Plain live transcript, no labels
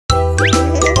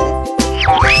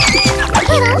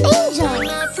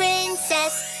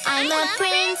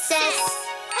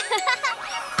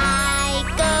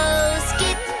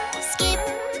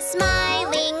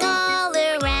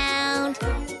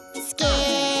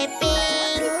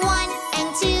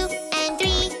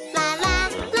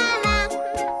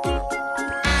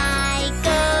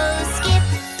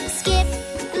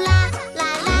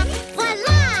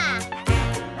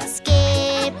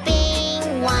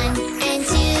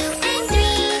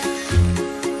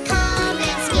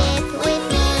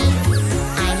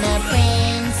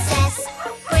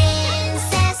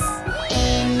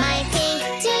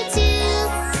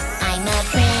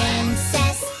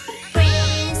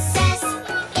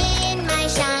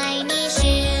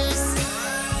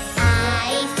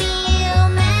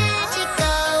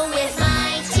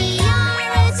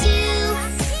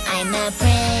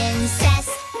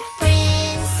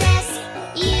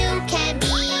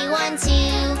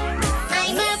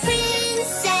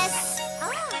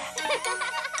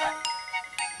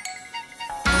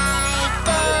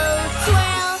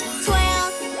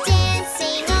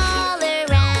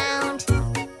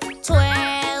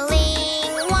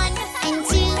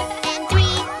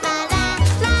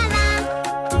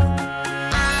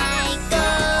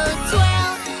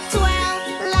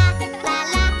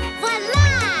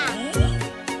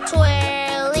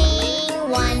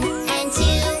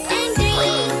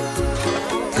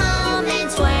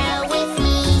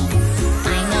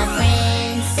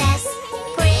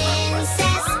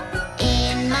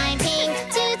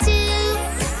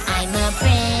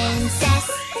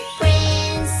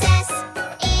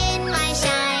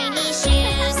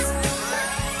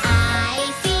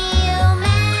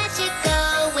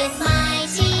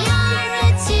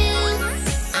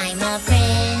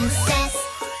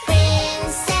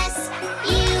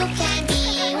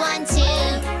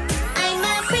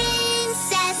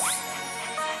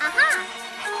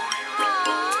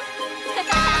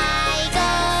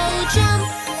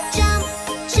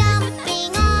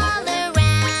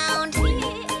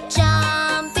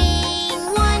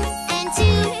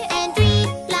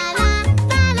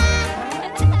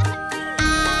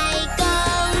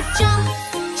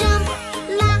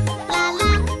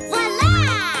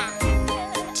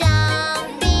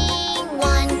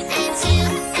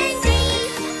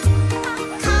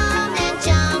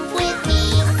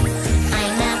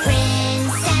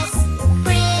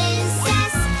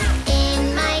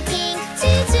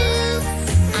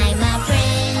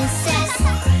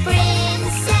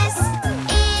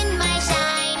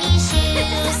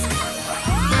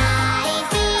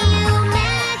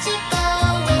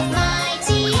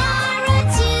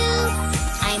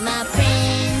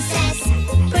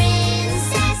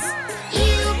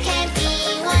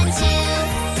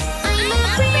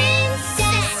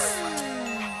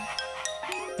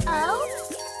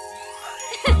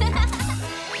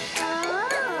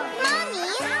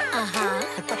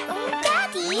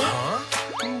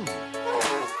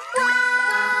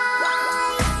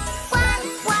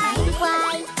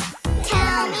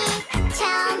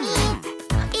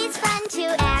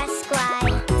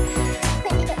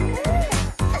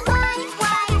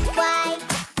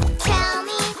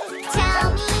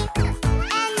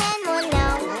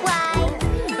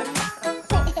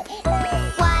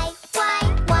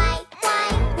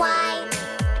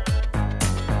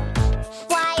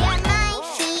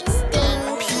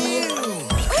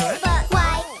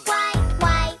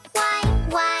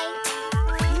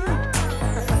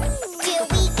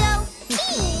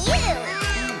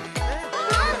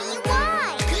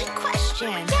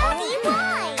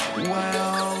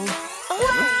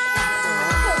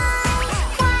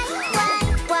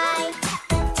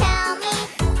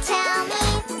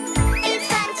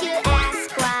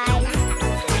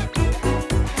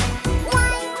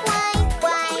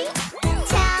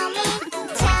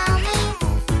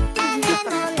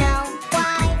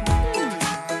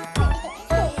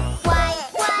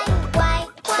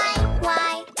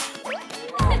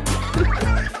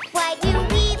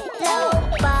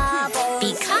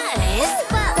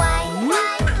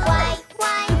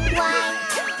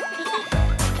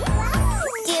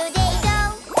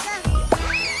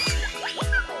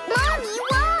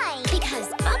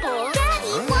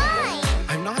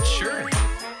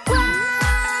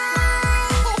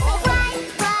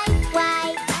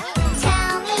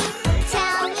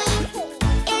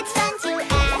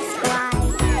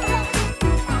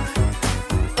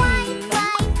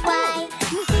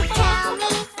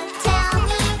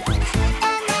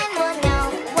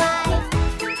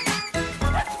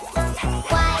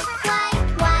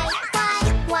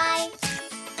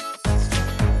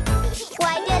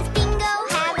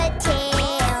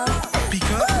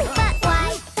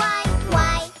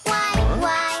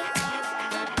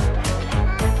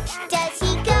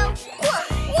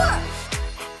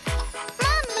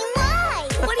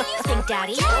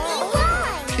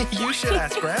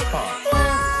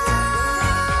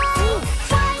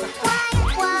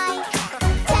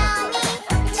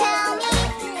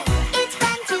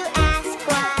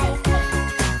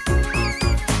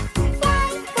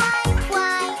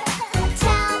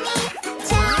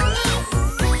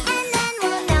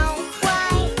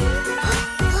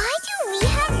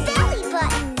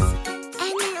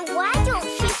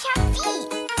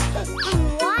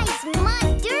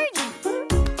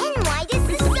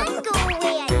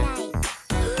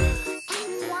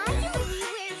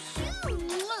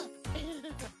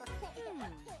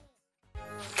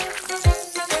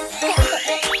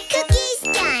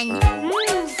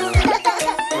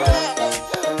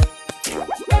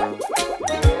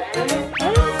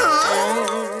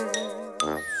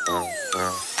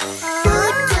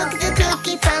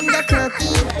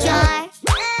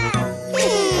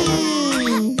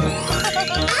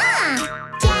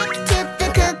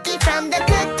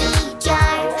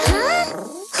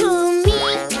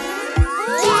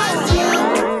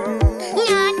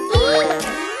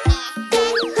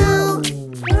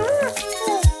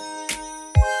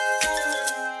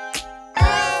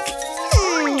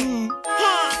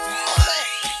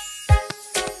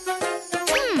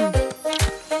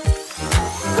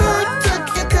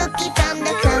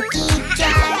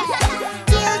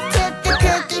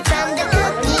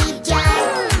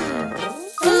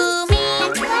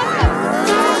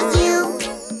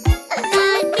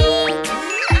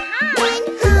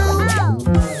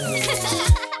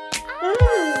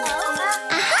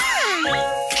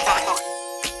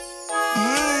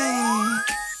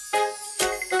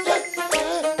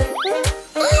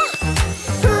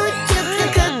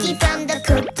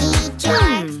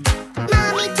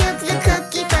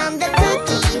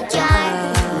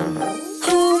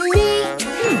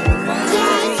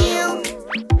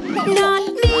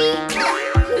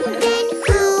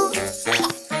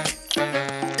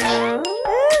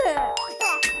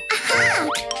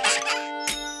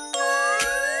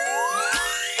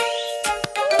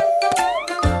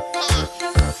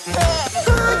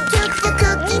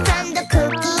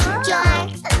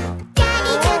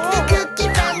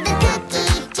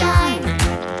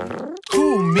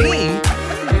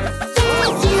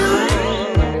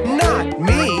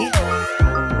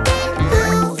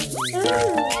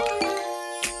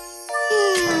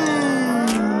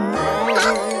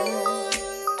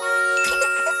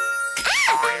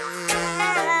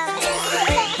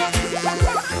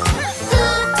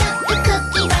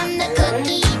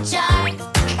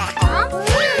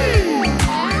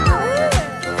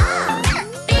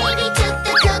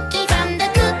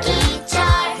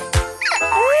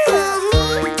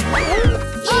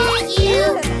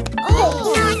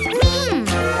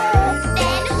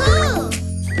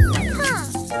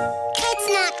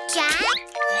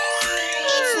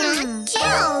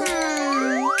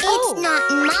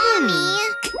Mommy,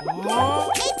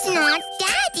 it's not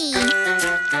Daddy.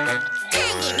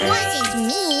 And it wasn't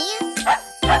me.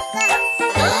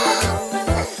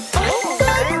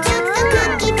 Took the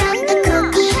cookie from the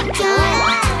cookie jar.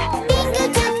 Bingo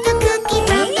took the cookie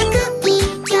from the cookie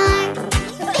jar.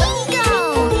 Bingo!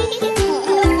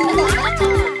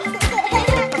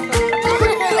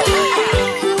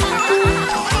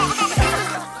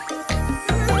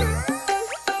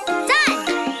 Done!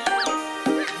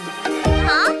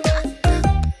 Huh?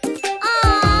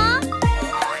 Aww!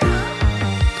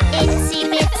 Itsy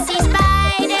bitsy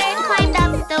spider climbed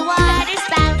up the water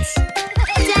spout.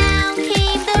 Down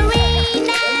came the rain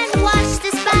and washed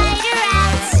the spider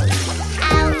out.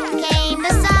 Out came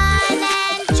the sun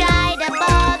and dried up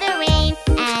all the rain.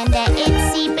 And the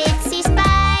itsy bitsy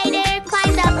spider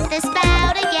climbed up the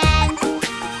spout again.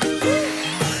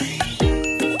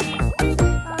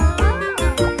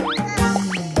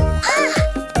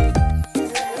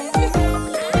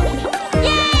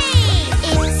 Yay!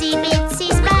 Itsy bitsy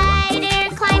spider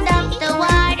climbed up the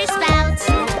water spout.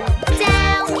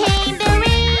 Down came the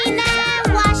rain and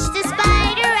washed the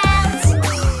spider out.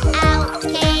 Out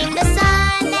came the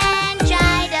sun and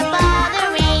dried up all the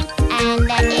rain. And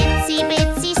the itsy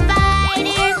bitsy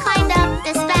spider climbed up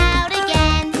the spout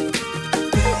again.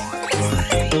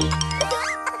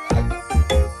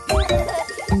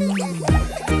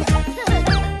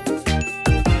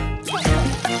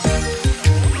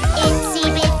 Itsy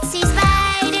bitsy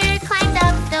spider climbed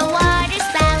up the water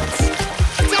spout.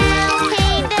 Down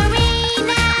came the rain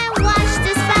and washed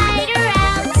the spider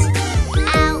out.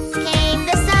 Out came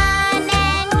the sun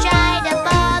and dried up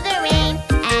all the rain.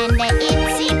 And the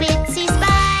itsy bitsy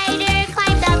spider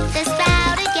climbed up the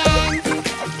spout again.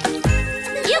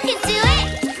 You can do it!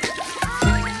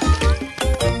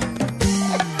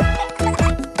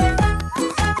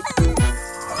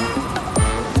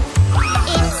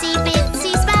 Itsy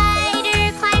bitsy spider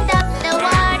climbed up the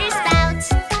water spout.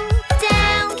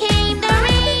 Down came the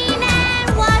rain and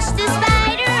washed the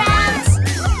spider out.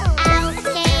 Out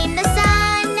came the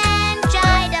sun and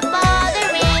dried up all the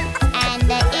rain. And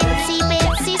the itsy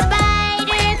bitsy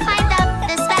spider climbed up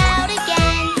the spout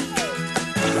again.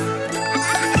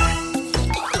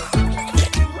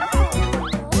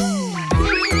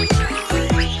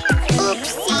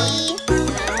 Oopsie!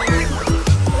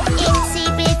 Itsy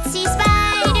bitsy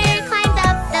spider climbed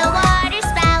up the water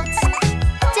spout.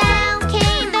 Down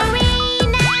came the rain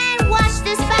and washed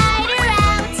the spider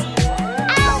out.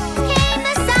 Out came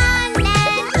the sun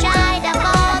and dried up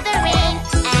all the rain.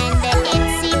 And the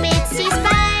itsy bitsy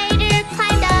spider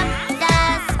climbed up the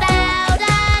spout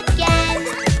again.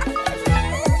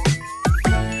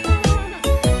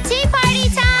 Tea party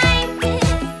time!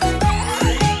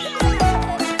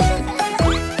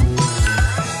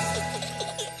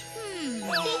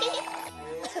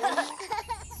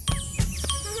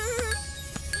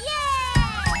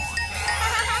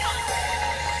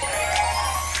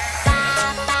 Baa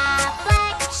Baa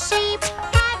Black Sheep,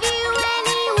 have you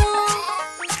any wool?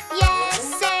 Yes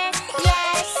sir,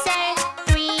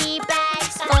 3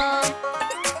 bags full.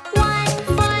 One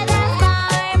for the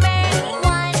farmer,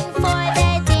 one for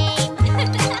the dame,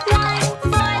 one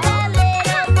for the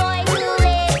little boy who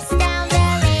lives down the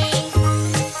lane.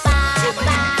 Baa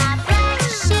Baa Black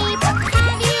Sheep,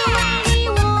 have you any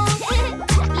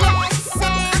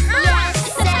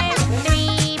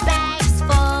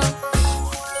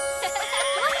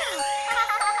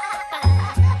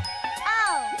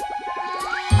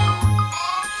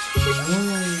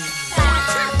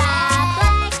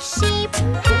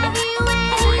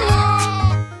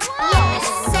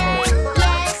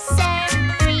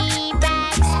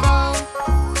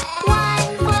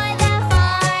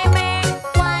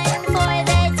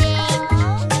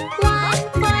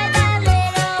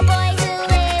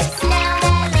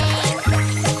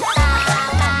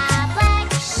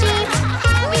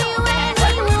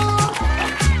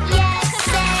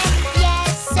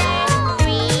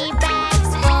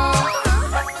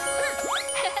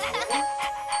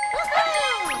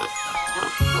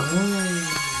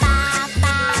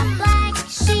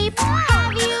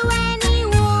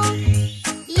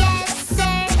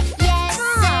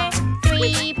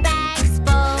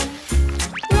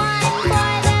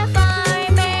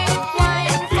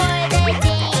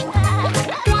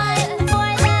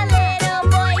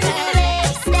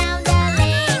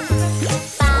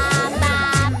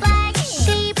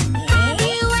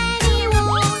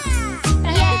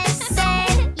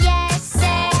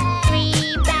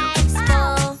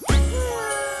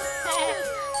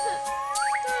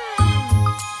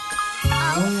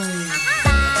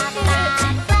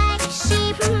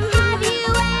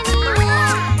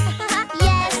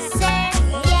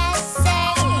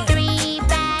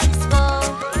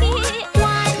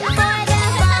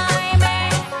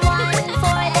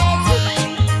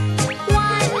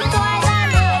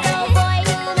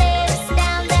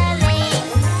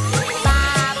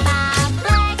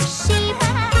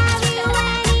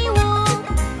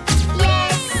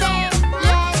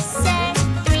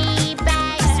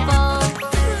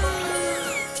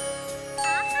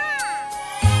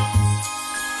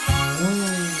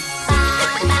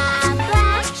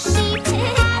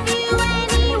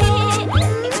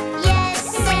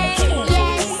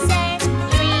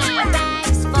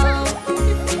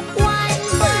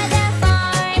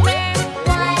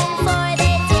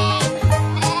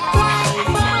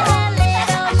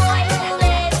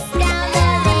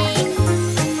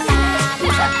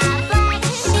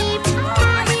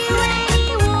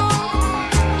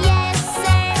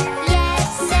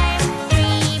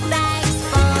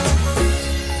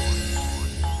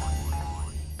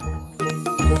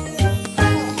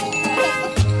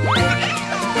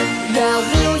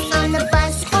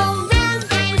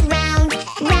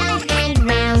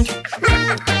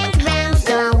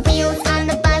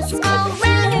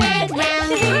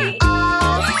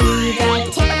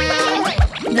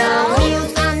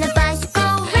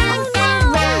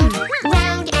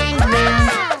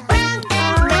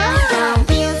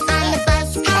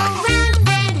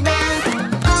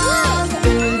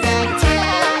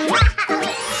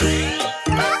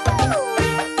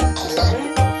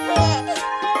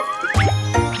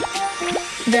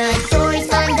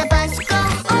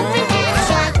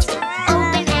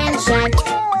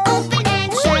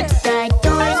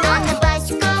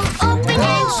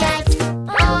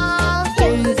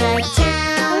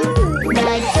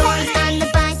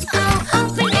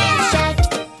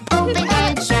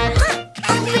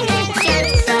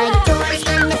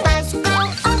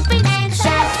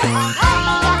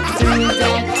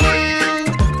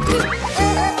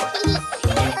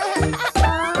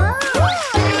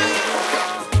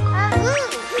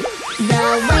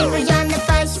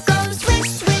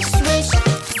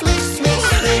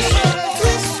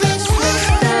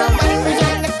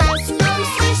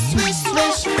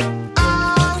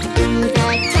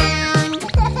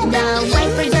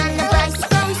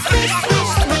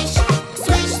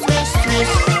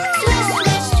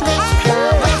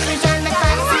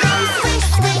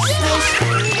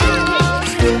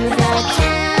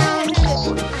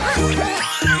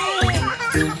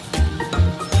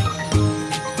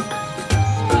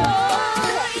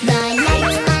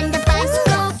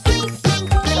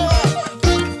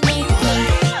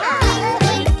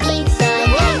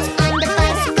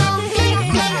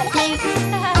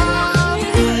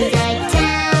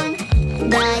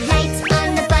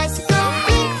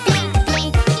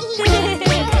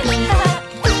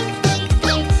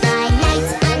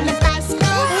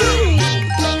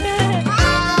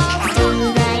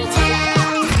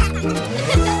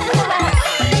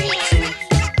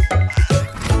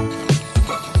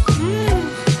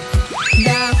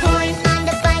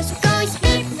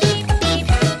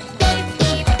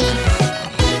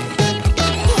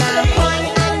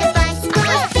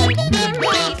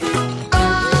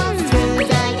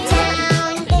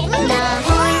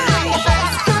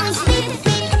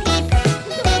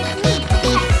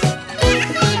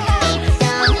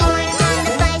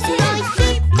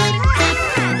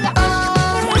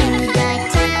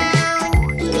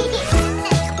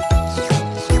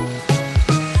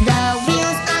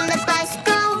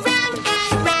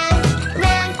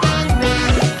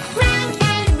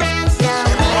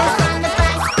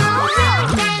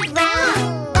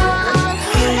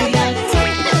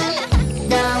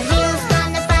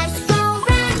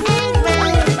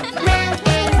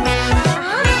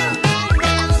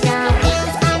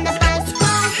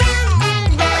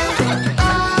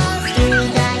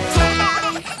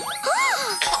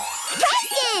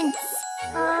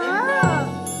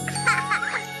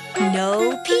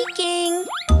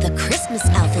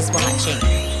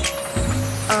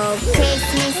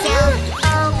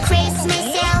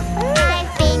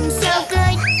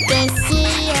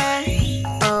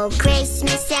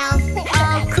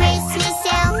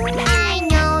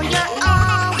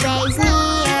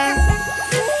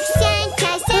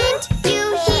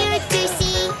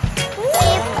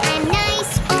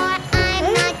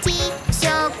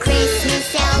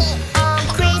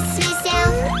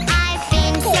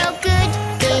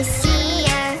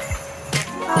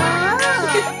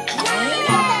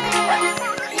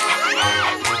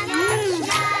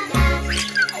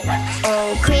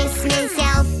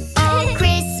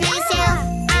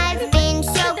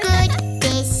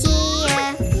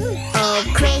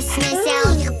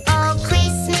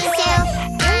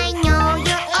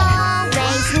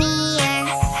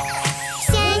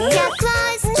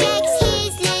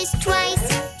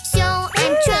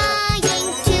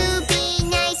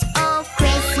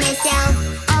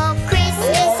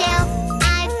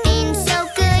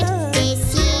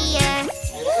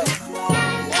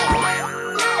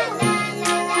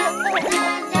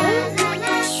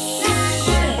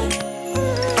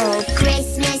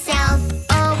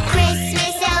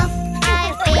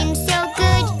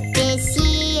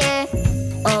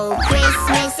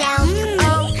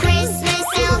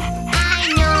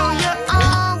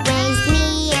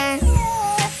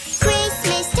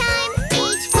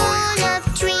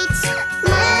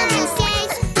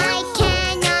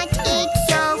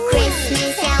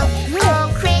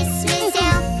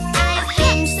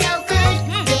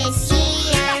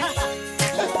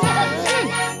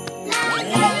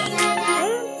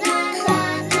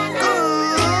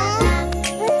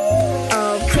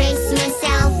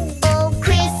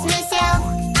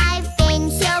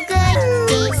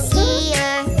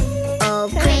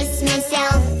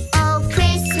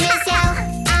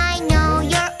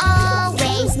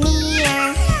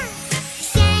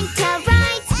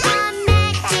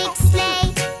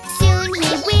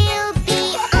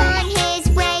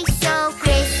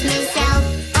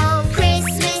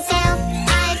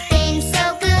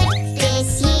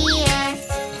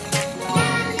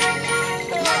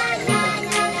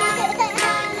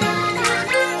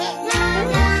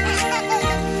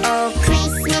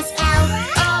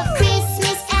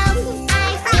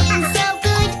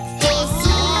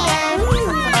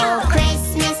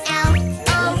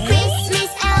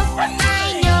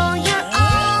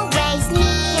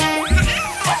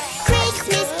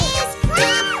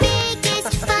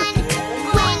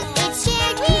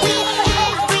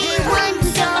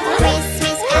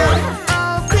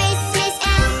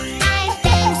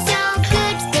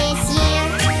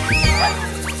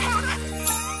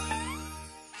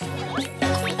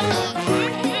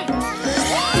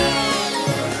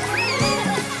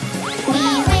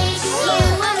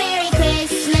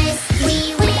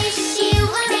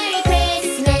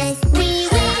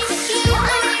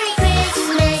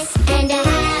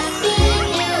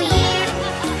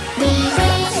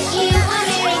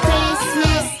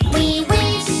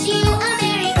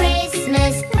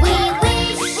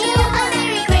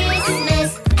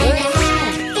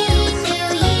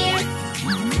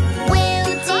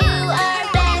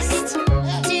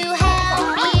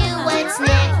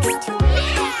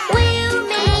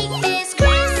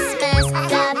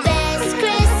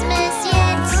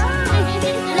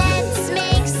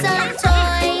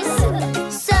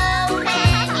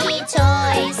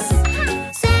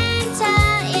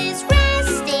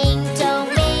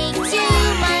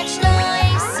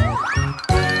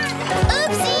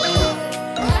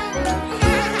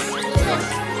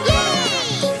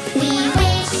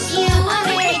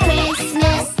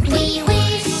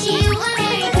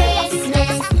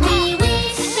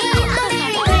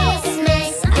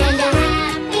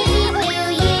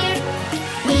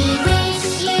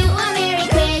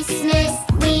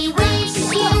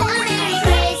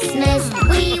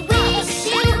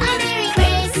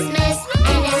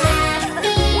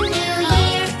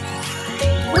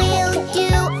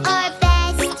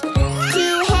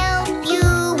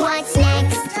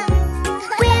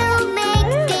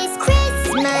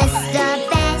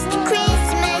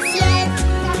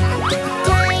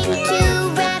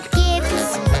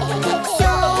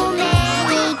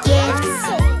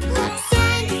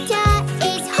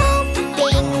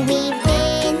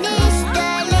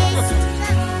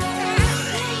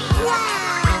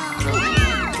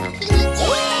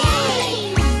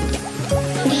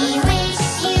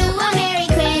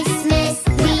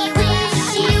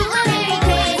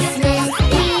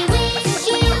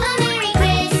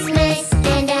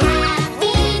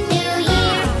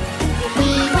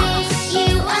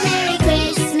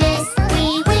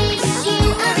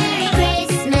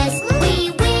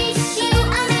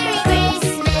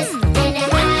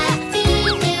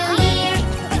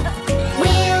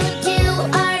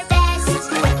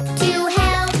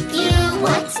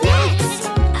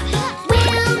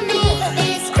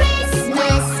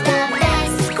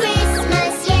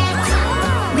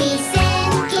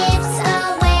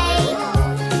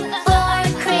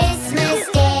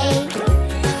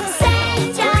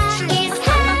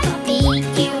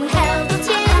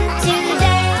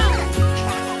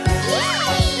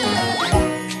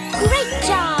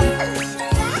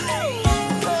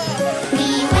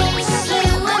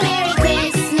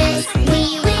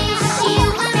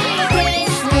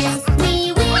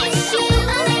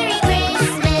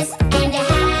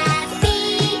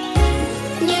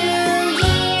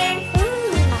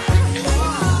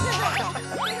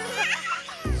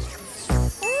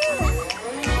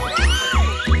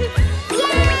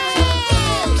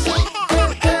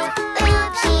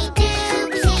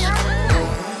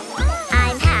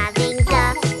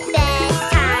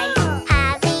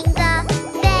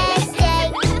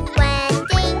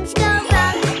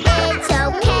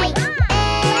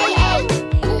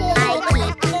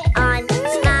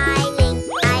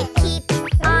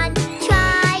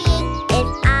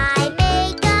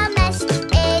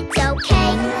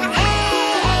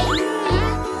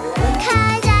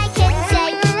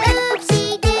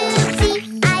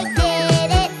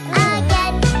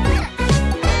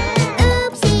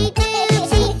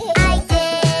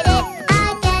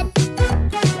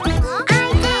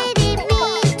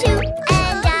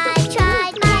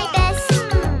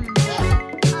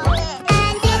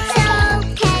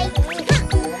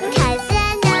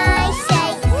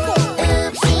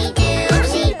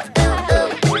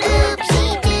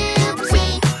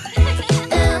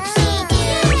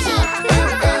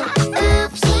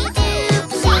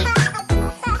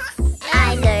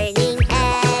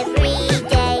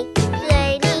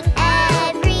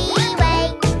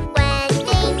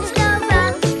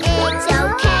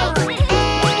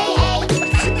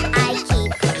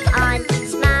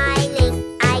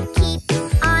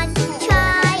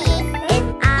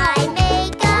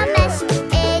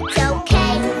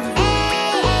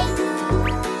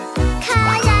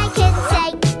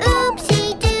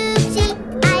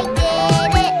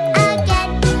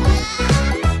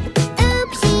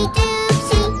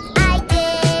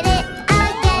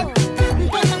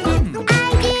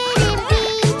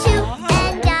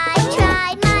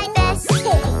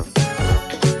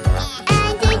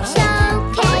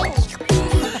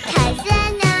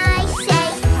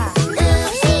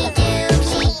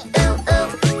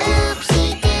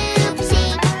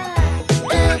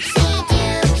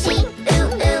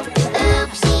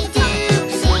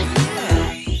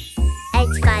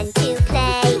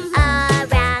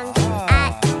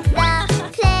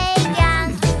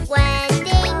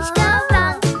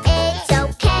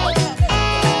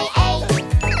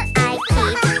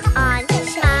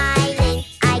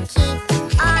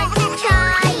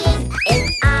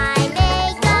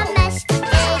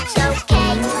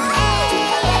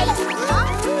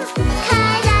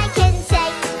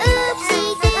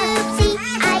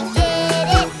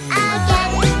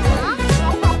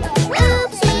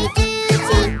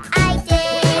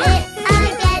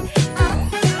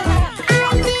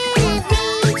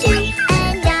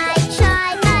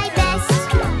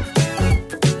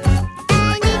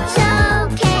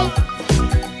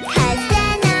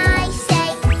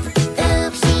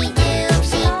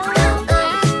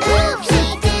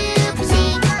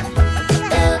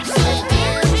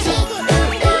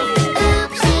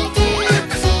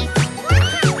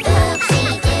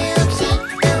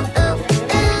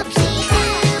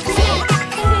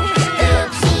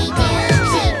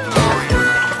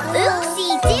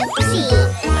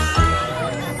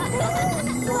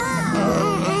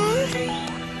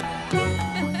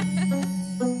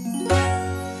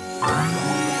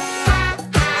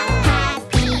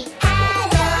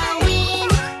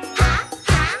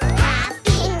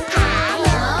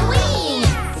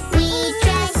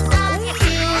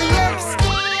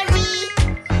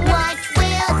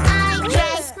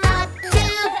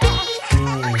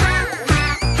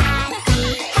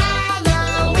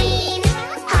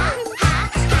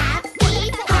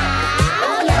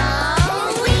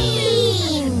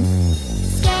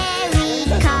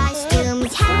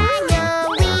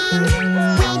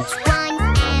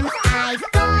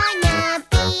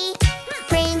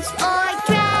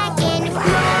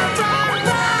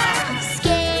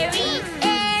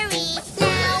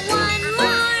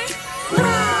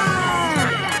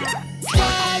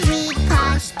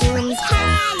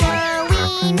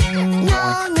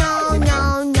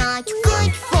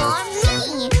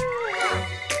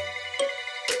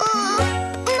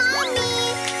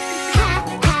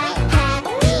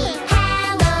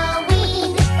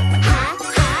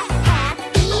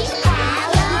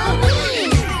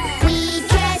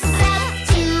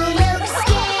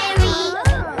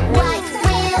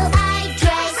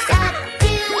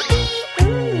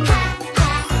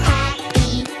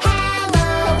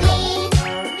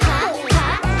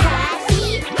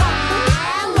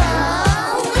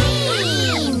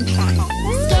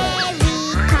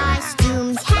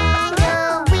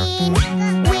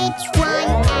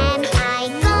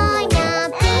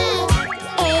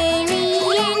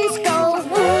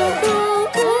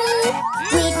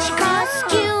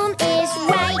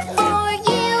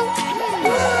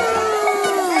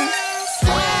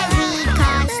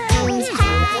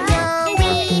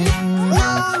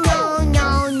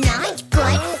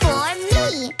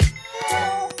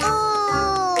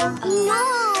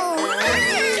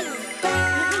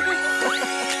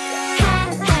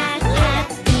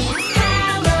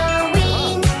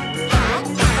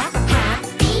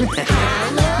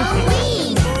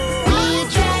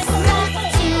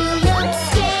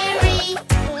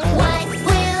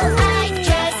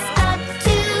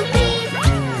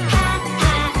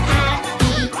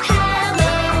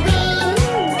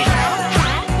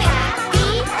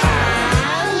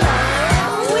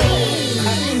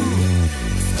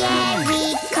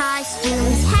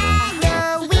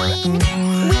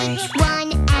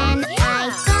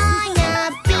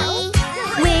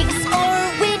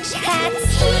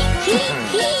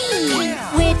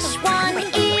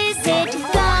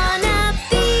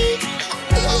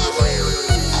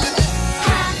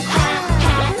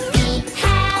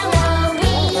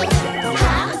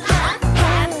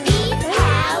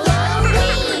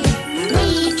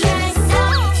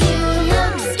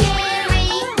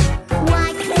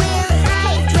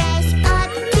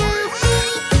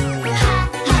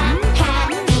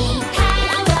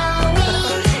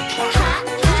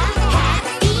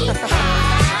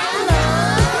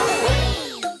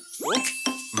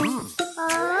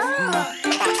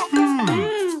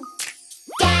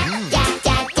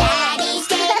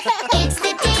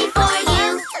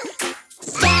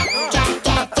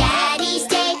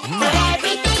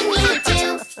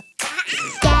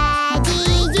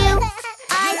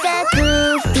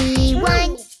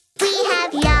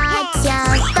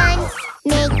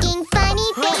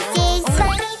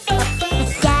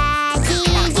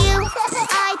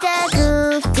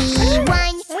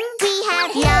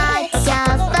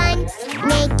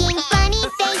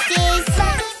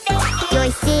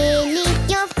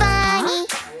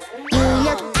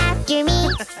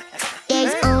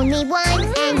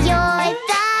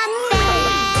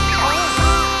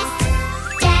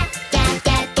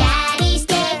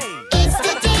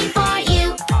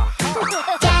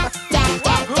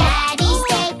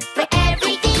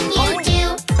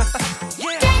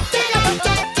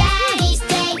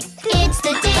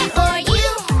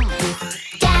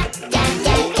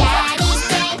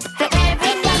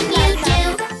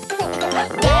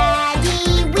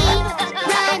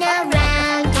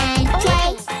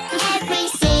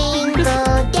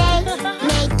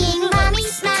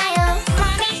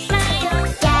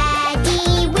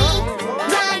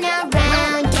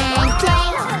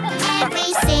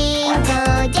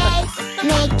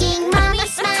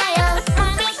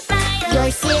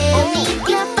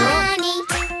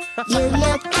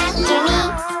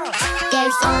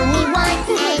There's only one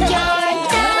and you're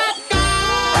the best.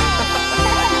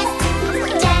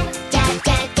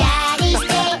 Daddy's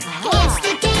Day, it's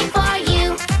the day for you.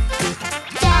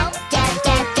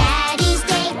 Daddy's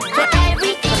Day, for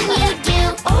everything you do.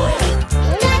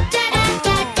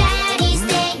 Daddy's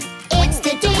Day, it's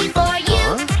the day for you.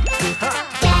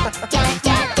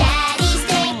 Daddy's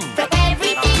Day, for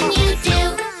everything you do.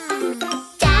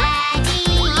 Daddy,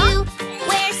 you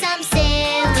wear some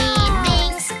silly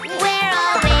things. We're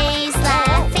always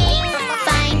laughing,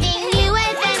 finding new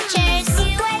adventures.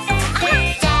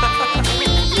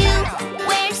 Daddy, you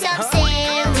wear some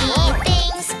silly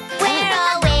things. We're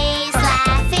always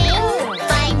laughing,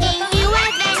 finding new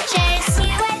adventures.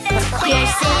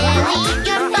 You're silly,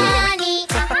 you're funny.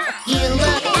 You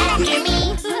look after me.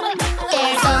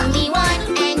 There's only one,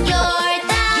 and you're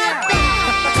the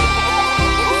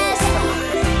best.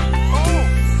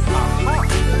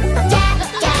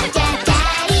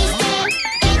 Daddy's Day,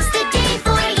 it's the day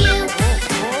for you.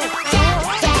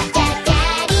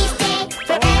 Daddy's Day,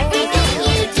 for everything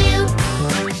you do.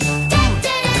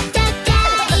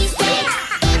 Daddy's Day,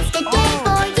 it's the day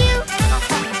for you.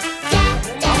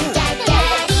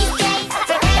 Daddy's Day,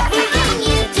 for everything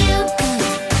you do.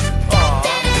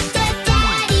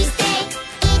 Daddy's Day,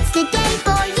 it's the day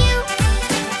for you.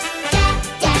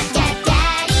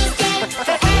 Daddy's Day,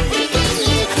 for everything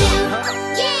you do.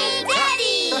 Yay,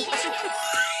 Daddy!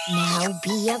 Now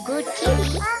be a good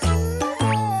kitty.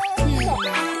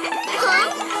 Huh?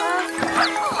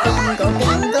 Bingo,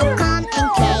 bingo, come and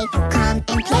play. Come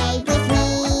and play with me.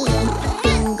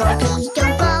 Bingo, please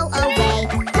don't go away.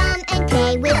 Come and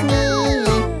play with me.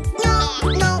 No,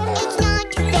 it's not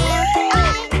fair. I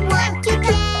want to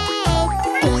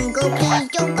play. Bingo, please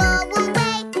don't go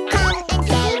away. Come and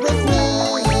play with me.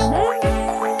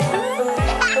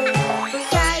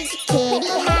 Does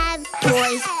Kitty have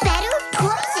toys? Better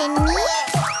toys than me?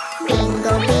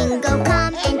 Bingo, bingo,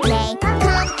 come and play.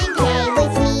 Come and play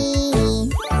with me.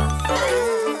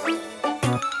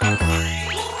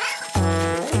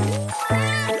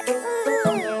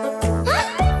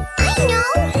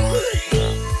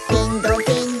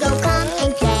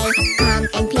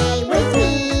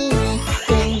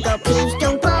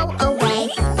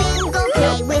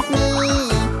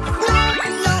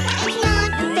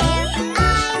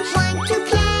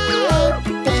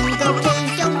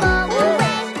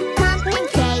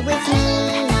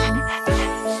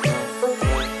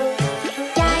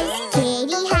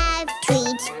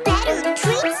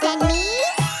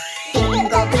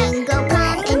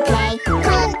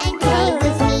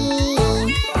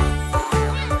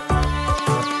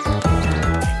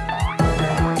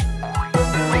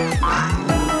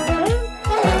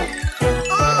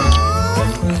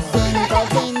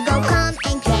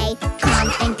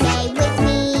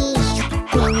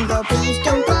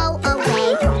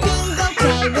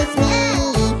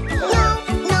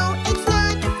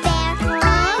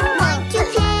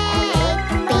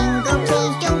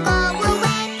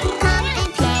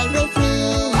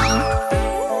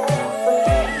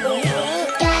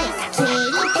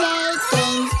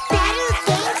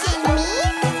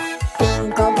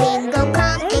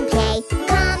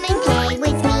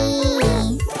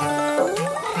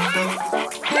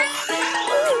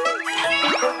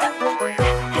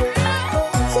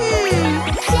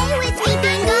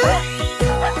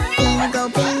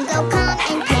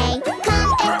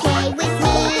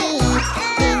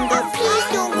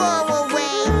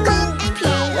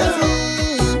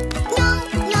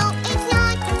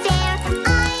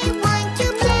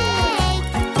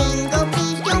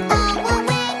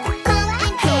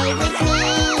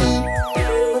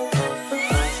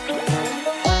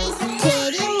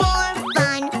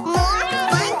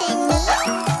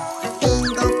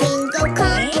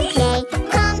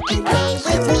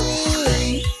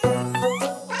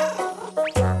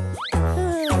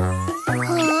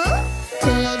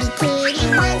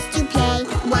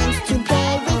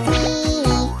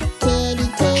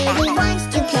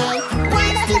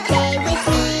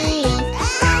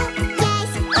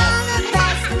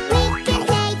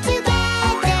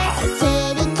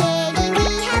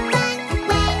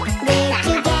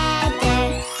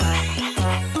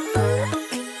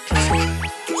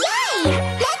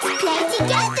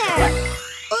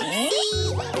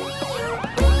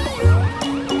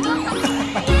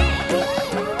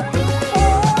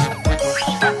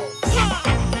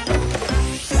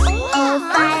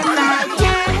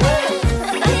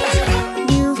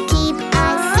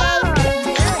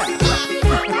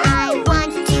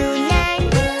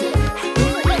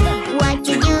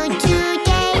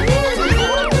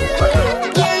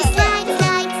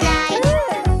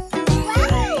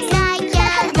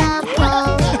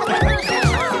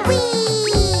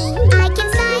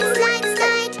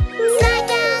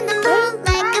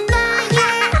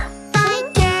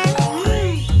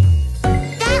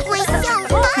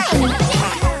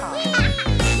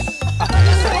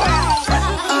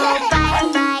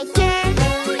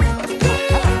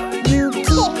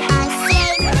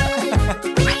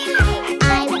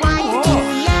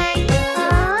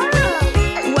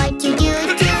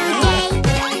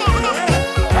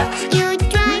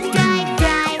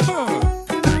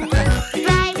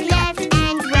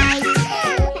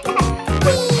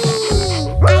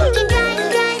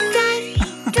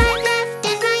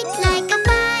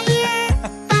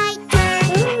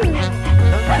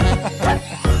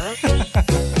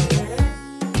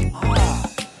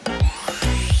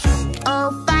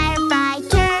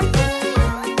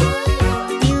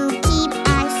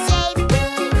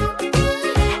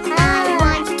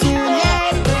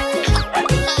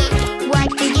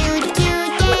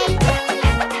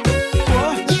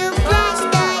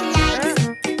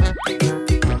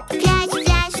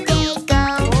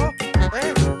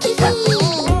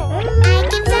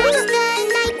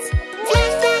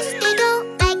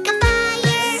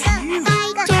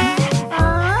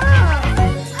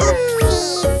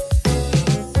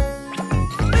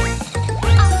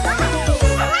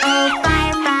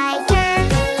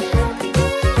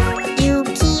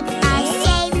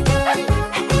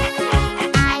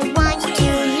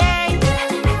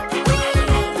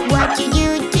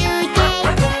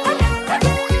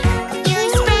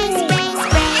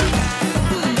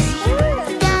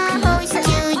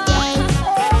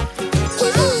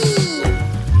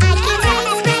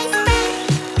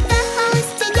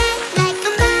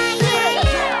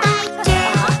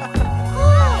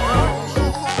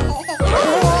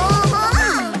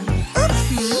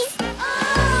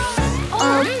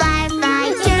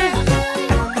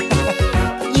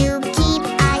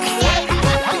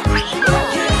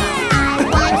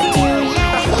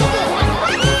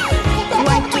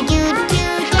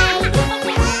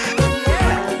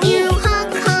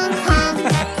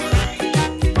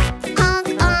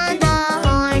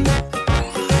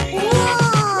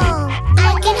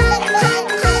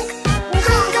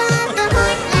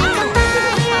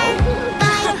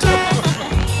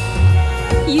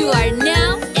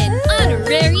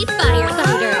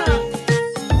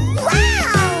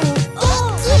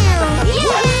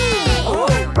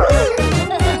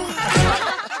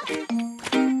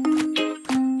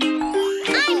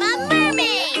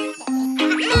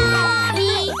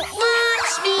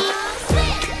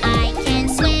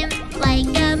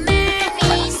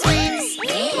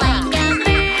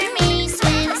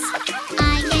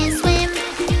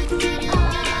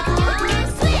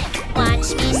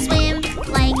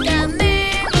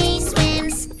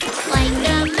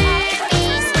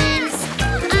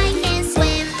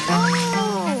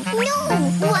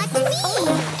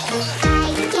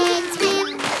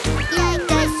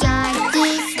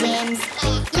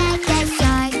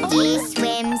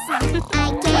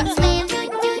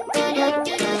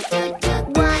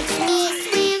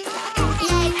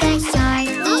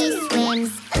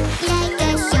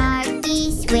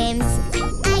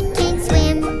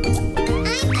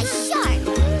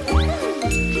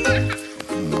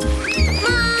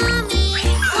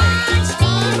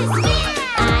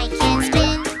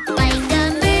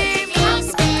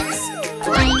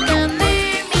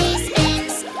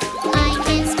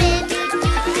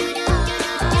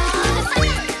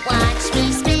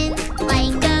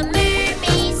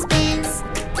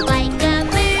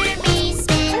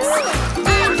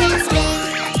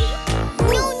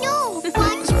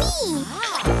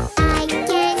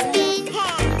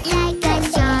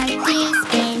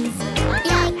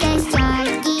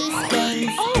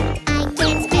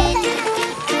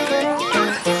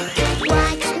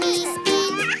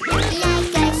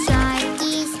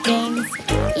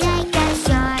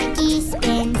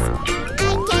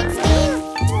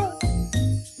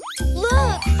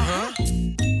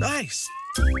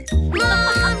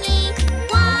 Mommy,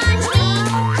 watch me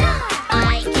jump.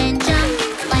 I can jump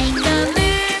like a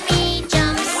mermaid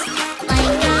jumps.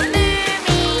 Like a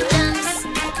mermaid jumps.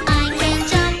 I can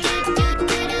jump.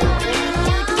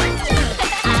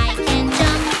 I can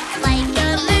jump like a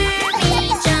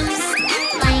mermaid jumps.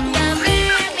 Like a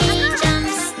mermaid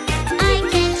jumps. I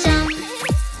can jump.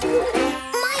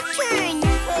 My turn.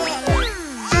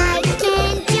 I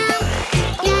can jump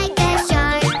like a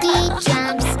sharky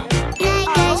jumps.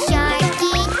 Like a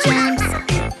sharky jumps.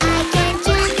 I can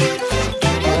jump.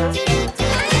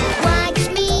 Watch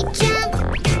me jump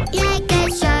like a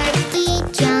sharky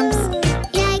jumps.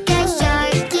 Like a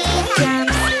sharky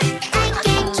jumps. I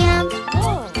can jump.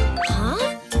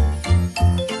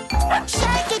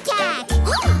 Shark attack!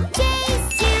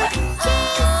 Chase you!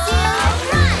 Chase you!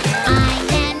 Run! I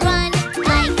can run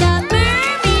like a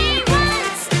mermaid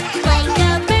runs. Like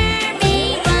a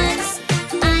mermaid runs.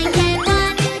 I can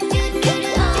run.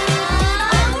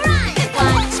 Run!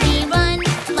 Watch me run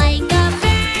like a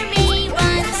mermaid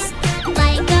runs.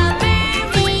 Like a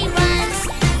mermaid runs.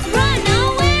 Run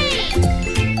away!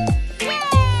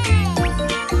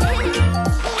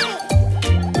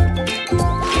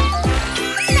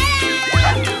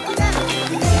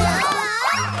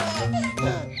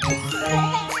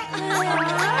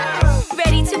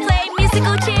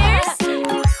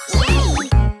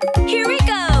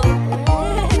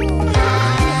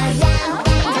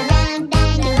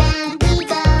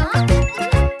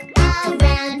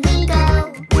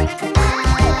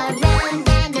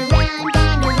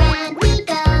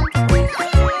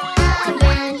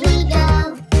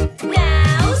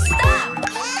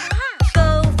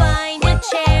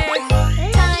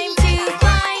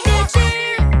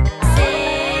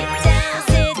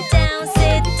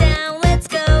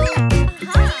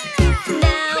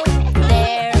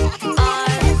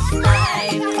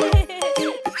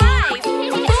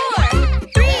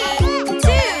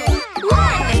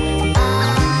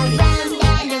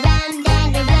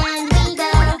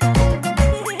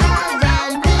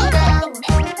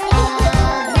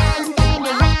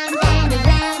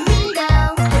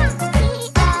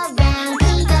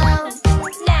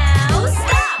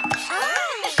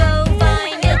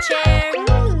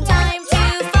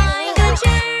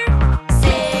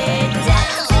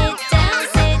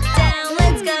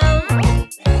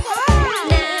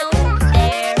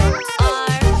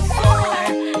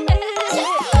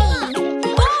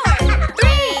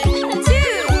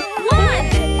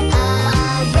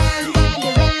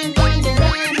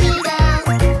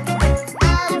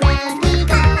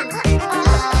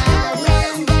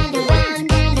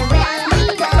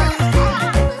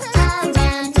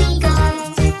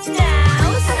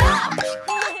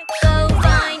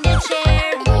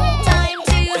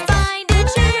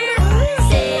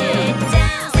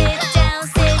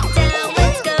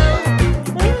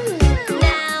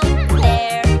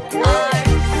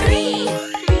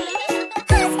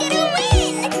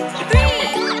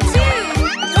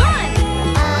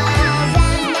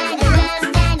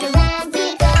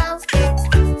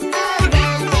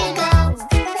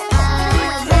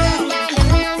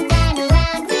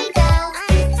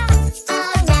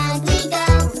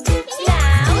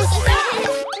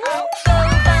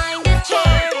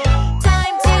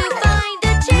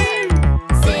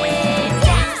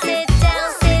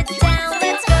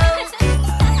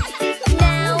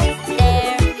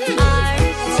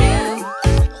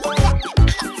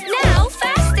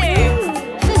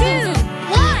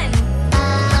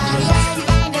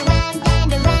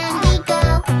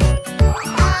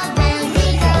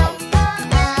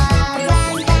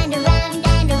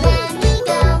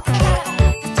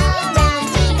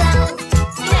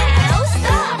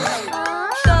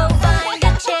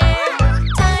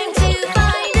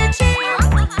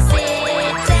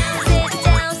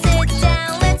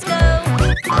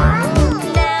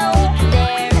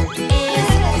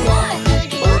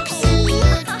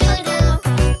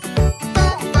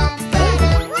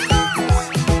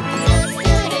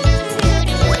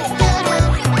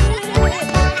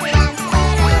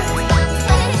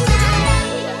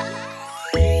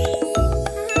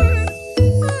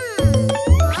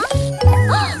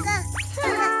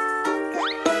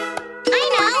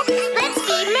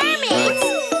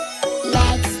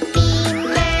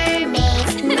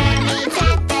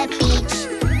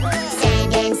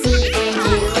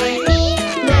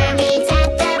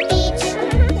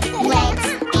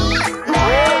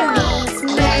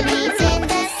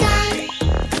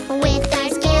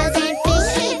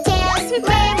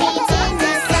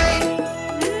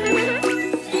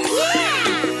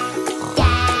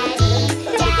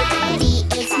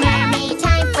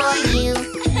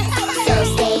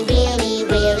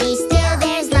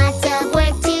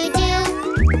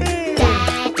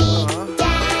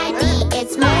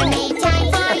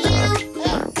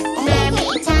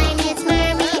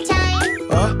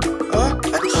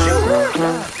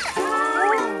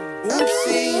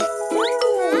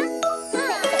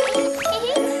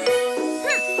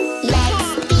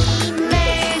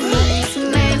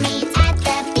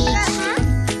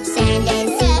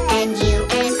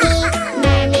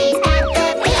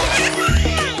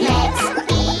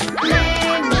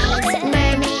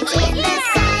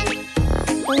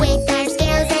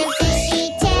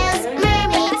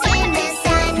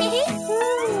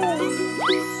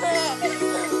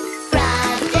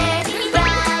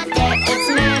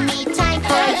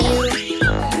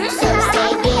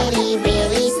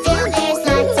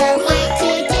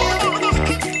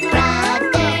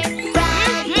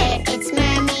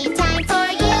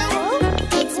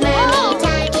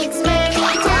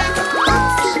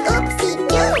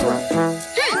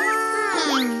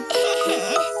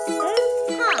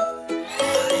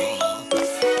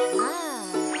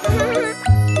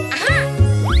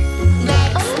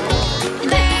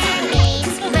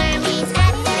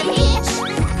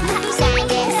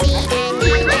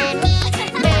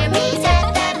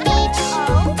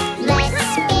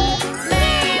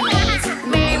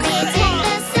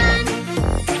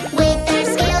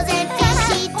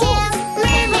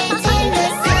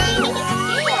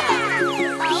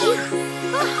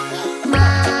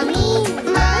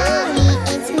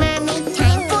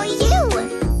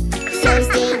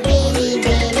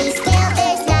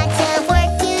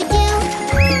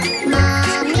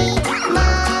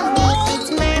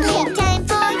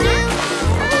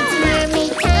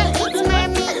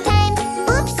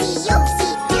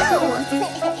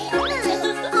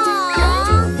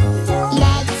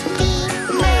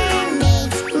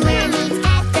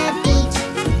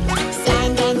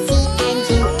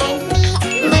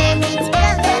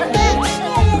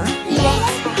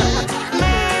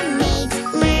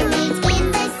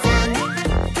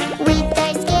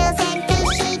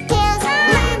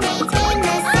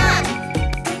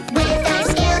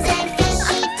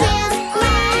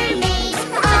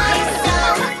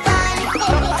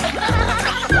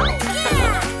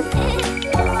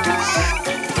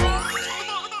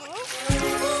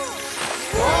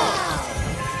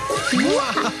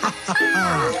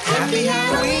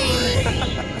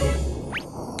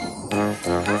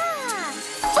 It's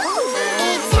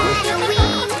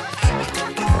Halloween.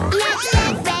 Let's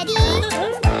get ready.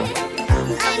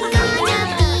 I'm gonna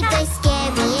be the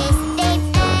scariest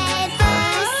they've ever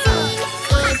seen.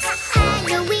 It's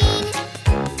Halloween.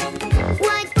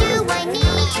 What do I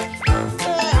need?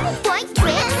 White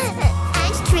tricks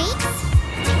and treats.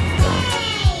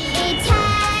 It's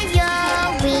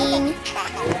Halloween.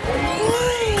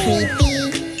 Creepy,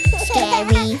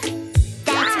 scary.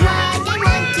 That's what I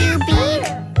want to be.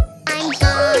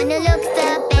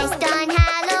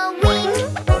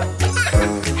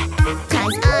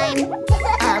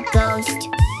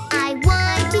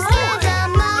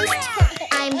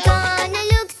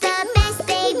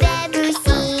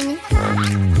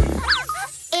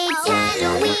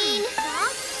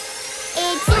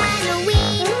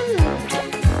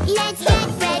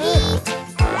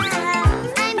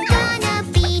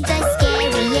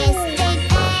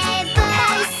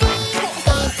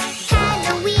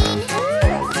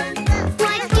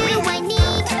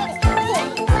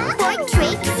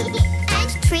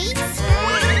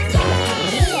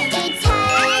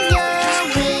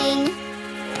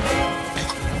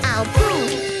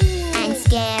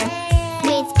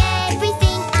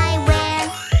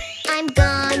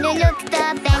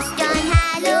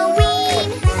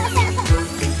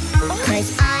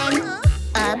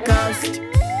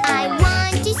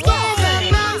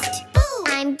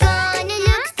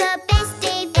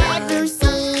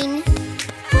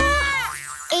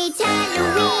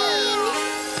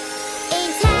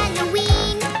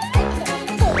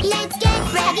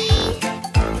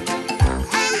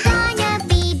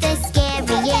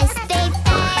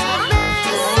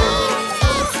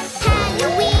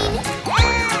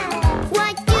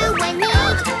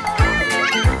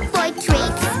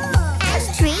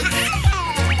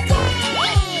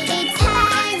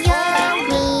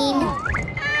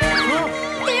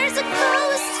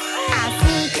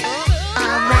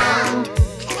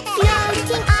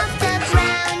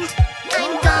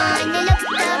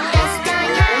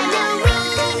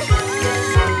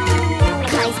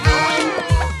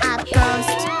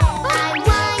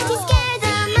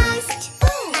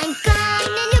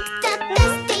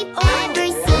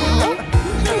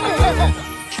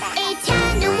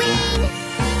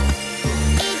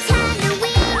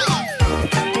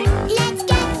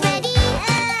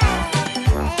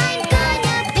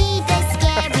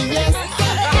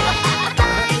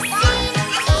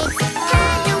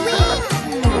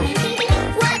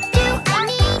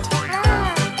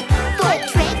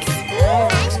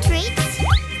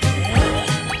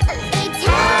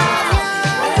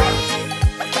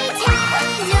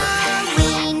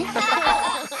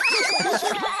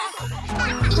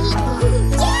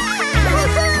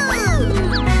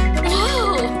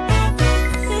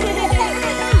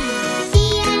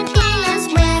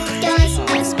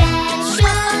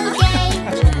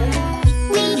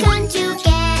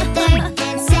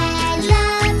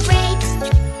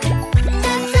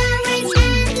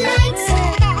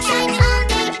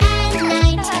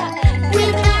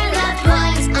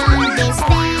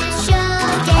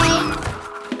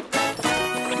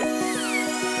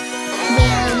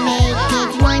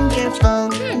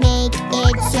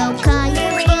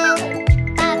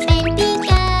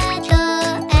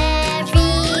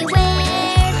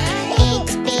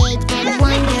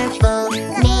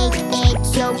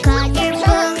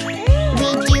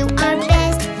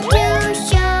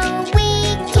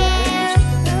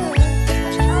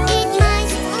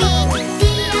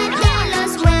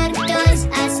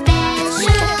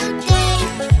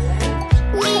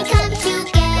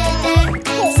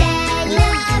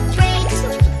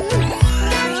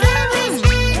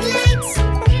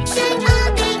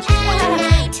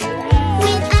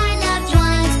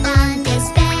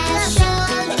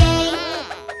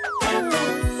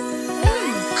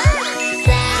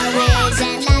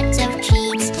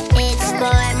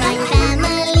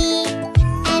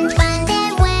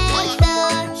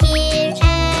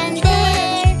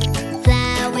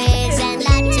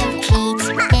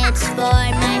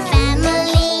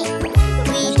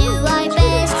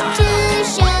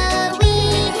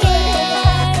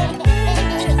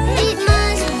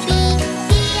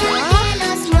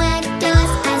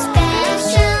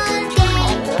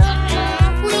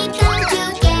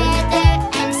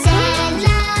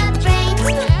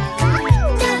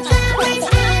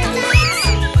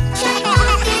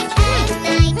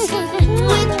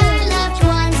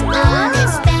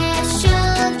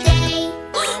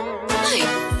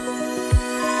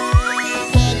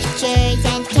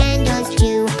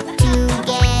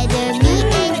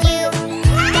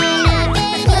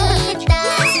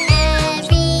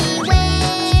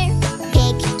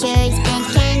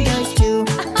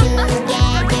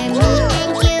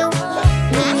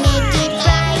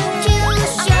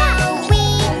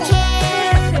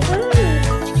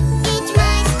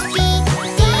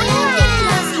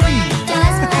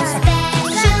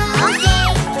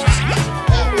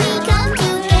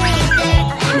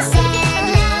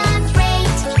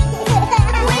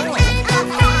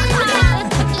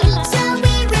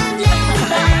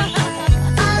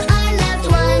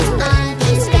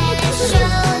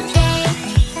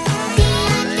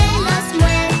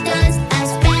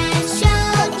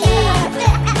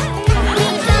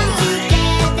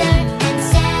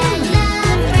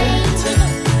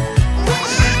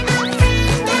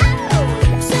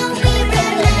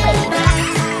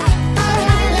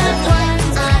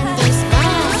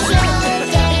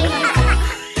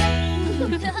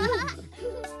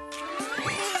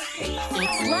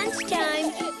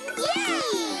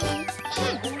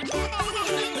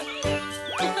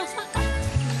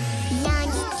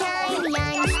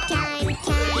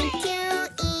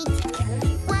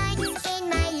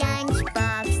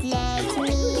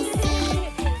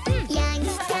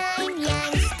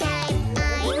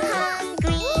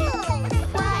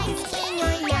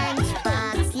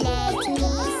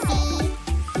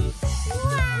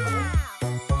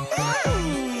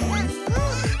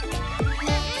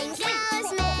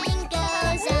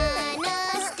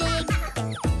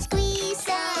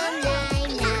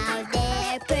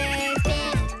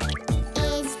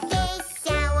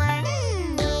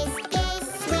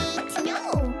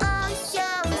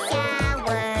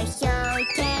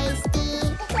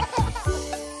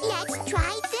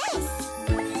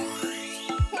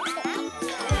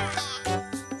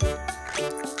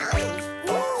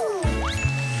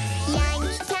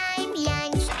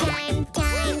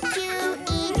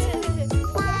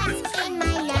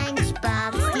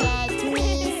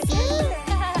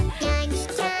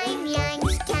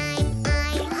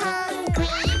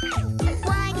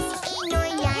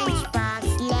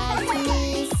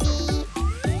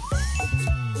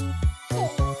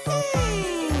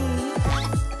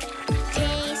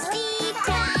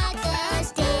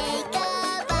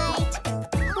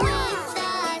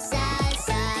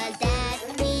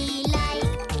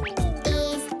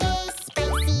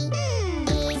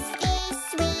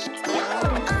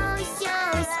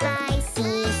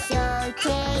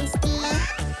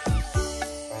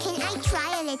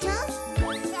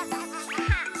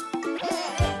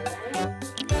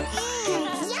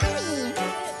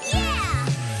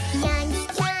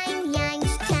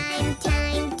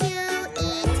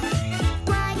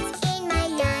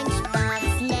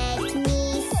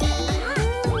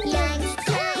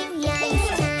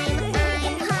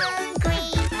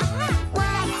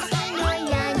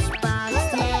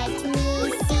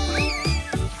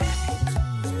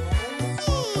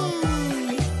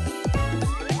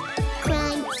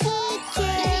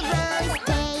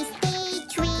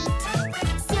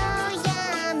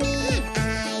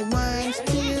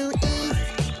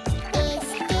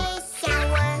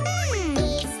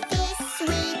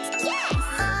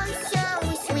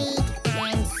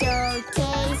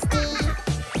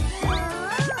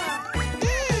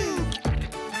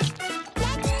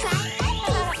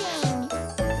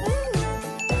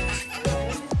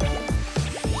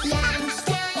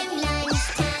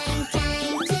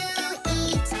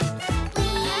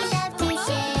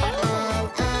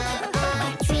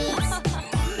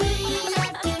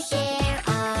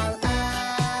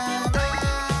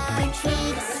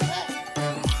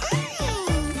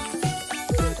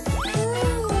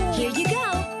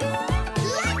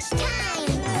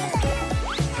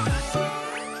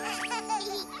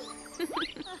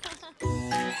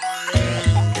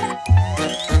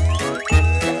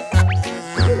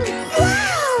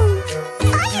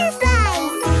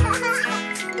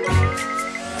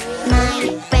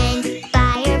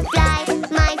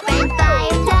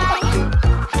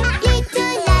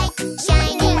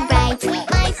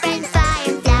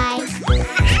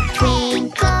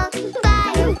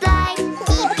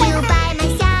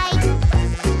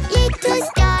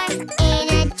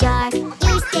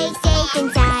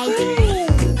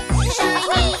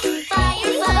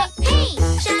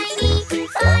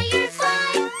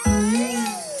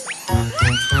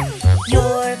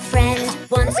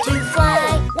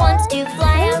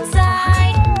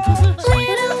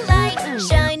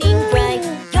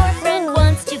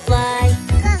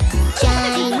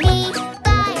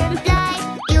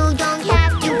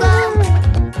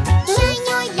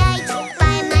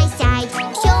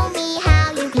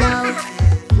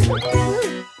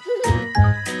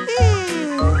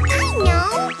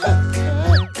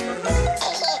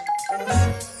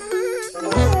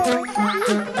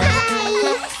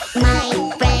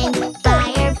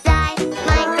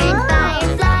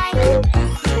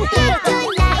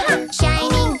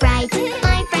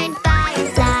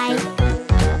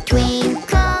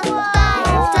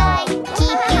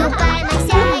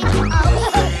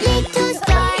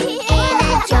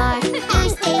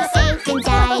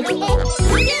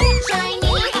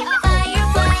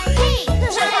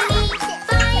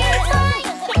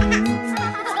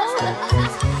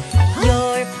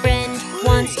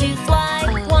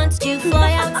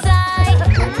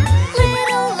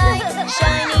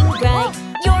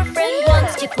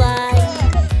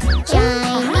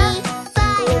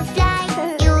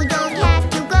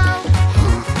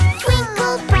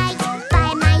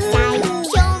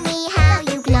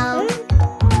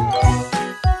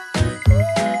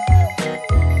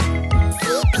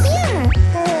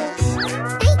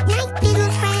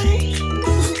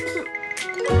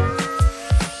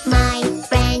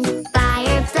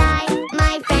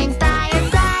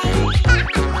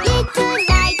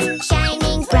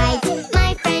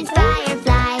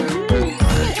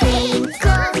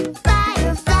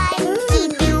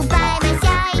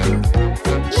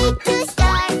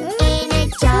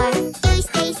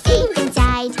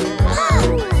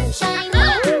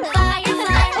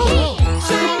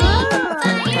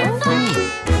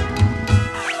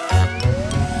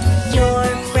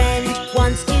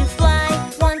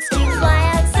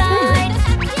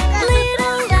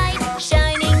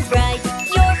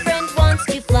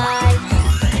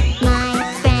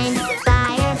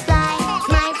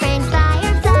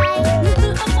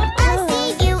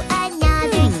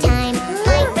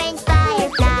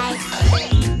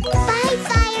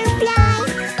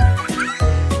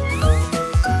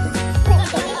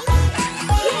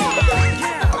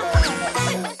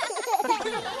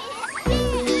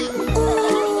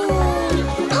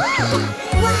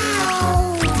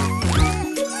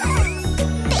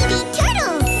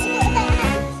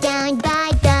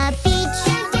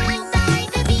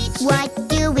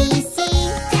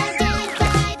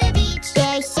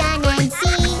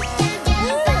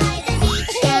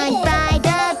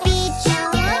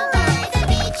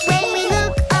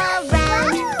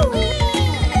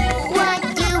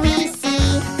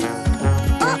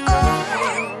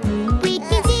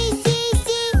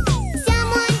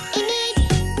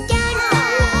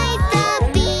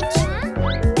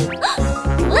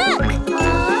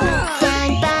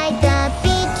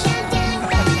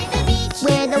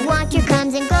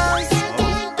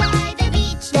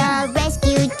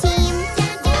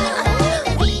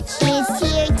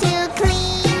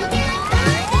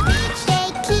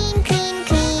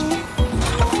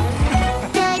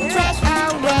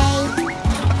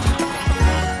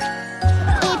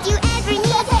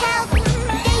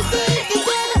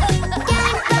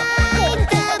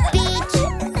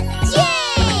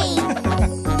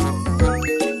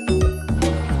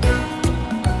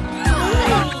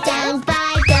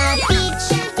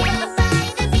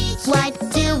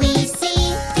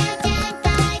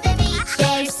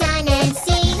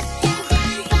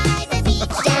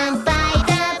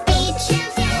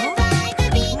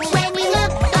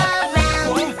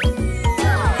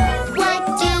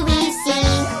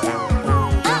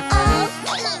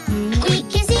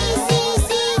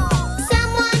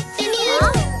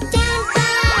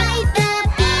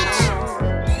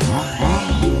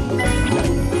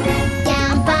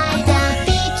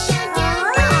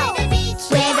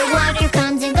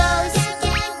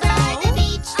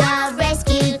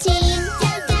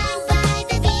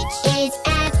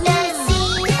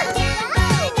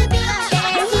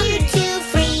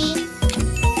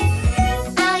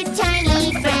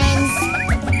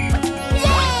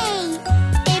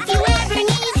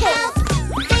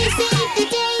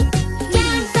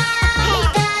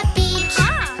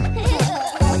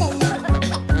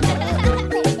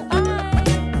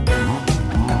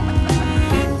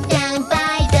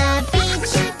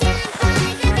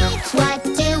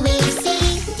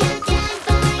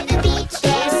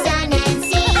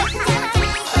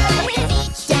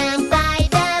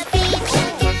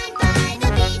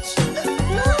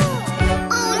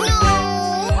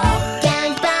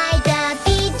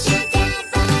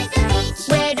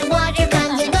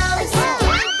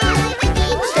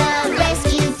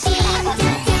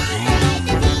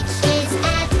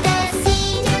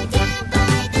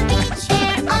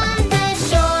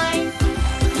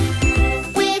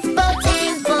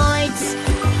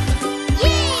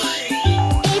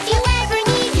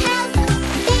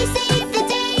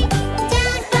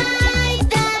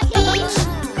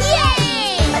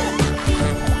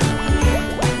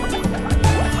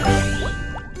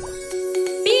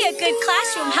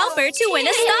 sure to win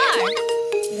a star.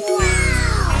 Wow!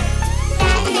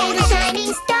 That little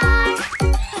shining star.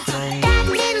 That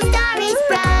little star is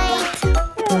bright.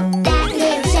 That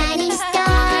little shining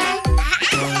star.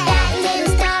 That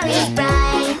little star is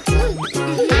bright.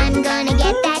 I'm gonna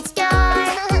get that star.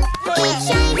 It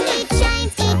shines, it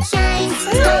shines, it shines.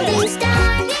 Golden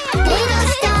star, little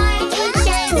star. It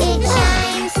shines, it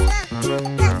shines.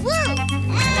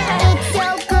 It's so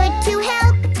good to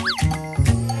help.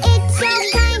 It's so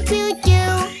kind to do.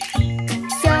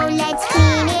 So let's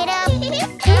clean it up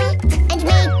and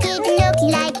make it look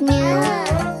like new.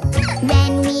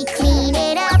 When we clean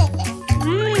it up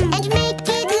and make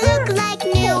it look like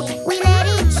new, we let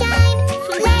it shine,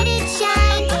 let it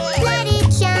shine, let it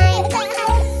shine.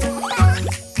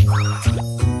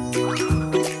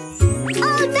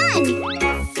 All done!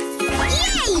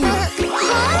 Yay!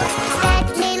 That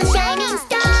little shining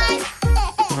star.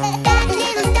 That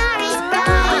little star is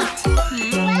bright.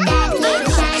 That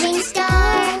little shining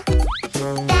star.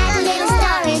 That little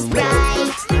star is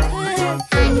bright.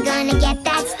 I'm gonna get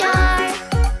that star.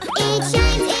 It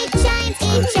shines, it shines,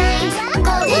 it shines.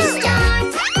 Golden star,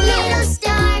 little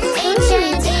star. It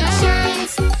shines, it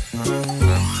shines.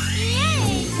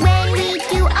 When we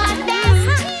do our best,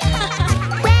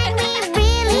 when we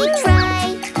really try,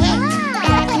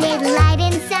 that little light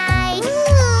inside,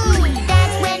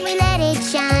 that's when we let it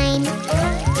shine.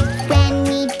 When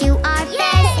we do our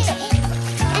best,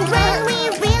 and when we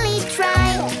really try,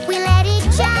 we let it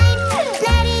shine,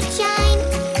 let it shine,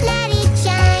 let it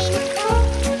shine.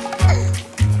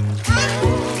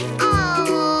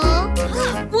 Aww.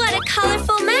 What a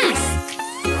colorful mess.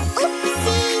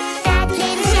 Oopsie, that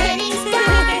little shining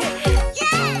star.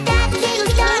 That little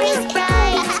star is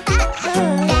bright.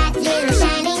 That little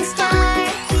shining star.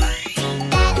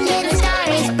 That little star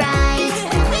is bright.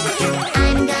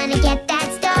 I'm gonna get that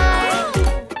star.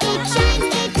 It shines,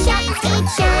 it shines, it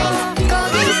shines.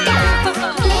 Golden star,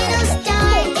 little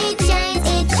star. It shines,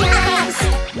 it shines.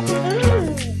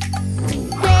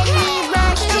 When we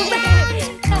rush around,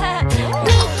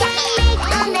 we can make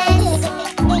a mess.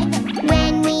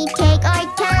 When we take our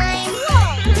time,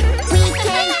 we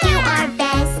can do our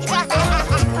best.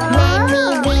 When we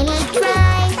really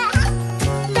try,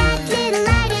 that little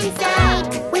light inside,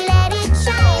 we let it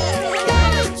shine,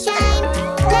 let it shine,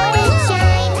 let it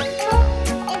shine.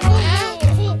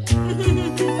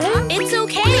 It's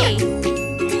okay.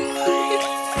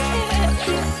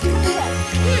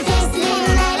 This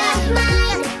little light of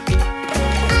mine,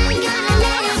 I'm gonna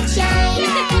let it shine.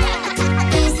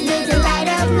 This little light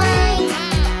of mine,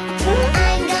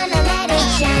 I'm gonna let it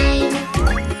shine.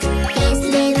 This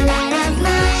little light of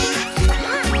mine,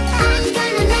 I'm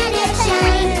gonna let it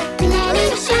shine. Let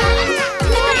it shine,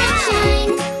 let it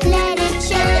shine, let it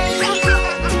shine.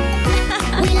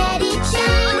 We let it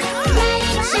shine, let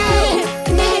it shine,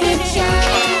 let it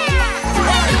shine.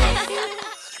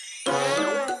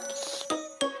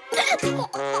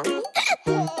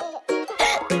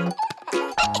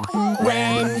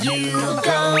 When you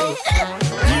go,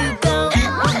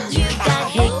 you've got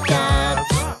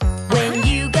hiccups. When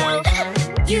you go,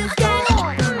 you've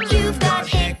got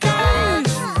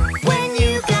hiccups. When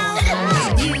you go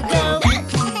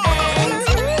and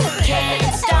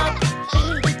can't stop.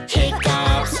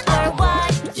 Hiccups are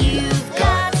what you've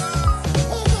got.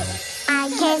 I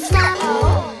can't stop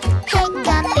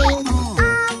hiccuping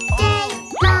all day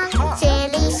long.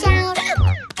 Silly sound,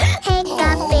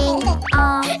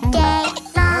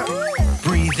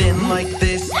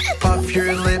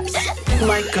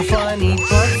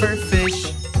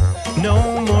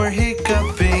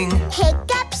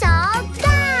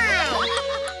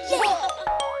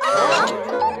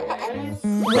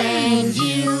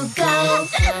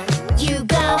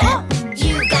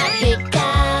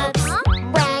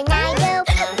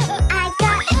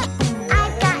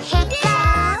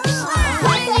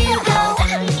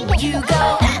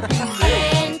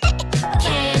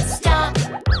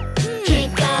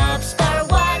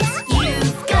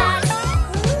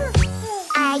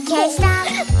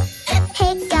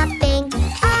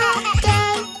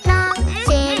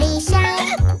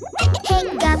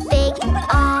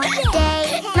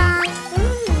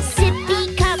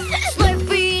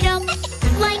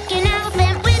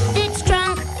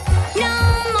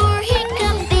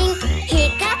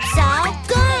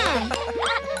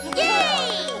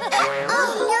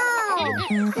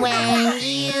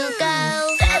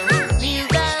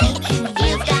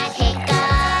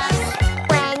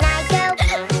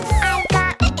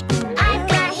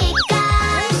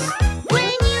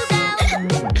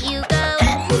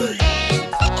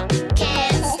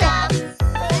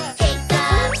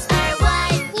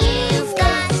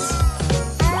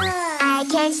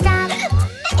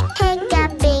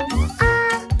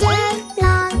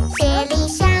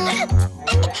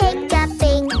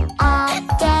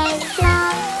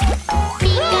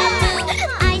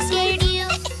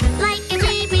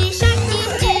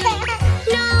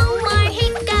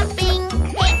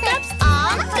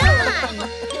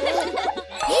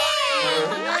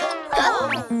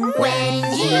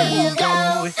 You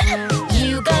go,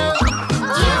 you go,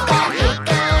 you've got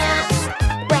hiccups.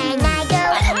 When I go,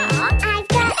 I've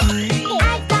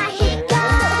got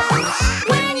hiccups.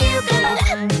 When you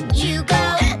go,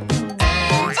 and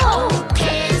oh,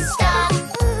 can't stop.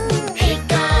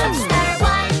 Hiccups are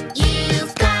what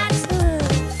you've got.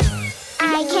 I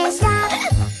can't stop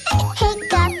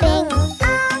hiccuping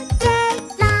all day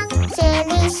long.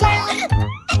 Silly shame,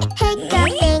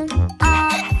 hiccuping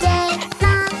all day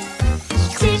long.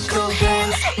 Tickle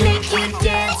hands, make you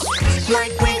dance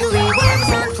like wiggly worms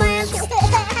on plants.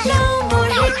 No more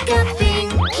hiccuping.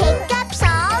 Hiccups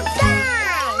all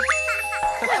gone.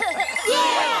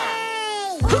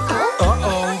 Yay!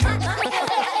 Uh-oh.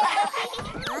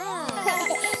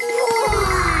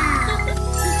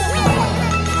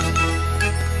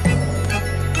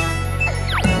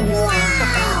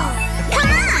 Wow!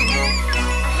 Come on!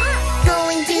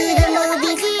 Going to the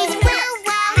movies is wow,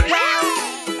 wow, wow.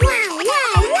 Wow,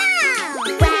 wow, wow.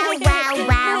 Wow, wow,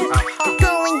 wow.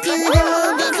 Going to the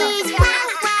movies is wow,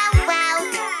 wow, wow.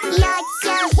 Lots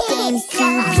of games to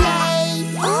play.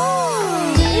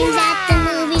 Games at the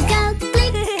movies go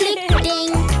click, click,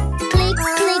 ding. Click,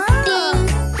 click, ding.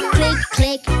 Click,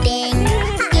 click, ding.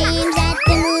 Games at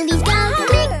the movies go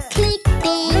click, click,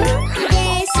 ding.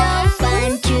 They're so fun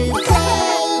to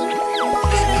play.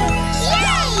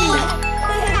 Yay!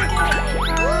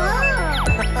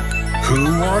 Who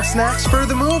wants snacks for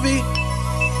the movie?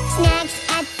 Snacks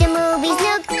at the movies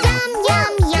look yum,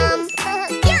 yum, yum.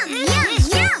 Yum, yum,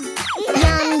 yum.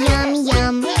 Yum, yum,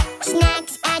 yum.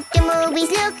 Snacks at the movies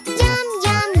look yum,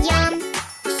 yum, yum.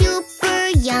 Super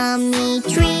yummy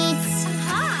treats.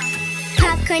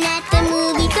 Popcorn at the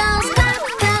movie goes pop,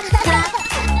 pop, pop.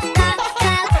 Pop,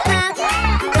 pop, pop.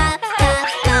 Pop, pop,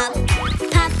 pop.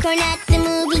 Popcorn at the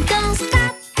movie goes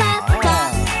pop, pop,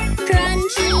 pop.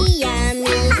 Crunchy,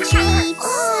 yummy treats.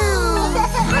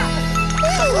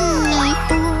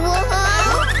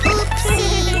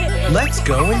 Oopsie. Let's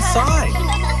go inside.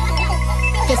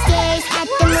 The stairs at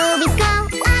the movies go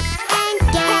up and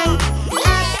down,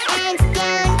 up and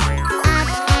down, up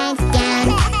and down.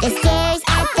 The stairs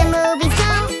at the movies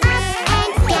go up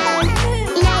and down.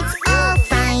 Let's all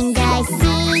find a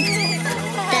seat.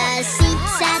 The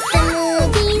seats at the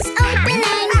movies open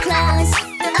and close,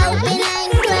 open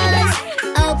and close,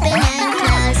 open and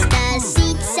close. The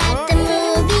seats at the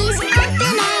movies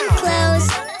open and close.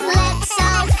 Let's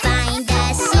all find a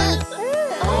seat.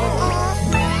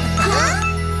 Huh?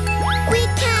 We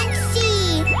can't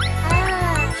see.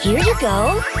 Here you go.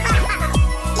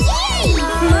 Yay!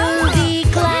 Movie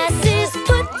glasses,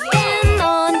 put them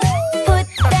on. Put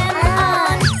them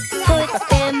on. Put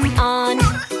them on.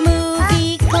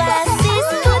 Movie glasses,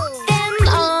 put them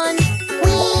on.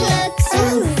 We look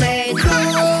super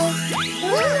cool.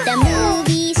 The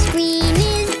movie screen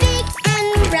is big and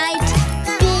bright.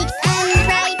 Big and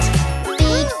bright.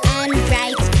 Big and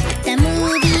bright. The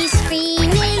movie screen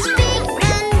is big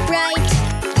and bright.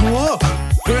 Whoa,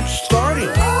 it's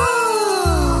starting.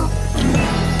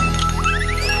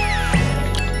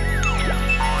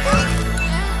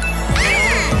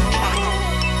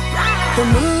 The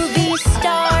movie's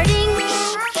starting.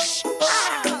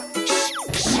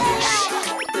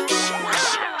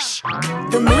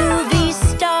 The movie's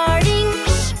starting.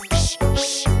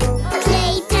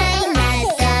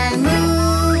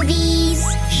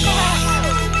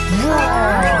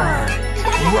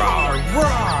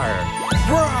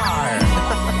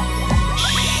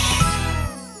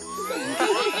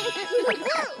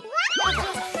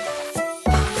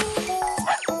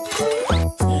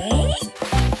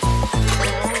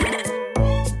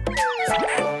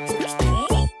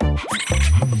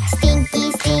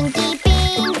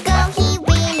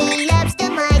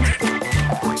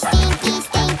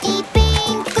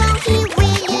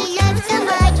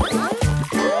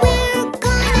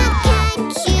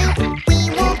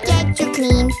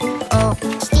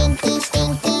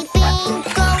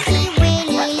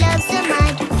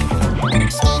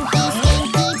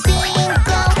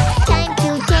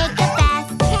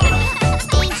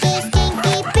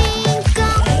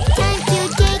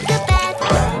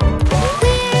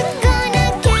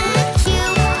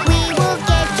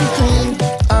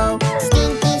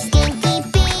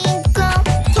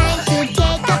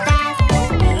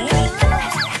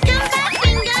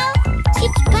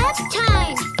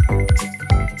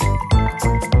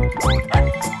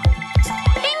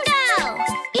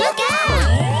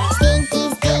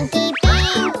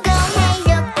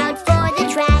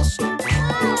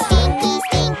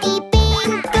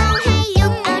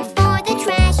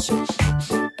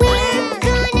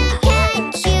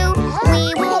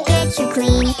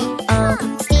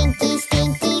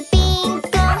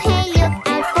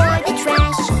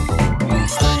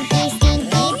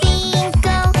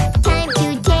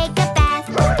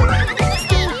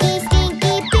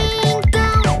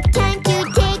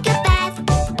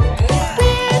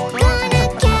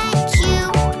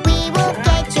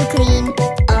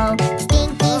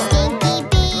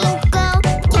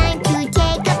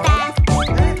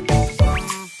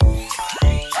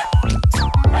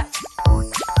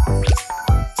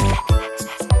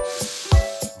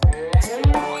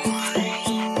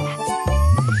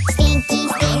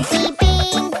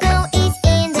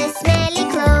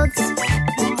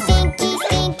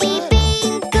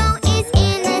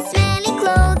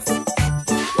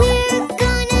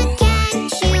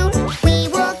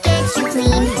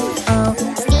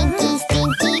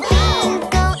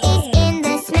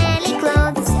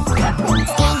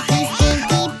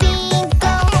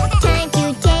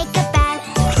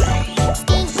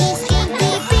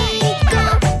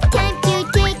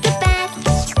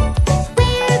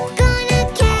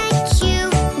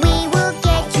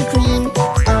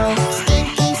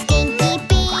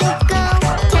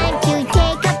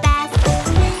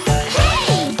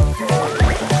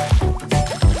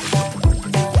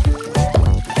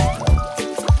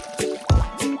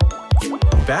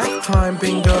 time,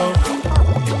 bingo.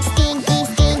 Stinky,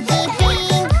 stinky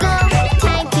bingo,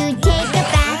 time to take a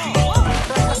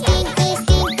bath. Stinky,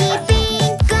 stinky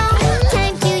bingo,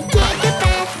 time to take a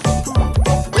bath.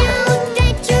 Now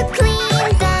that you're clean,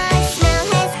 the smell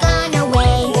has gone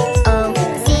away. Oh,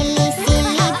 silly,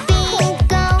 silly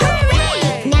bingo,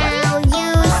 now you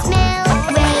smell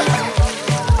great.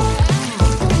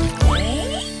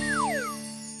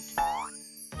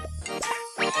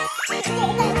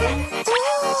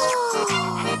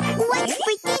 What's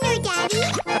for dinner, Daddy?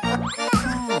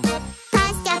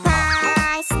 Pasta,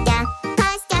 pasta,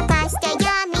 pasta, pasta,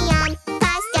 yummy, yum.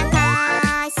 Pasta,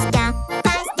 pasta,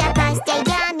 pasta, pasta,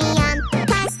 yummy, yum.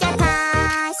 Pasta,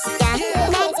 pasta.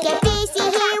 Let's get busy,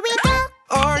 here we go.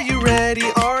 Are you ready?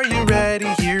 Are you ready?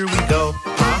 Here we go.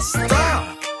 Pasta!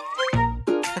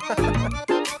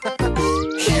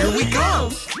 Here we go.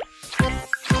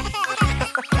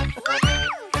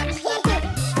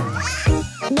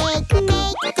 Make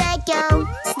the dough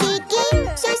sticky,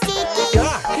 so sticky.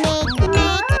 Make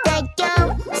the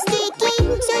dough sticky,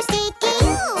 so sticky.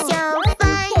 So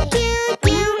fun to do.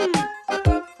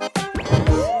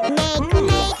 Make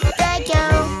the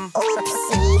dough.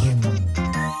 Oopsie.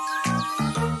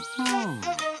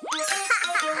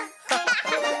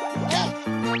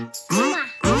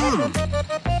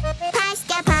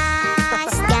 Pasta,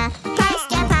 pasta,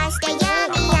 pasta, pasta,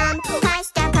 yummy, yum.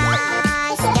 Pasta,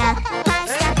 pasta,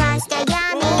 pasta, pasta,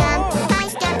 yummy, yum.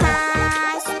 Pasta,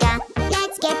 pasta.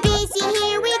 Let's get busy,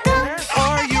 here we go.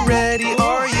 Are you ready?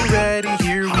 Are you ready?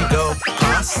 Here we go.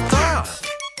 Pasta!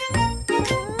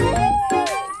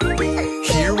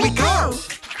 Here we go.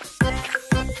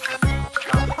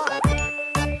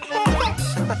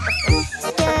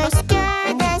 Stir,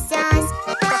 stir the sauce,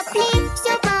 bubbly,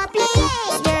 so bubbly.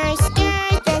 Stir, stir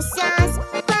the sauce,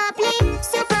 bubbly,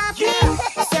 so bubbly.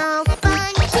 So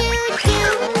fun to do.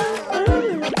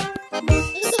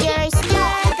 Stir,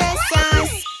 stir the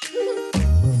sauce.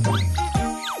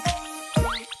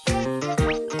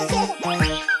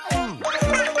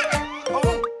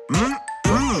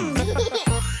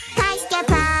 Pasta,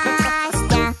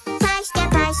 pasta, pasta,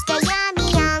 pasta, yummy,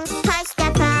 yum. Pasta,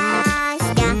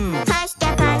 pasta, pasta,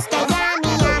 pasta,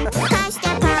 yummy, yum.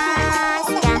 Pasta,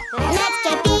 pasta. Let's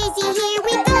get busy, here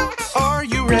we go. Are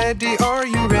you ready? Are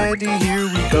you ready? Here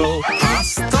we go.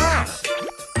 Pasta!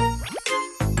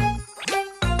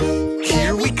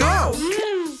 Here we go.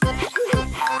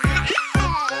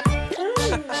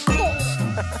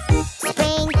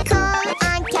 Sprinkle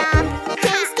on top,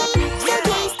 tasty, so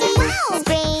tasty.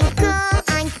 Sprinkle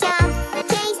on top,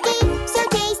 tasty, so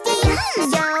tasty.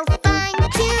 So fun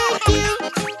to do.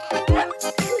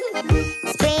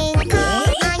 Sprinkle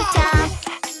on top.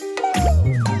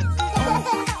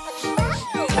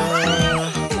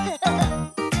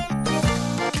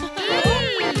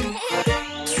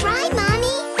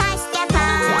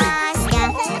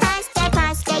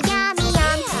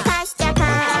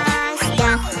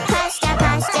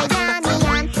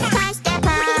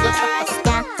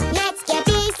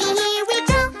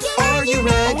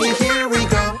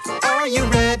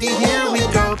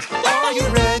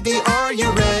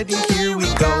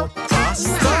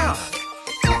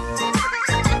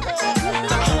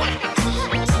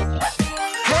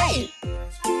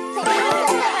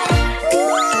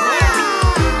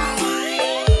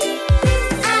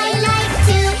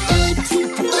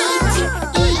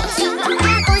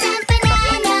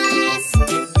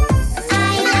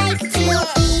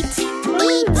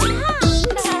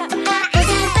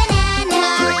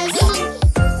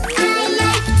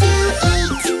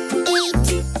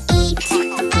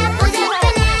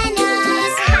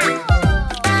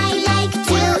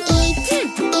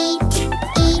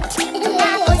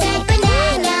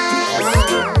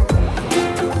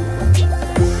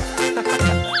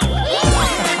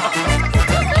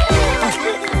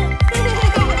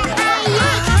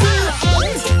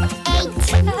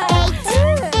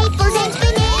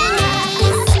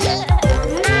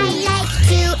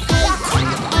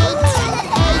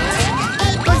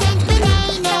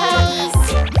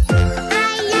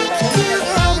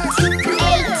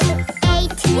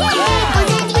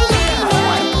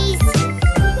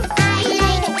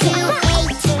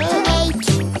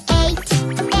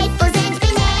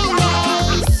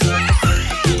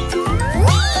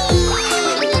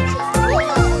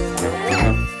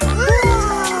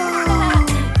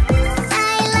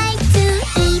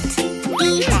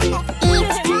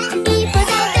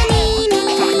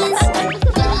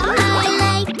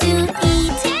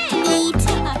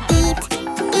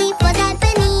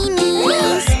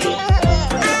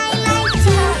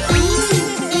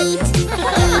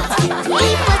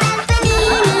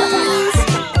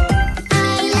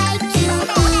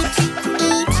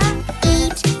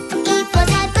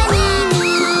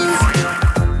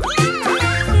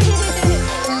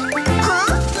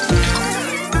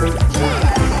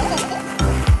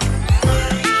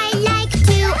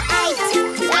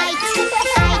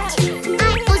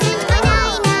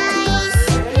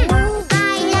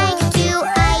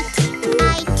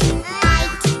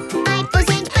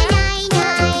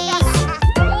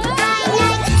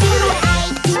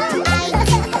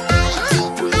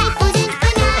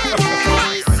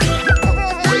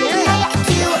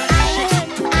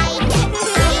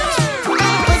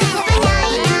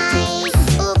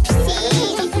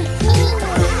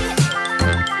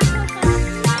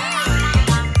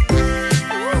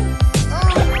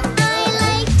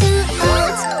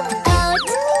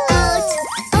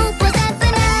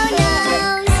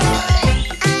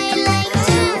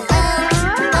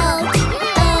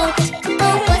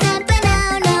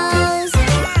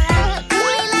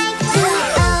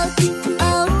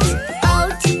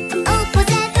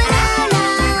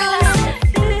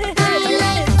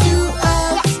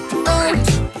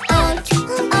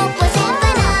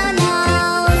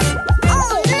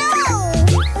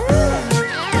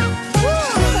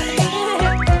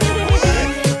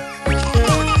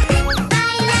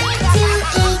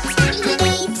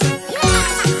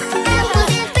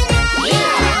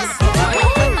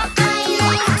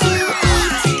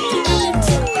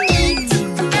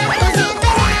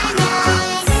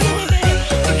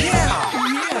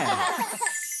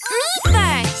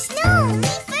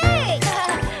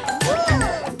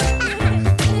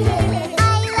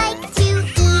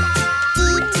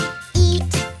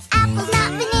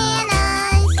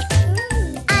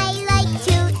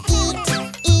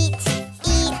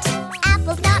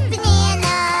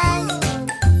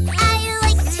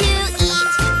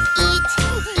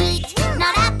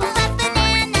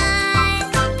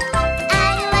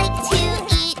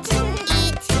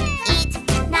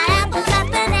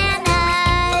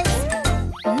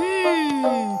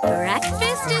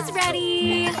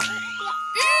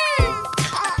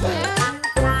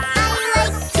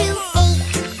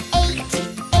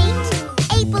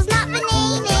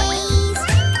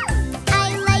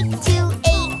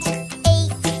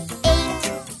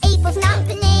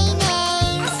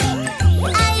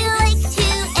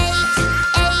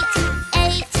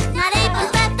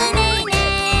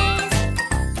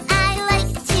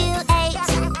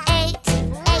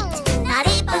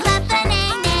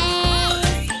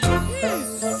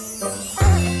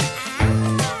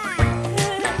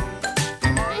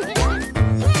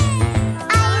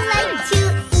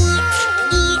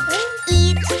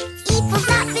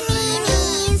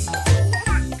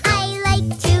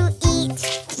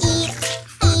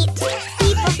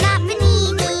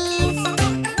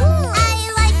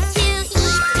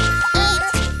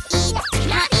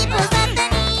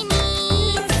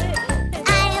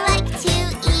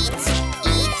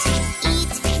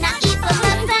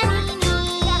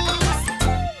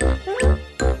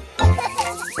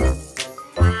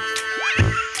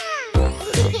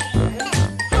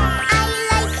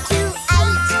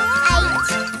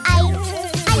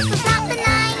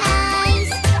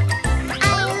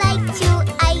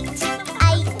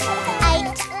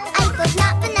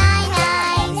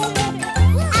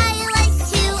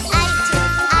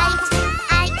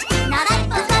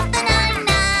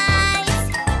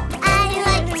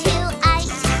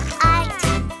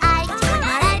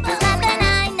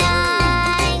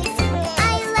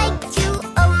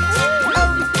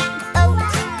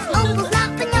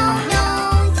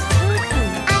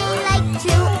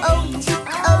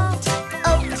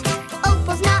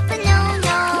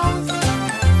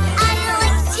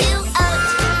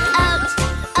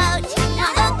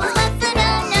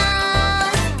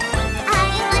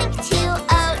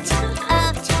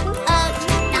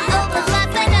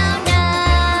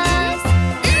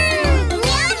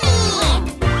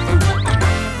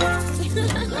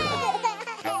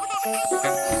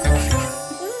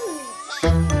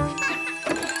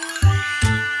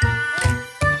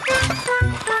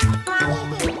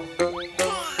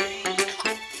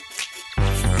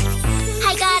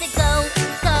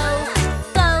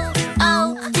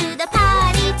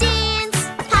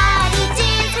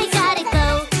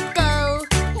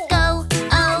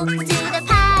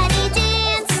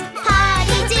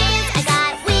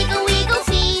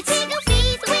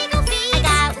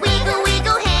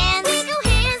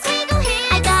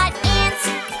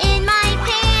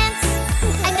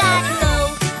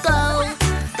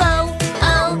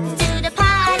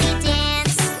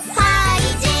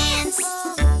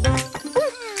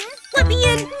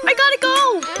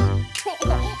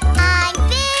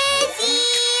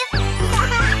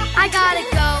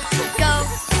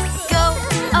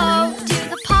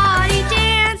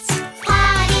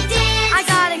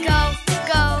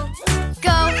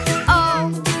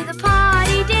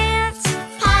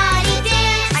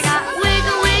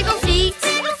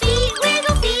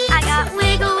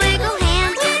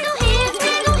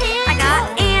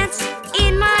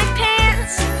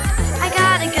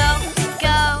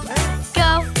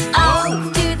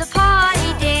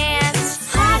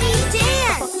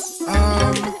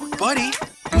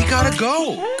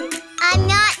 go. I'm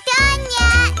not done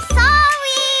yet.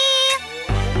 Sorry.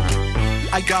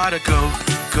 I gotta go,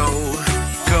 go,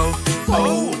 go.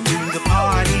 Oh, do the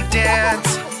potty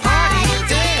dance. Potty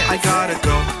dance. I gotta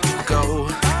go, go,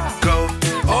 go.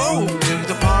 Oh, do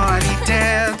the potty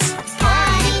dance.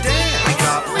 Potty dance. I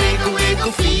got wiggle,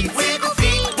 wiggle feet. Wiggle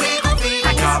feet, wiggle feet.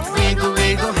 I got wiggle,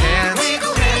 wiggle hands.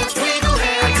 Wiggle hands, wiggle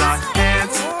hands. I got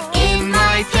pants in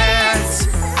my pants.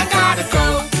 I gotta go,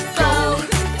 go,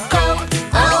 go.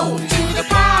 Oh, do the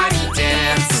potty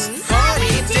dance.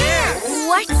 Potty dance.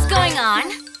 What's going on?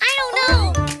 I don't know,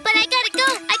 but I gotta go.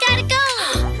 I gotta go.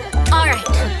 All right,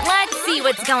 let's see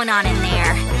what's going on in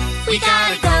there. We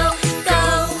gotta go,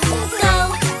 go, go.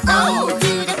 Oh,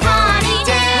 do the potty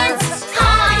dance.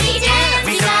 Potty dance.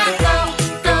 We gotta go,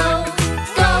 go,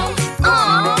 go.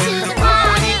 Oh, do the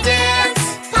potty dance.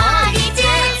 Potty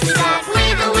dance. We got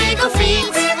wiggle, wiggle feet.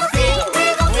 Wiggle feet,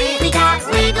 wiggle feet. We got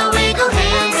wiggle, wiggle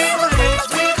hands. Wiggle hands,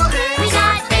 wiggle hands. We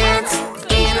got pants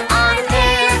in our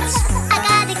pants. I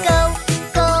gotta go,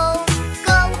 go,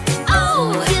 go.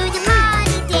 Oh, do the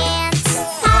potty dance.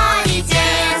 Potty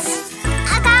dance.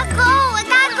 I gotta go, I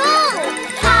gotta go.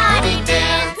 Potty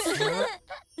dance.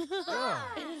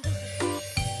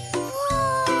 Whoa.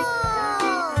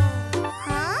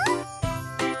 Huh?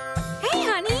 Hey,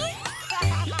 honey.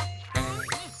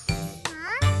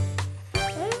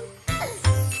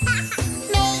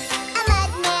 Make a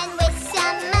mudman with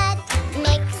some mud.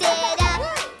 Mix it up,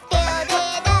 build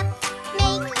it up.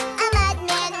 Make a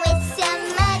mudman with some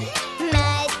mud.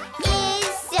 Mud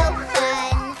is so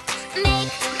fun.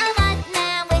 Make a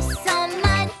mudman with some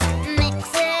mud. Mix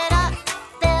it up,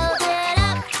 build it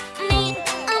up. Make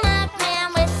a mudman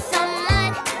with some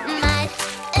mud. Mud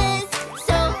is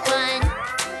so fun.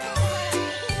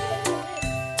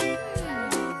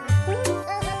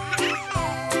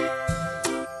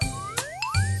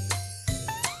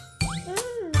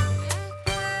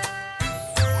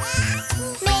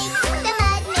 Make the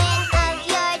mudman of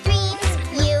your dreams.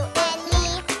 You and me,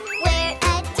 we're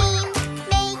a team.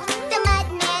 Make the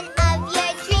mudman of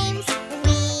your dreams.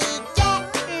 We get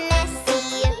messy.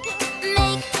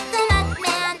 Make the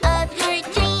mudman of your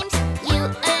dreams. You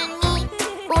and me,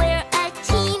 we're a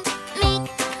team. Make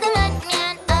the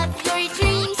mudman of your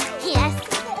dreams. Yes,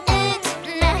 it's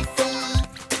messy.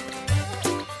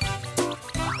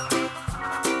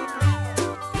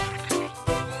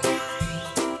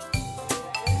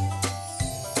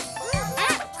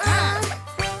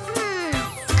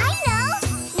 I know.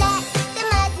 Let the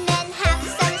mudman have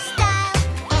some style,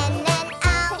 and then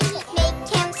I'll make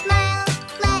him smile.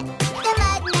 Let the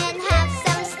mudman have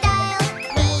some style.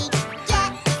 We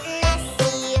get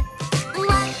messy.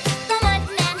 Let the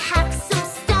mudman have some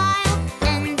style,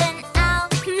 and then I'll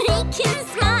make him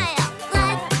smile.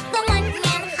 Let the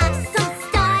mudman have some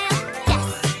style. Yes,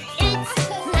 it's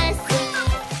messy.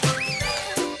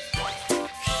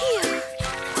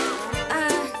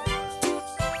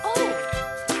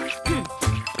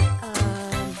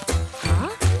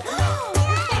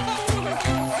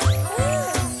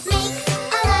 Make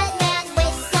a mudman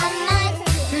with some mud.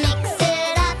 Mix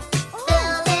it up,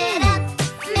 build it up.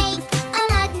 Make a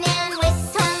mudman with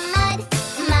some mud.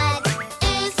 Mud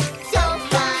is so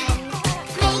fun.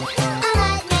 Make a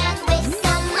mudman with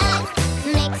some mud.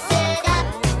 Mix it up,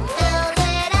 build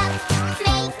it up.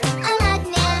 Make a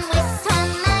mudman with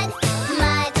some mud.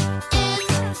 Mud is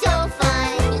so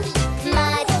fun.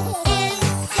 Mud is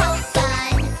so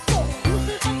fun.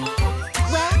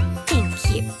 Well, thank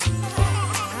you.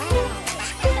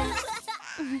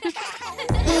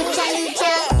 Lucha,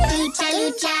 lucha, lucha,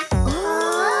 lucha.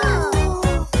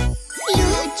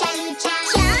 Lucha, lucha,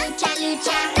 lucha,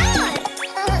 lucha.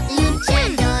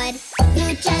 Luchador.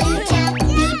 Lucha, lucha,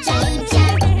 lucha, lucha.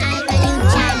 I'm a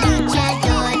lucha,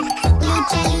 luchador.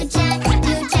 Lucha, lucha,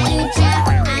 lucha, lucha.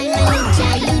 I'm a lucha,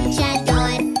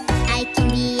 luchador. I can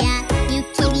be a, you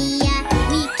can be a,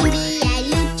 we can be a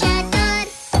luchador.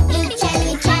 Lucha,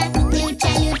 lucha,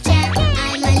 lucha, lucha.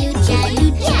 I'm a lucha,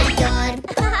 luchador.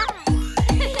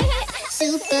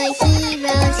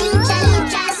 Superheroes, lucha,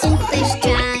 lucha, super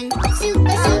strong.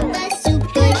 Super, super,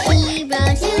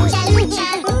 superheroes, lucha, lucha,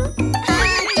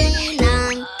 all day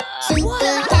long.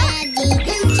 Super heavy,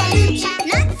 lucha, lucha,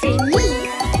 not for me.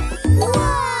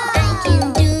 I can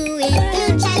do it,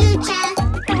 lucha, lucha,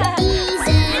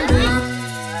 easily.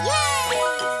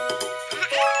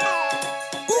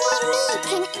 Me,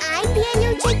 can I be a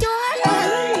luchador?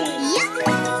 Yup.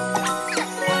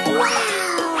 Wow.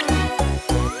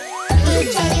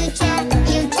 Lucha, lucha,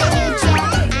 lucha, lucha.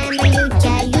 I'm a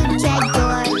lucha,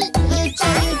 luchador. Lucha,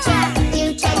 lucha,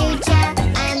 lucha, lucha.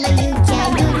 I'm a lucha,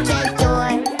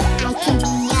 luchador. I can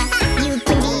be a, you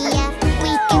can be a,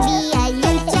 we can be a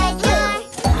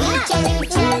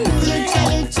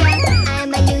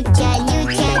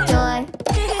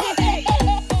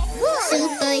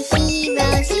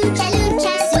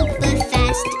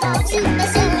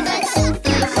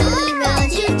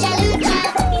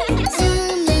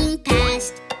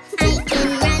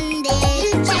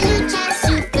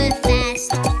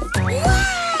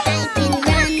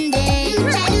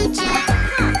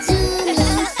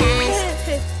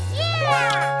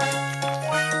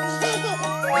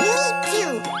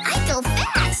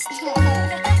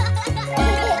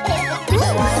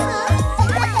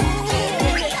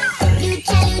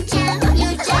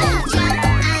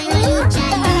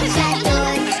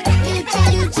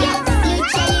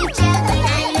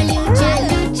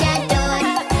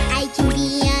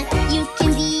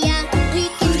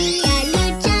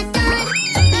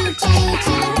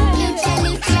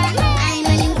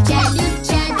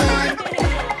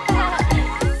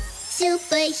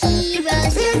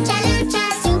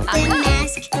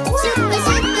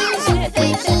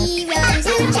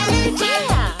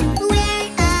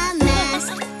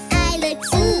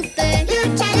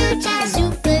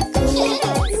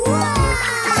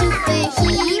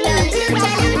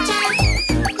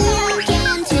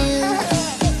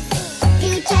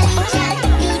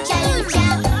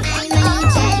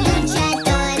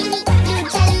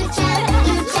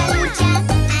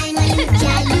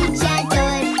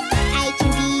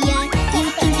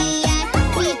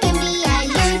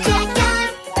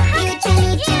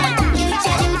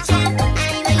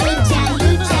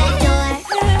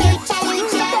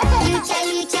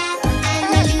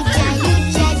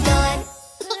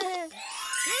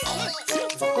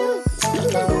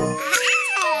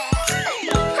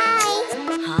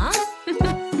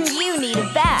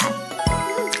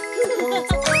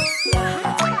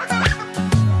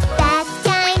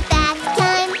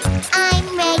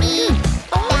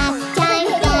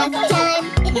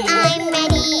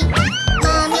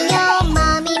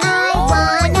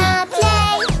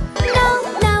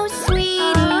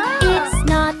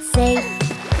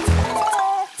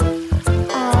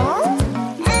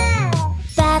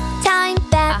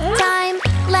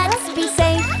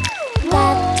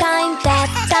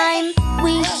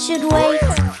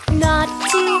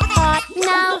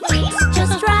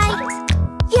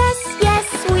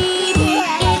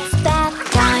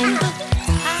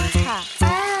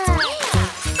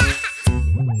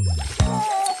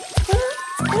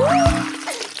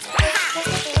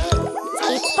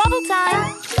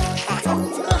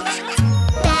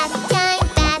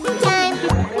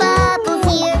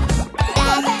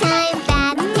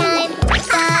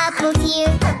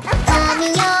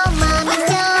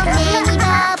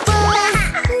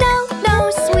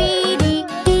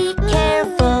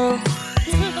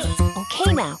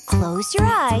Now close your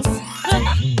eyes.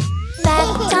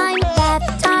 Bath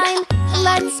time,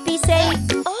 let's be safe.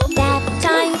 Bath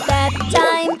time,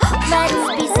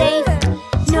 let's be safe.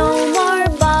 No more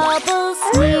bubbles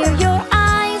near your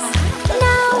eyes.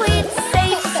 Now it's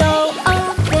safe, so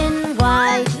open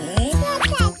wide.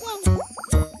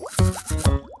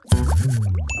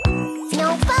 No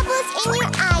bubbles in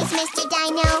your eyes, Mr.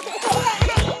 Dino.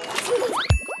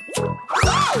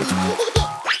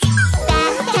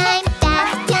 Bath time,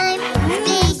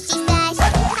 splishy splash.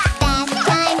 Bath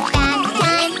time,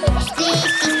 splishy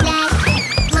splash.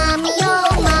 Mommy, oh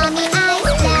mommy, I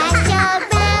splash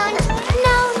around.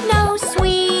 No,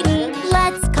 sweetie,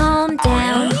 let's calm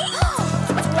down.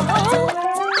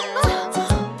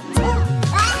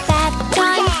 Bath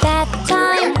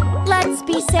time, let's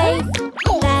be safe.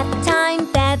 Bath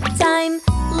time,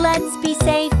 let's be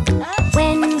safe.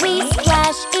 When we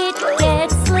splash, it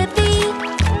gets slippy.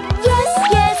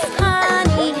 Yes,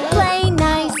 honey, play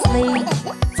nicely.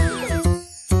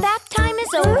 Bath time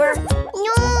is over.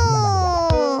 No!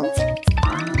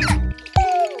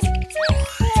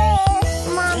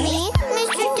 Mommy,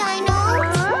 Mr. Dino?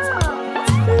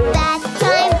 Bath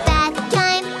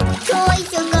time,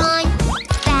 toys are gone.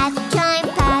 Bath time,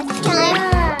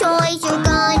 toys are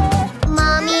gone.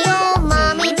 Mommy, oh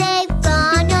mommy, they've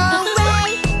gone away.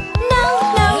 No,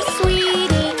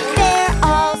 sweetie, they're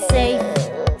all safe.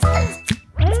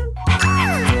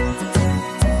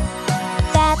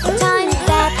 Bath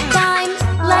time,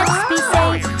 let's be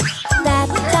safe.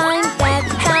 Bath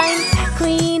time,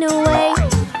 clean away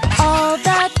all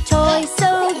the toys so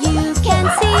you can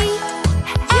see.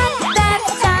 At that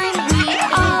time, we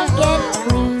all get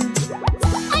clean.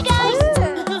 Hi, guys!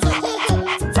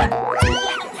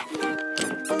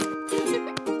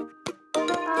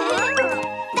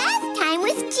 Bath time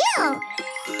with Jill.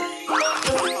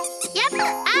 Yep,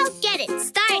 I'll get it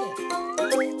started.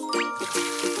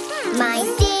 My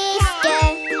sister,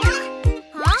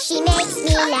 she makes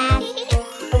me laugh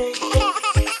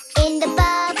in the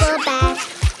bubble bath.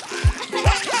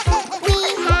 We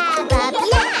have a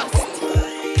blast.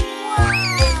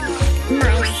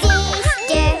 My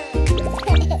sister,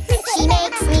 she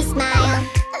makes me smile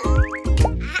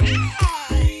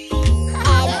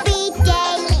every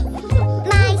day.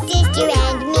 My sister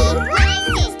and me,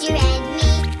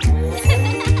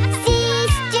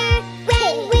 Sister,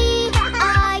 when we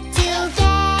are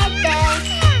together,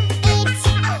 it's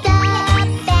the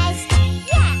best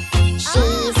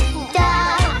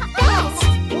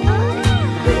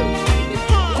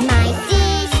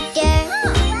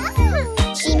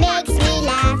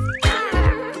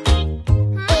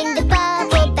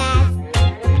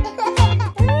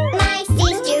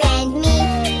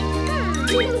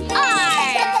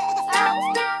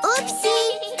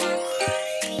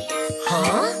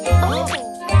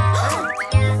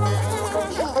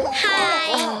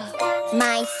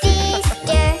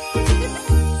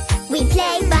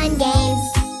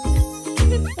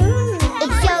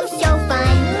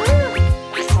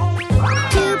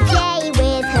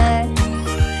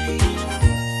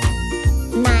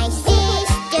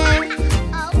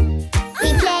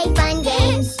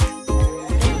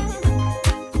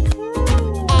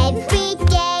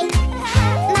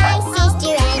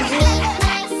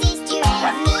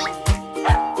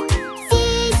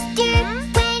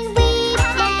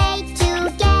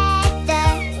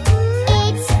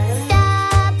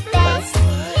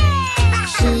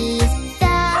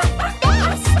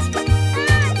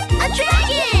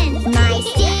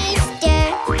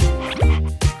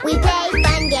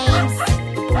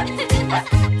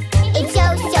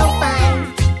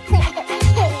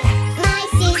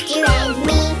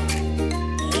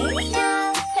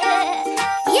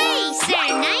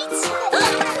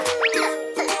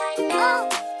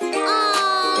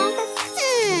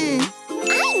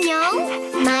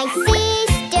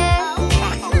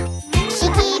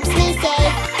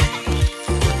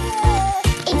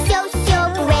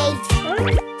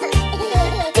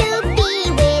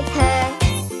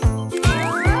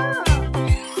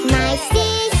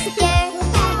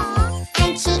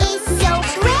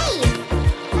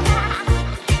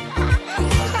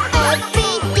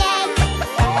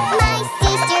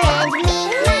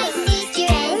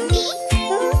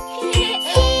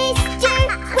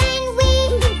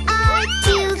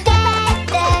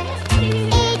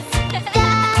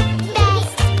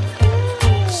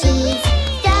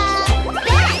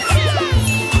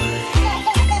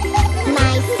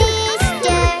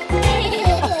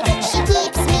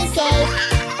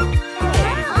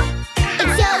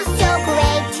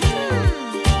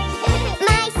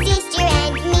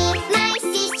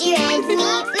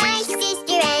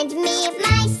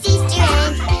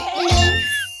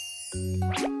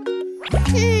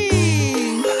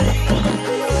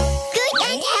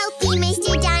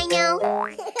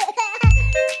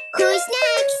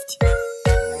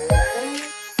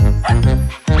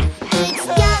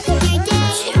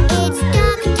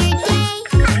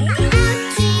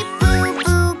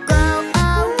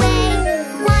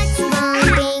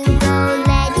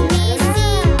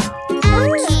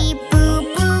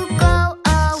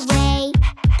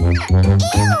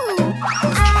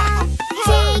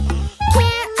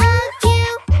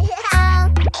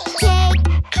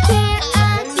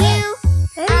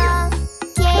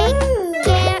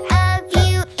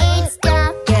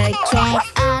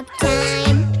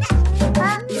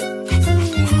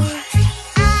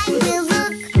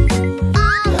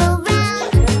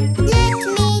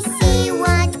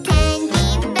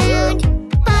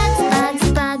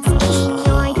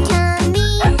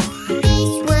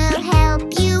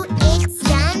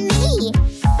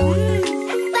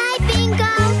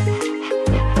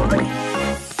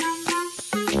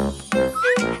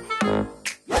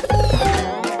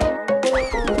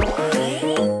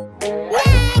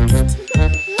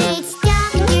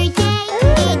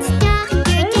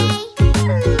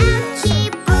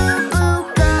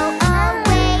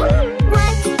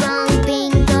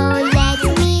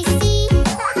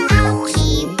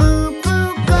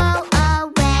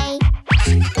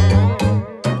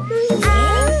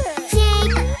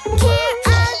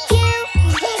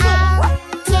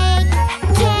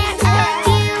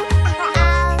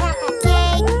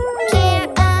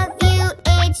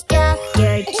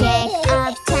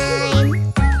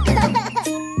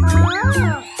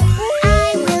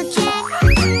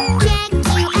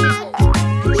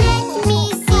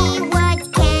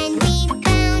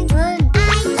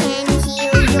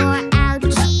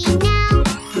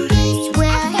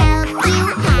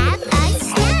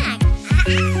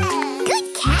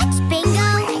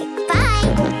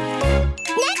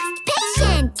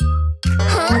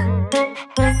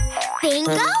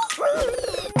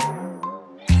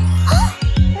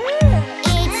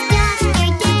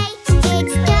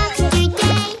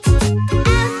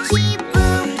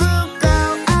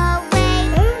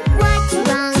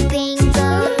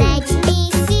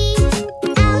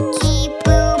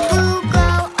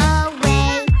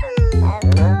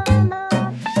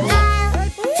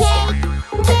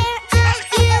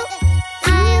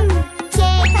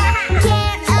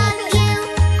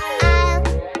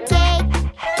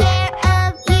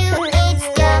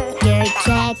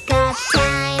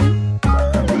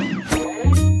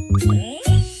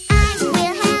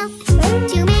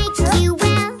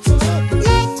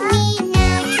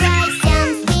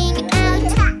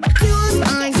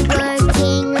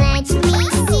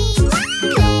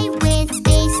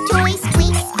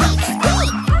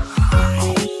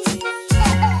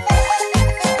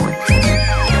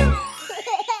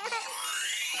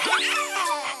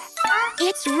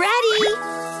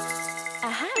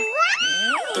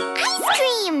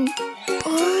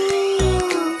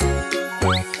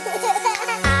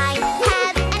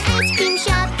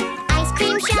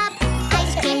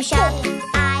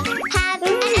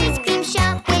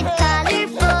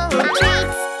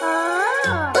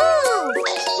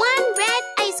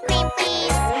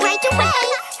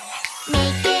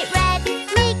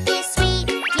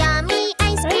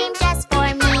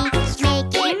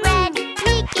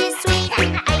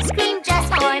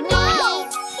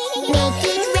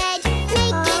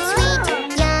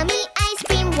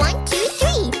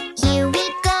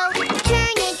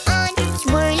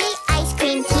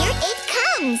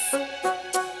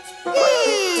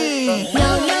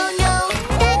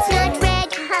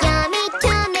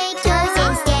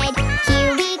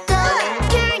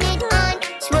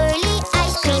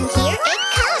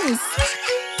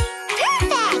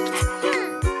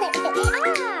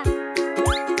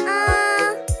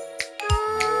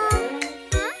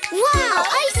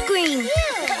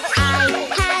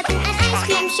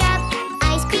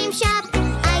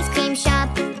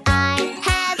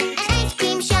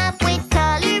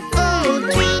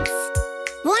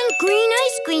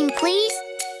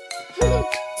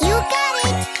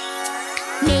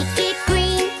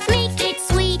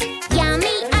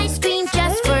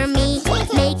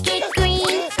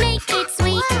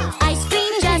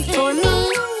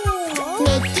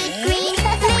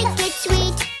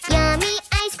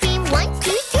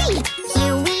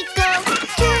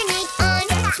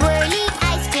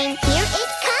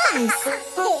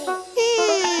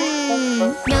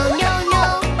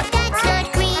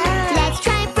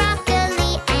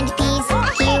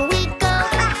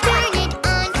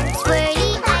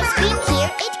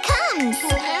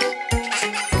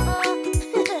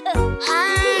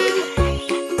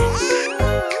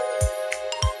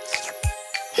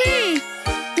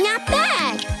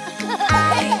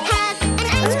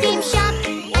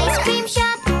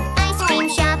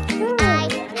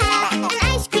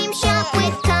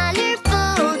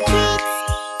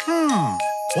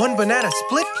One banana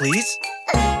split, please.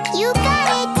 You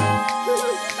got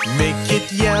it! Make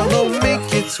it yellow,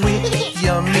 make it sweet.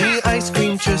 Yummy ice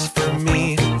cream just for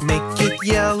me. Make it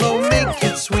yellow, make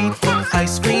it sweet.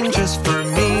 Ice cream just for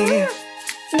me.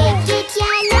 Make it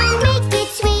yellow, make it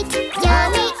sweet.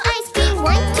 Yummy ice cream,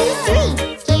 1, 2,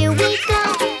 3. Here we go,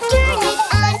 turn it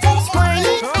on.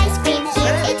 Swirly ice cream,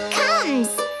 here it comes.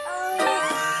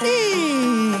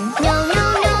 No, no,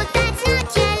 no, that's not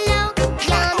yellow.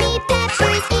 Yummy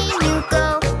peppers, in you go.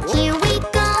 Here we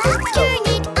go, turn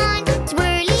it on.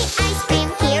 Swirly ice cream,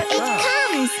 here it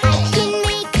comes. I can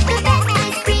make the best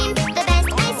ice cream, the best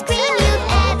ice cream you've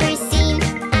ever seen.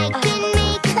 I can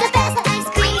make the best ice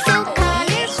cream, so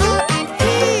colorful and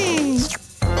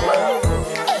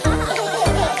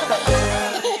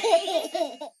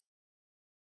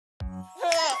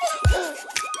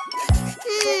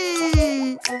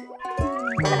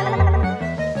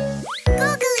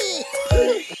Googly!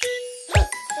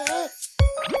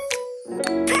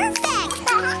 Perfect!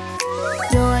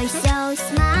 You're so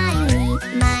smiley,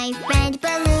 my friend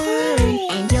Balloon.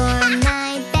 And you're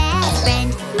my best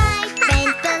friend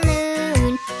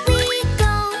Balloon. We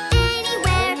go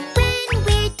anywhere when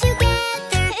we're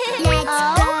together. Let's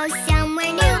go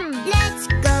somewhere new. Let's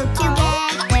go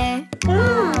together.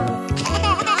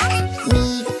 We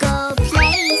go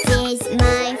places,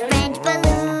 my friend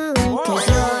Balloon. 'Cause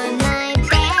you're my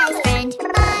best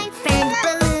friend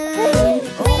Balloon.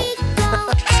 We go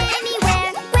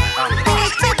anywhere when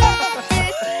we're together.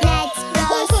 Let's go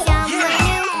somewhere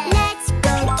new. Let's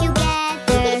go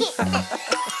together.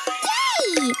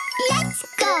 Yay! Let's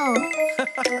go!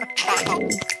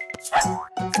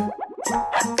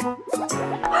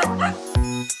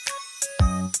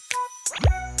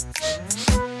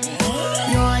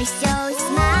 You're so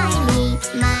smiley,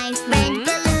 my friend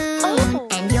Balloon.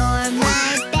 And you're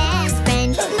my best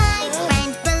friend Balloon.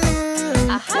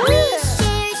 We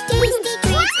share tasty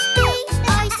treats, they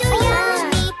are so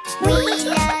yummy. We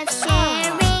love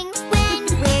sharing when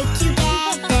we're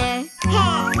together.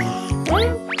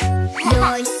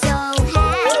 You're so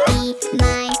happy,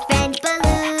 my friend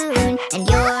Balloon. And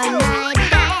you're my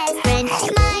best friend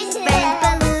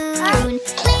Balloon.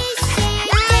 We share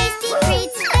tasty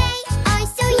treats, they are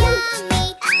so yummy.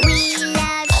 We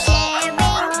love sharing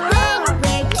when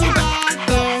we're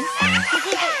together.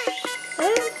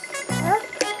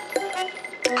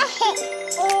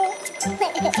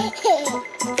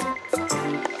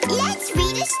 Let's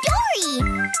read a story.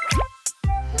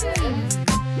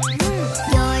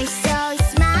 You're so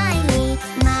smiley,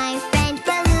 my friend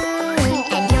Balloon.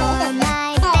 And you're my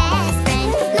best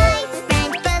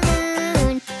friend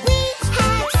Balloon. We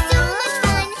have so much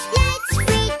fun, let's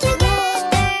read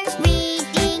together.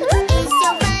 Reading is so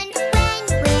fun when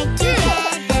we're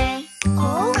together.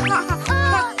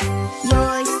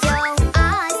 You're so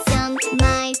awesome,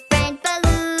 my friend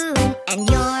Balloon. And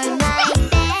you're my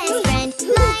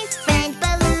best friend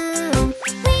Balloon.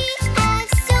 We have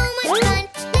so much fun,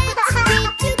 let's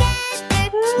read together.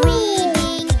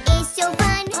 Reading is so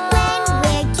fun when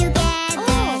we're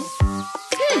together.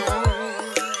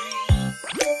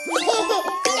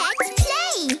 Let's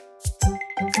play!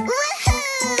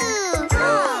 Woohoo!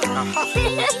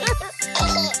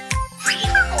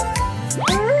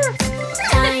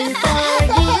 Time for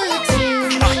you to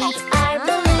meet our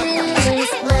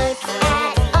balloons. Look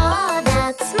at all the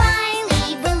smiley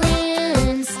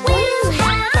balloons. We'll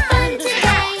have fun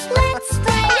today. Let's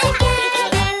play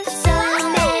together. So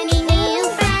many new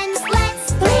friends. Let's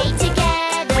play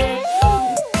together.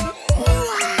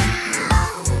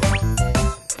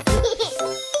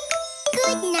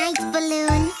 Good night,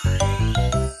 Balloon.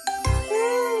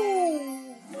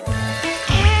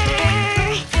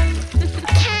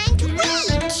 Can't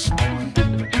reach.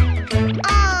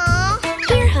 Aww.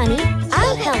 Here, honey,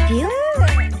 I'll help you.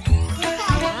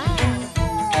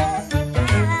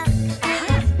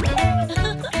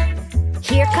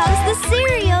 Here comes the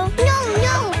cereal.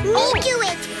 No, me do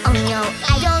it. Oh no,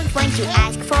 I don't want to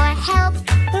ask for help.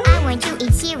 I want to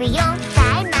eat cereal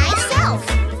by myself.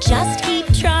 Just keep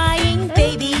trying,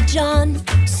 baby John.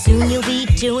 Soon you'll be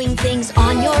doing things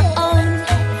on your own.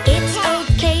 It's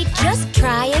okay, just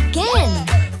try again.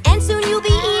 And soon you'll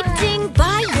be eating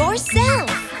by yourself.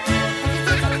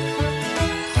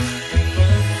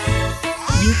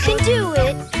 You can do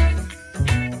it.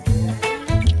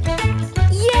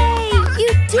 Yay,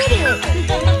 you did it.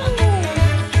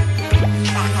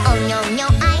 Oh no,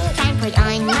 I can't put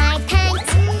on my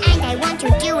pants. And I want to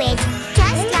do it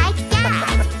just like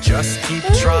that. Just keep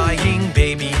trying,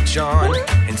 baby John.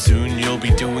 And soon you'll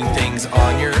be doing things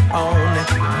on your own.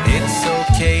 It's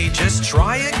okay, just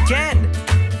try again.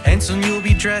 And soon you'll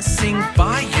be dressing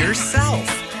by yourself.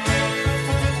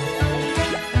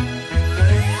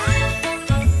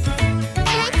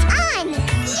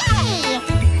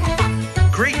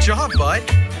 job, bud.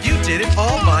 You did it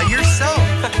all by yourself.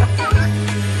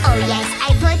 Oh yes,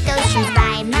 I put those shoes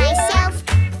by myself,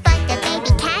 but the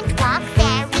baby can't walk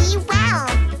very well.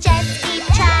 Just keep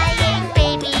trying,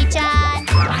 baby John,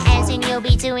 and soon you'll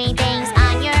be doing things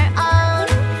on your own.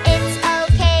 It's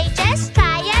okay, just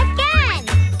try again,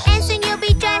 and soon you'll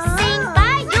be dressing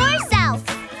by yourself.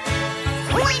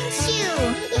 1 shoe,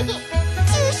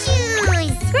 2 shoes.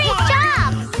 Great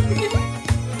job!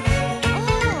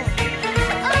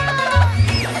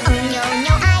 Oh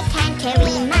no, I can't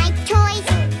carry my toys.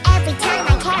 Every time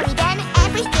I carry them,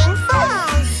 everything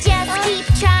falls. Just keep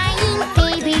trying,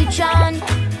 baby John,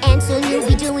 and soon you'll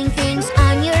be doing things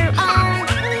on your own.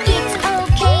 It's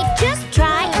okay, just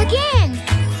try again,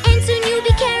 and soon you'll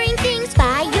be carrying things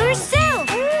by yourself.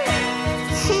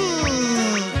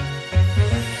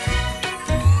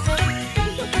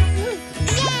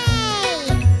 Yay!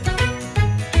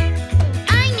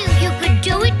 I knew you could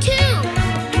do it too.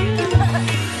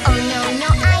 Oh no,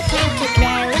 I can't kick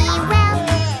very well.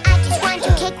 I just want to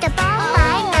kick the ball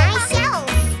by myself.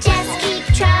 Just keep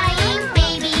trying,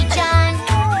 baby John,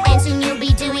 and soon you'll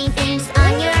be doing things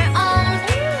on your own.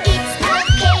 It's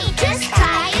okay, just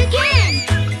try again,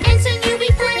 and soon you'll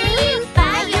be playing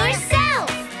by yourself.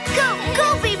 Go,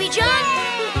 baby John!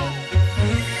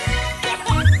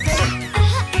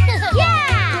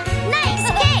 Yeah! Nice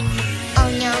kick! Oh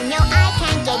no, I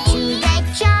can't get to the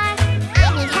jar. I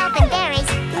need help and there is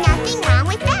nothing wrong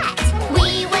with that.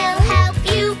 We will help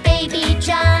you, baby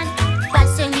John, but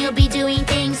soon you'll be doing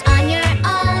things on your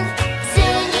own.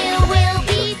 Soon you will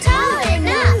be tall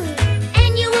enough,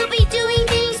 and you will be doing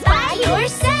things by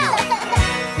yourself.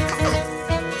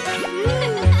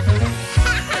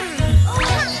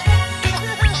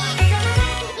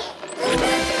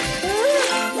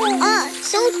 Oh,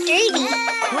 so dirty.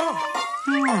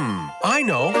 I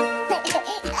know.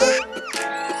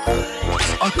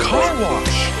 A car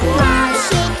wash.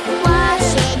 Wash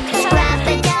it,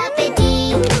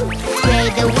 scrub-a-dub-a-dee. Spray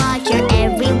the water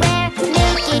everywhere,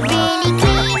 make it really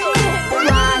clean.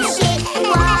 Wash it,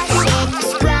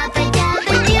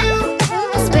 scrub-a-dub-a-doo.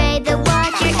 Spray the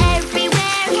water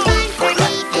everywhere, fun for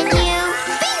me and you.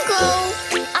 Bingo!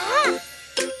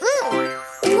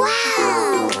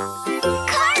 Wow!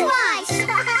 Car wash!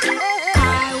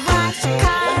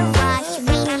 Car wash,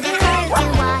 we need a car to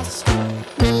wash.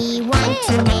 We want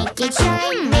to make it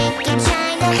shine, make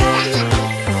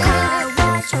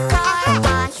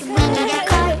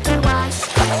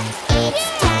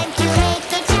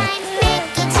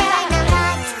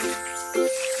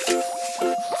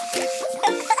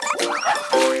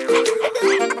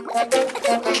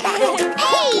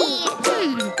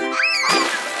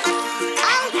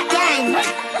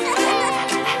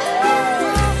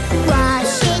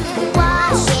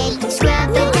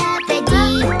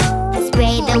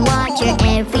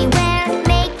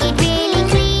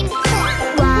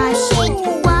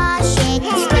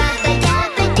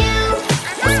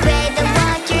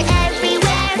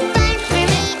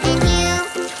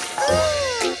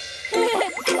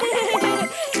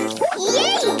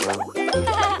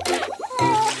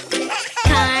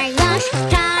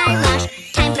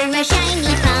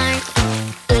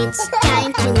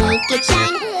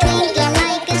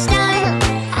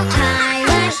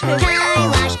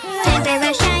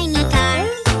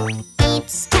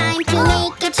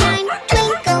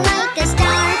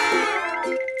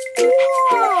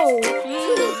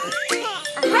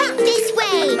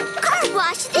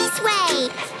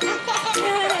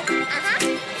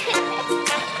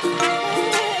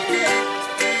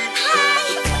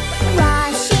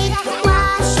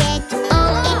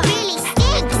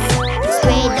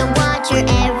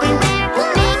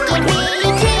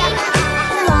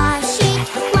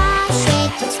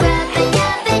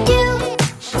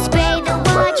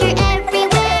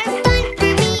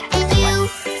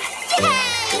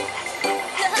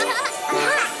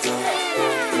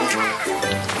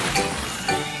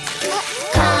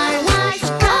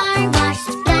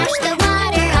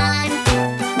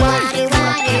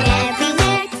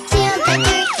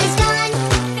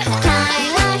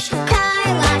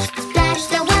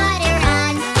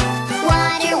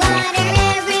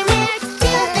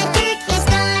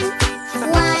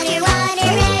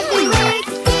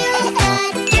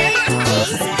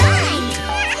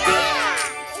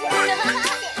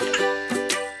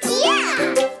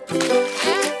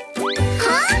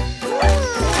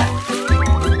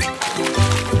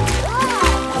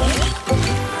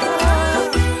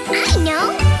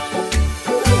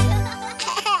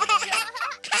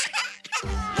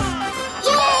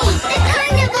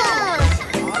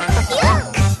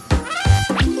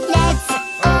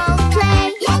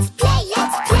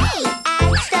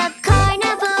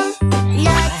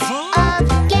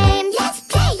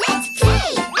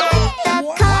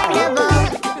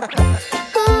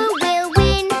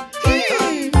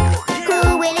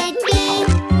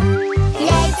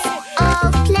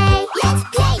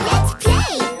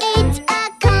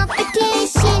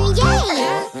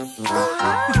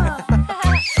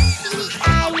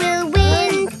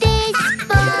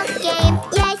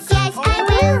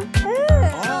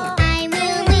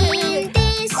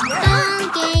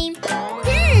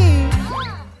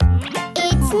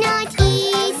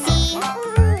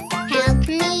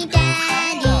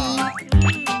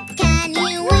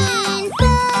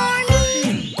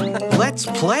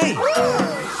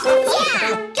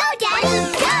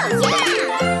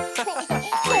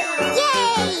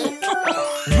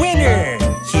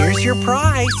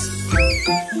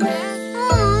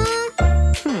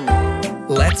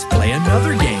Let's play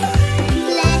another game.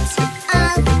 Let's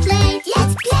all play.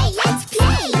 Let's play. Let's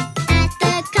play. At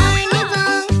the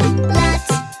carnival,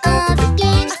 lots of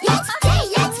games. Let's play.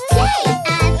 Let's play.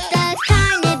 At the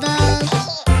carnival,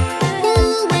 who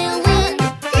will win?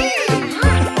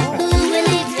 Who will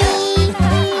it be?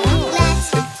 Let's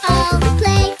all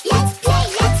play. Let's play.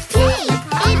 Let's play.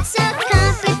 It's a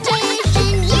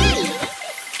competition. Yay!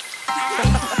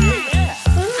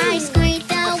 I squirt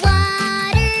the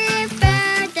water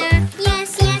further. Yes,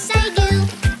 yes, I do.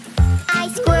 I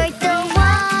squirt the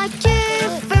water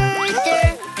further.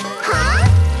 Huh?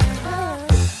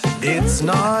 It's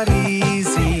not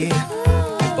easy,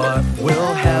 but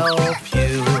we'll help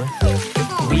you.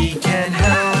 We can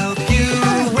help you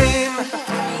win.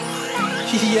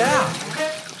 Yeah.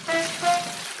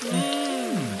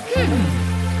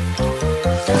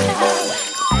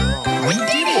 We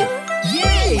did it!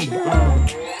 Yay!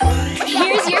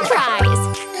 Here's your prize.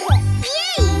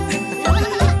 Yay!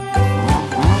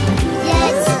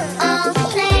 Let's all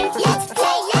play. Let's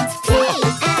play. Let's play.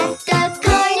 At the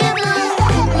carnival,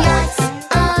 lots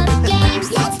of games.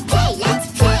 Let's play. Let's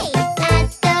play. At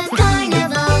the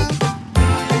carnival,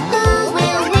 who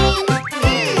will win?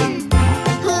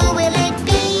 Who will it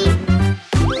be?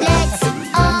 Let's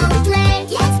all play.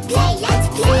 Let's play. Let's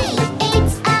play.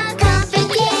 It's a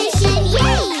competition.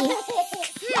 Yay!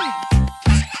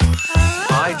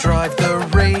 I drive the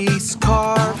race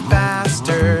car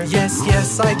faster. Yes,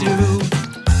 yes, I do.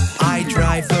 I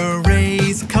drive the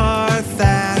race car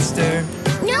faster.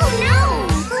 No, no!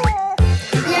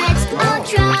 Let's all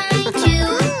try to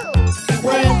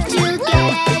work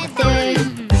together.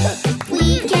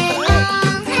 We can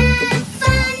all have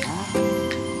fun.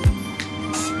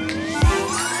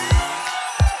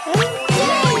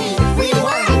 Yay! We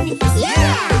won!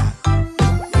 Yeah!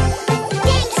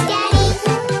 Thanks, Daddy.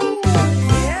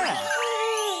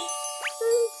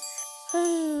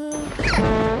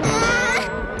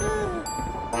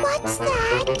 What's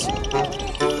that?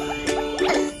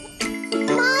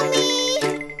 Mommy!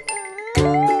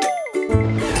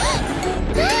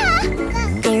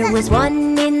 There was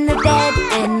one in the bed,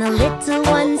 and the little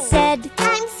one said,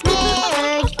 I'm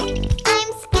scared.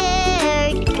 I'm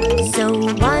scared. so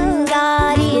one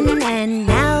got in, and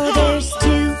now there's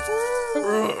two.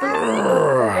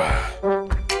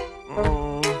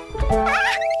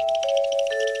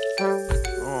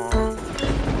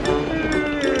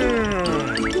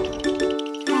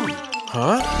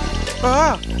 Huh?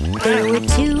 Ah! There were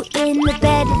two in the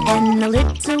bed, and the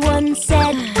little one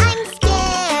said, I'm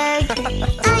scared.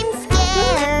 I'm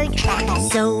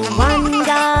scared. so one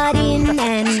got in,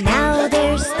 and now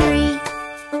there's three.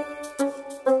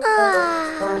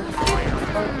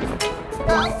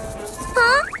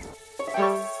 Huh?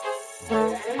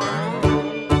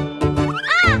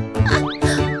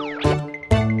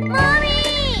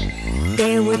 Mommy!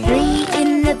 There were three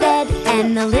in the bed,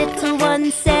 and the little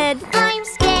one said, I'm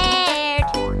scared.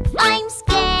 I'm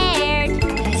scared.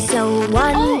 so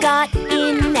one got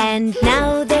in, and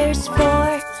now there's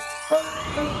four.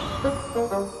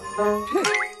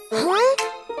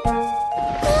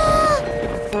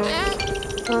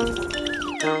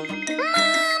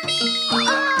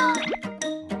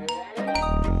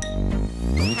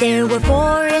 There were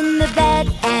four in the bed,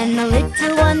 and the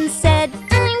little one said,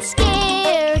 I'm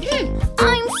scared.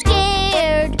 I'm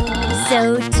scared.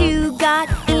 so two got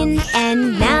in,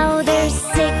 and now there's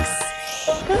six.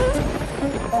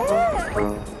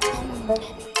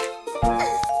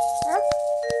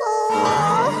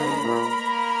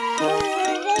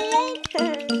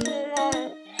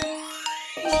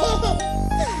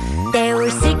 There were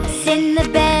six in the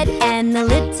bed, and the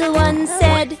little one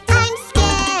said, I'm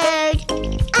scared.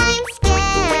 I'm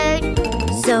scared.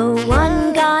 so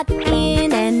one got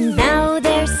in, and now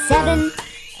there's seven.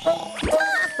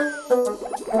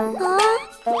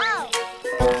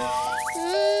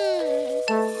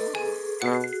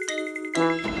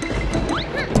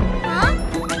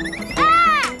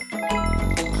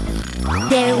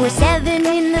 There were seven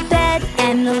in the bed,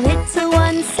 and the little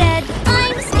one said,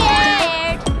 I'm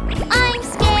scared. I'm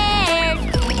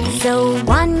scared. so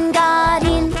one got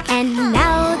in, and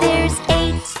now there's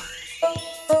eight.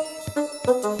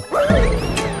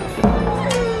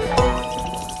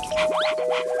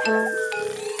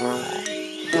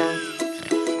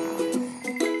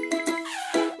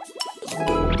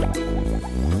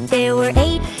 There were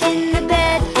eight in the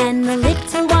bed, and the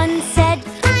little one said,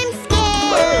 I'm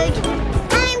scared.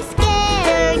 I'm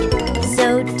scared.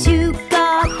 so two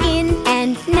got in,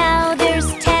 and now there's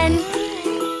 10.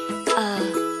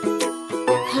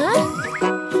 Huh?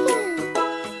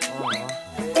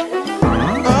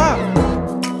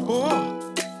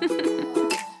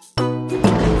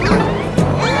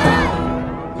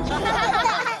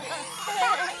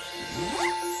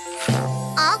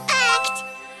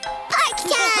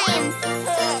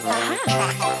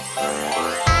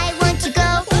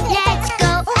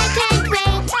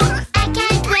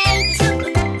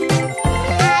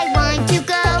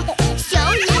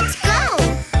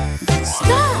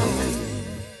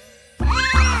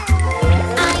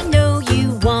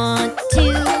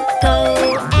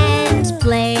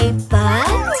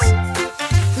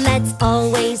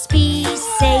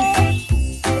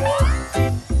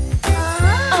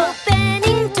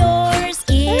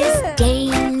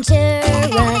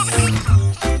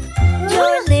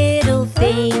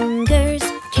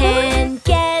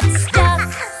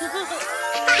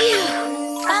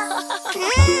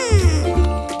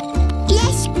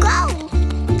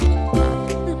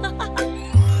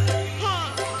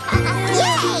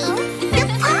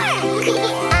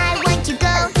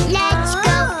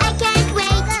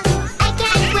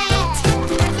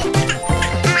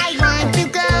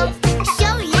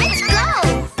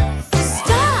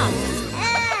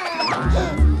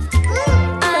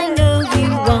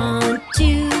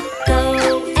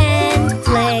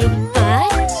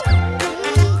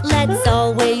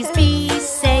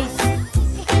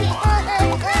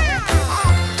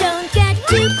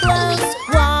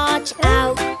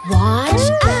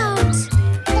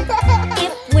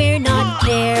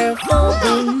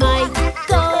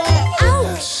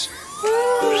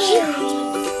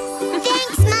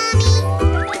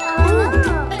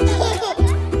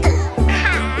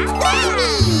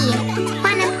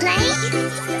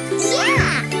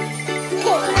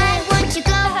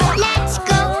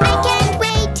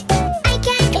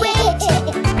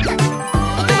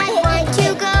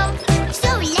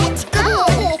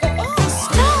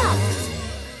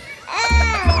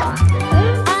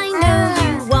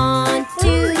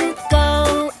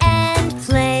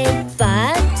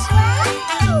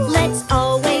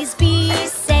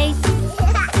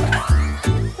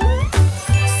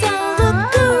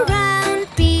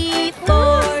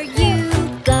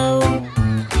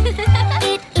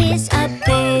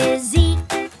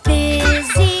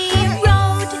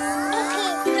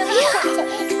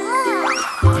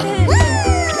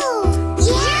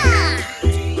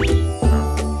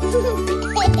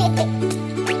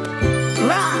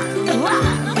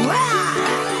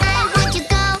 want to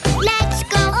go, let's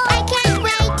go. I can't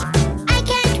wait, I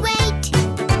can't wait.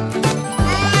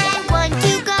 I want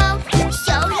to go,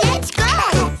 so let's go.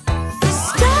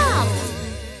 Stop!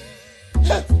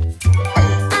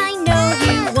 I know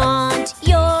you want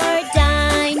your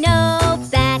dino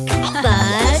back,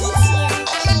 but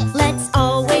let's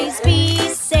always be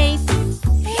safe.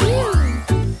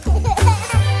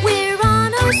 We're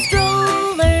on a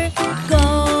stroller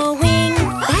going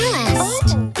fast.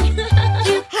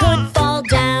 You could fall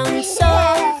down, so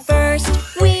first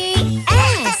we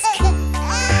ask.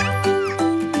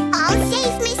 All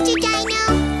safe, Mr. Dino.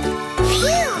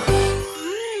 Phew.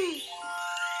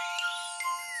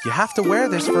 You have to wear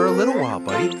this for a little while,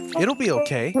 buddy. It'll be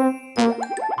okay.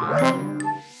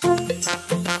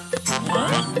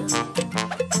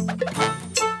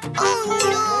 Oh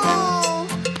no!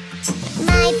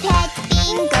 My pet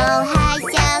Bingo has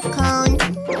a cone.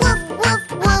 Woof, woof,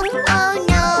 woof, oh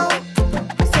no!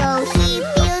 So he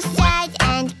feels sad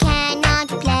and cannot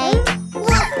play.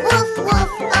 Woof, woof,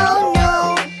 woof, oh no!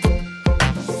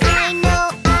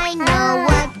 I know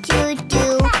what to do.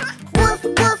 Woof,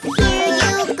 woof, here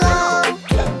you go.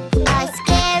 A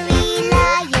scary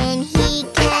lion he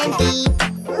can be.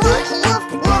 Woof, woof,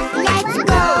 woof, let's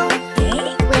go.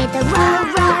 With a roar,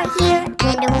 roar here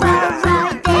and a roar,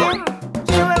 roar there.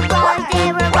 Here a roar,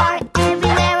 there a roar,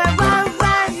 everywhere a roar,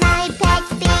 roar. My pet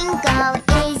Bingo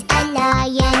is a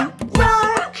lion.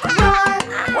 Roar, roar,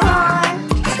 roar.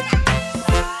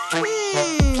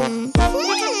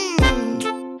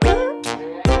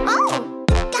 Oh,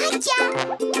 gotcha.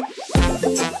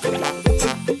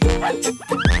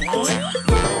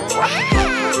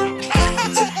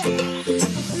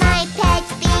 My pet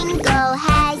Bingo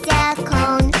has a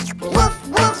cone. Woof,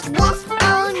 woof, woof,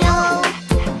 oh no.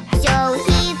 So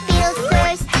he feels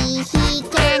thirsty, he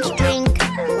can't drink.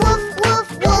 Woof, woof,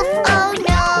 woof, oh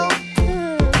no.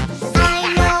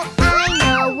 I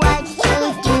know what to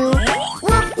do.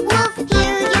 Woof, woof,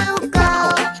 here you go.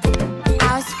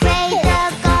 I'll spray the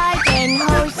garden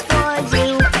hose for you.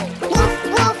 Woof,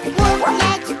 woof, woof,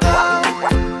 let's go.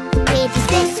 With a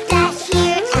splish splash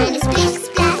here and a splish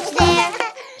splash there.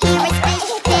 Here a splish,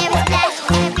 there a splash,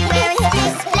 everywhere a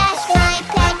splish splash. My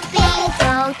pet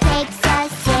Bingo takes a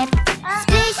sip.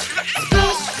 Splish,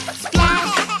 splish,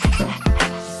 splash.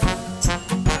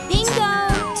 Bingo,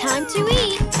 time to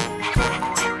eat.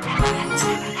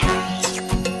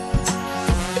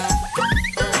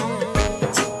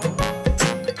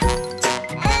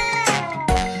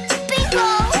 Bingo!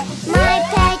 My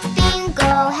pet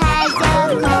Bingo has a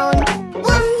cone.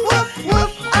 Woof, woof,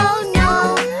 woof, oh no.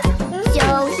 So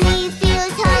he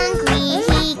feels hungry,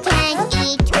 he can't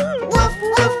eat. Woof,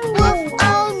 woof, woof,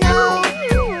 oh no.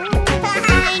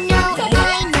 I know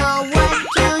what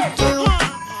to do.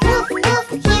 Woof, woof,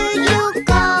 here you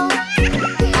go.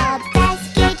 A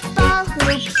basketball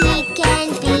hoop he can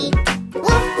be.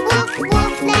 Woof, woof,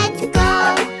 woof, let's go.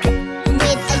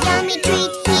 With a yummy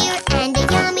treat here and a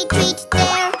yummy treat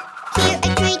there. Here a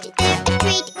treat, there a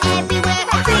treat, everywhere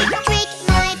a treat, treat.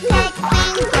 My pet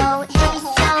Bingo is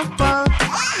so full.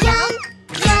 Yum,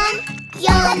 yum,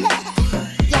 yum.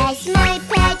 Yes, my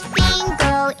pet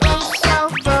Bingo is so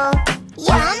full.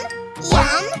 Yum,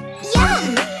 yum, yum.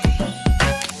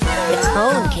 The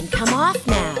cone can come off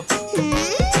now.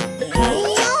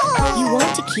 You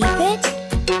want to keep it?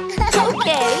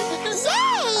 Okay.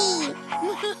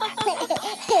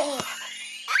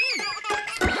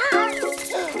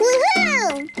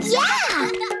 Woohoo! Yeah!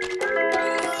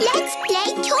 Let's play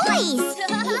toys!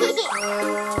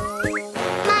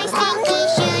 My stinky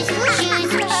shoes, shoes,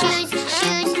 shoes,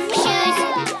 shoes, shoes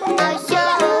are so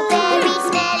very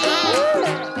smelly.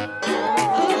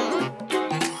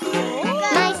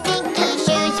 My stinky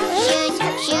shoes, shoes,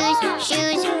 shoes,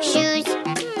 shoes, shoes.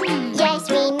 Yes,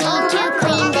 we need to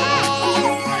clean them.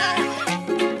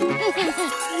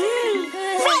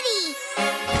 Ready!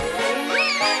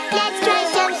 Let's try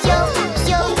some soap,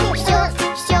 soap, soap,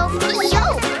 soap,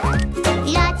 soap.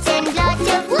 Lots and lots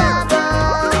of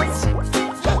bubbles.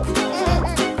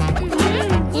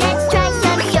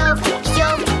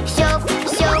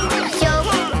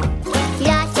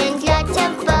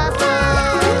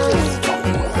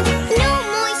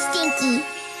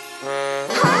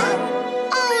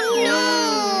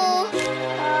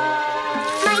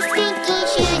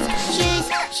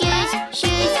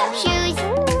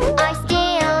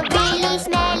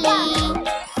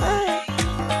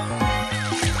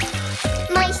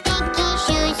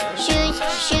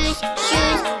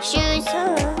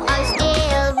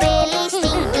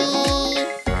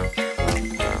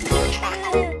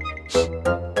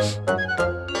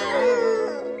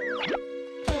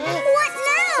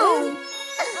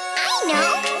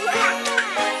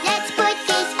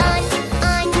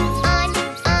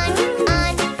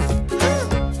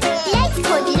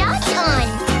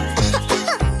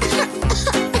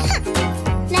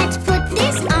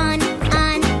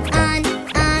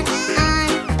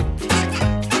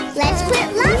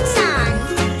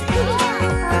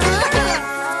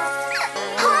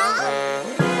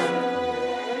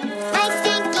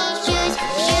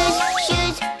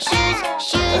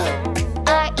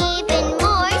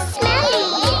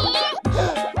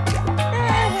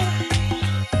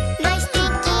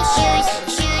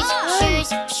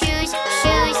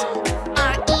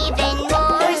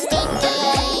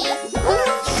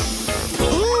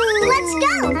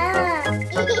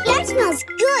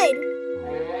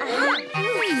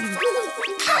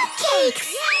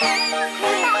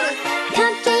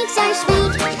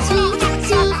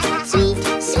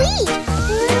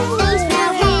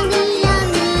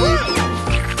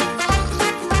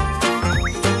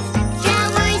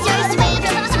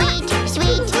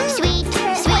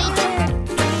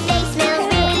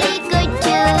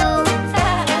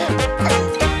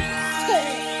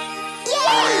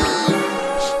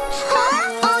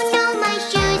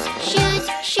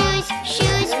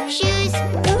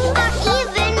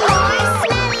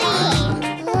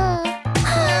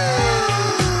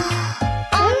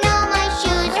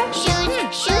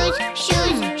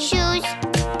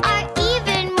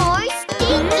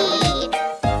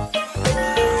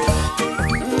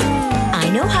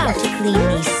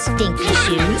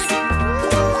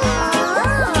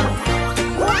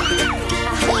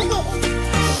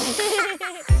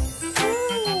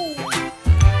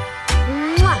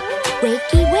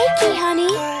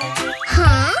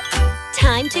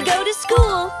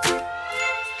 school.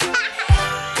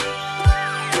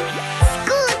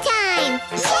 School time!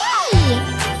 Yay!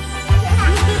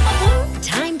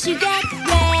 Time to get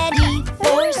ready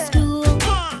for school.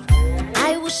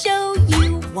 I will show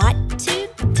you what to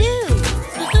do.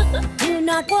 Do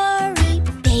not worry,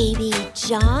 baby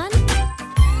John.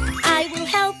 I will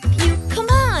help you. Come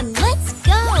on, let's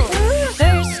go.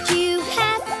 First you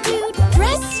have to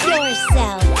dress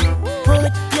yourself.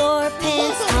 Put your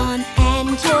pants on and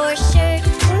your shirt.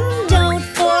 Don't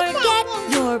forget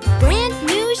your brand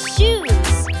new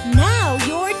shoes. Now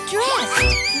you're dressed.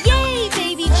 Yay,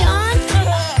 baby John.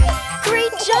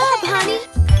 Great job, honey.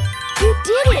 You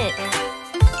did it.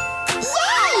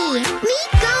 Yay! Me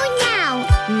go now!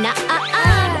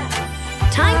 Nuh-uh-uh.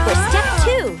 Time for step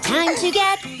 2. Time to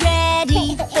get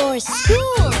ready for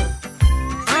school.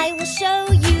 I will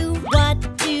show you what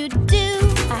to do.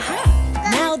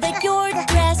 Now that you're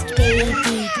dressed,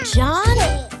 baby John,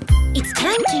 it's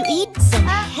time to eat some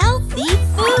healthy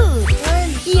food.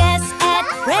 Yes, at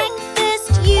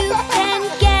breakfast you can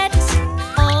get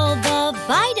all the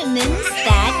vitamins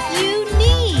that you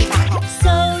need.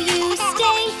 So you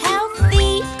stay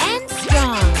healthy and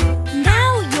strong.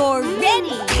 Now you're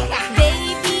ready,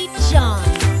 baby John.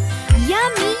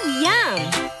 Yummy yum.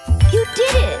 You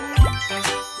did it.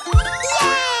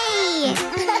 Yay!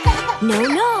 No,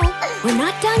 we're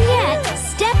not done yet.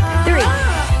 Step 3.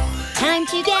 Time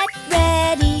to get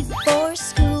ready for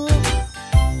school.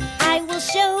 I will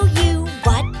show you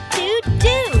what to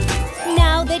do.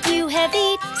 Now that you have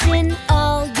eaten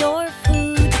all your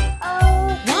food,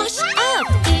 wash up.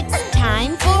 It's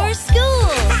time for school.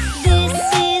 This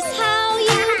is how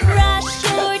you brush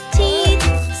your teeth.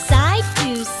 Side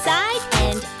to side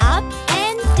and up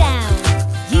and down.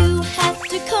 You have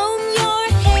to comb your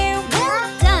hair. Well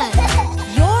done.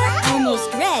 You're almost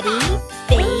ready,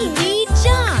 baby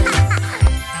John.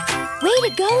 Way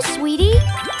to go, sweetie.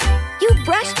 You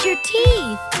brushed your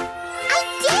teeth. I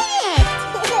did it!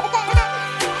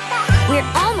 We're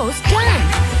almost done.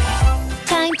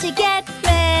 Time to get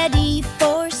ready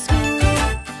for school.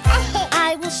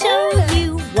 I will show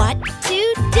you what to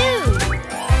do.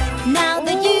 Now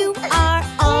that you are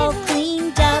all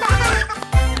cleaned up,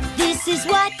 this is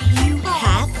what you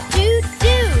have to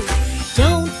do.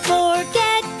 Don't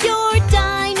forget your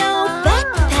dino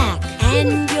backpack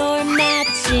and your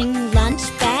matching lunch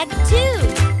bag too.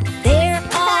 They're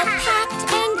all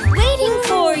packed and waiting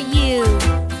for you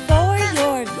for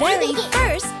your very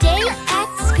first day at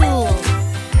school.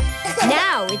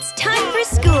 Now it's time for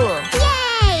school.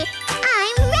 Yay!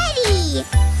 I'm ready!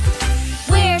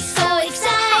 We're so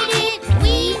excited,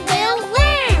 we will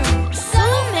learn so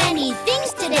many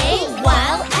things today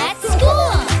while at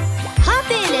school. Hop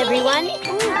in, everyone.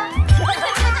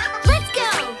 Let's go!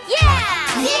 Yeah!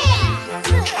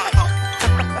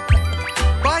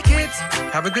 Bye, kids.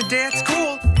 Have a good day at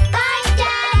school. Bye,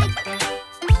 Dad!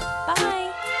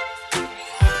 Bye!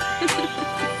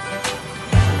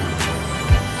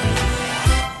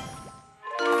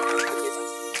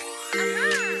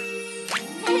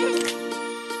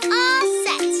 All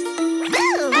set!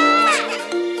 Boom!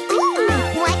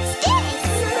 Ooh, what's this?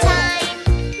 Time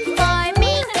for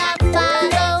makeup.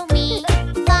 Follow me.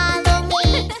 Follow me.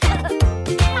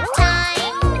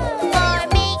 Time for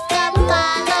makeup.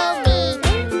 Follow me.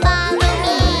 Follow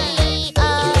me.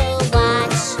 Oh,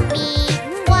 watch me.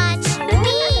 Watch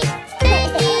me. Let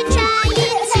me try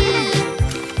it too.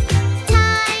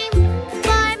 Time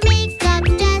for makeup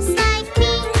just like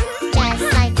me. Just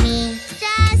like me.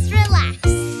 Just relax.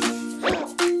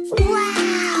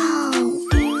 Wow.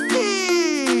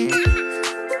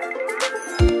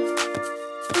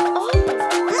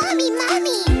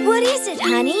 Mommy. What is it,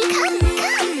 honey? Come.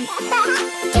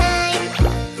 Time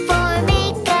for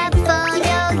makeup.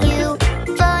 Follow you.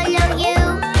 Time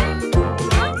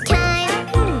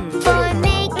for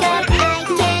makeup. I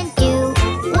can do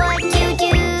what you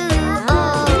do.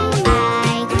 Oh,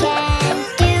 I can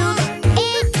do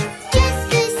it just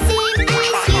the same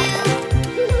as you.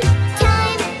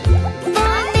 Time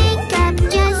for makeup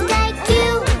just like you.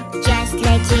 Just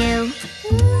like you.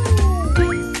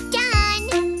 Done.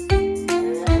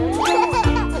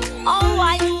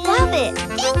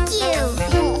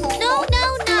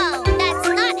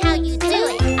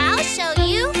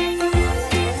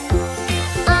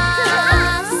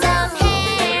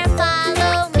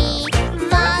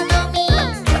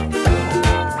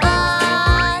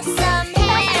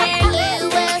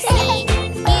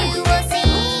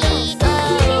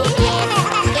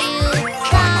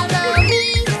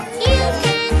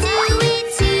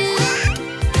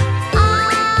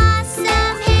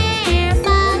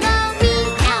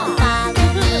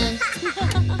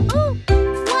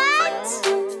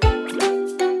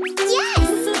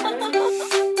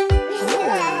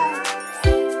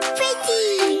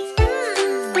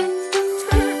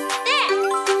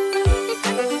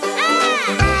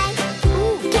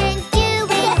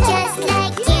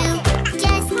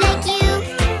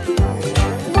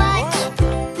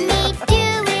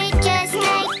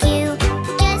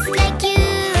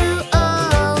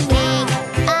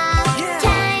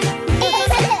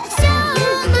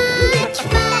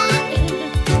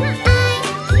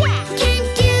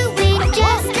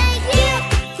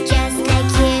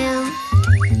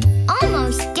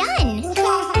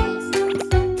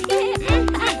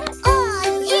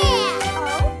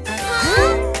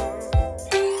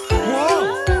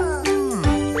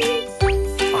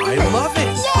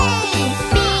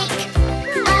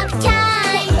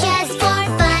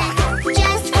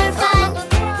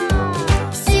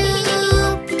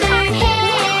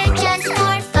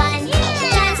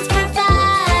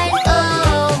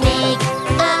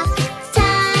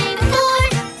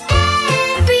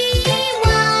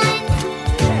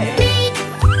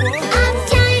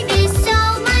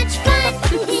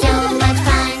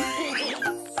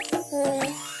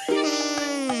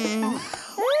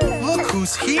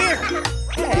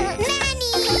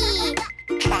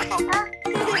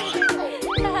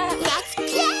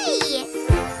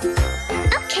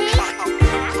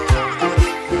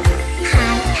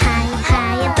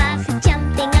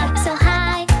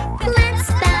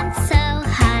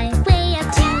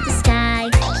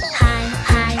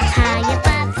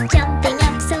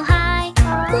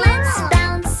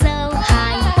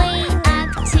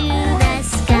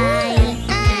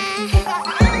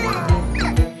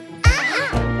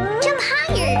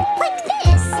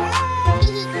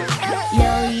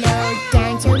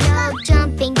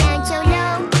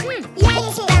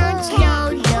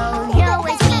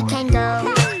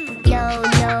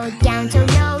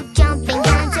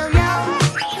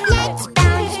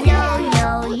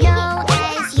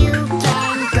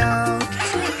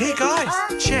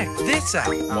 Guys, check this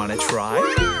out. Wanna try?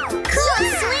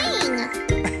 Cool swing!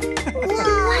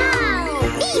 Wow!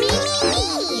 Me!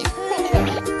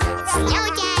 Slow,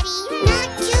 Daddy, not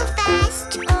too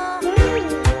fast.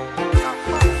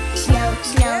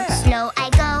 Slow I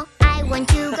go. I want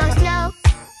to go slow.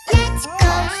 Let's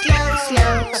go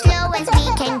slow as we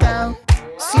can go.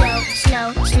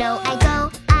 Slow I go.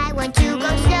 I want to go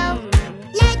slow.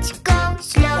 Let's go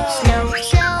slow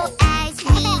as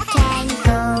we can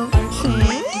go.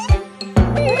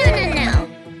 No.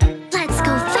 Let's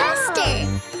go faster.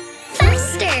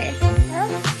 Fast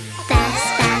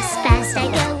I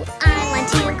go. I want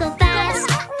to go fast.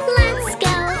 Let's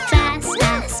go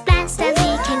fast as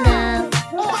we can go.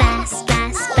 Fast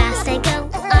I go.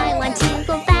 I want to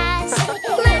go fast.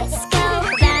 Let's go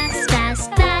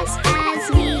fast as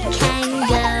we can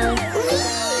go.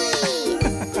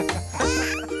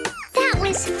 That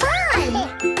was fun!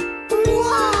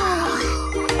 Whoa!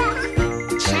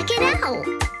 Check it out!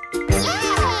 Yay!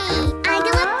 I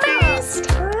go up first!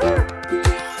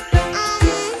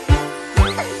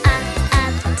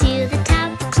 Up to the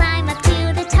top, climb up to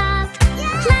the top.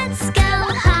 Let's go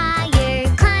higher,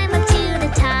 climb up to the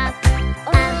top.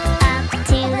 Up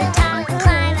to the top,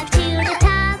 climb up to the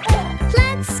top.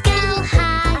 Let's go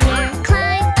higher,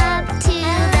 climb up to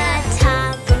the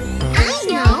top. I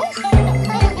know!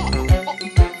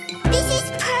 This is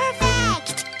perfect!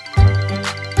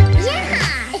 Yeah!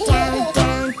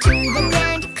 Down to the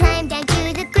ground, climb down to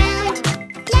the ground.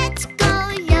 Let's go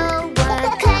lower,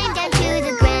 climb down to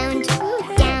the ground.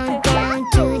 Down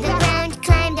to the ground,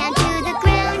 climb down to the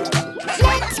ground.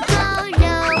 Let's go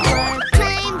lower,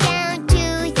 climb down to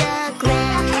the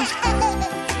ground.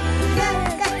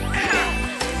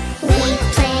 We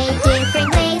play different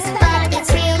ways, but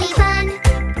it's really fun.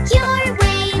 Your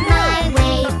way, my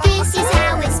way, this is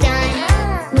how it's done.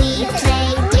 We play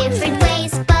different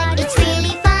ways, but it's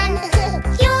really fun.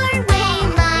 Your way,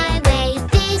 my way,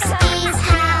 this is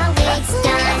how it's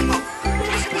done.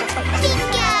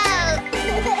 Bingo!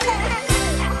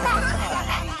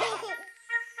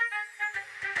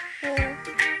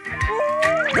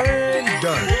 And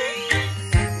done.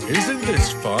 Isn't this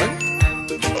fun?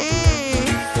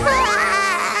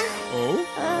 Oh?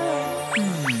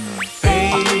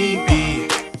 Baby,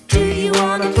 do you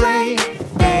wanna play?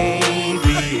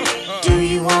 Baby, do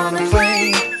you wanna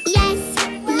play? Yes,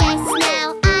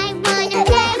 now I wanna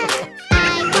play. I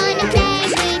wanna play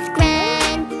with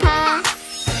Grandpa.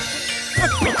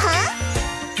 Huh?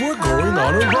 We're going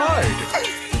on a ride.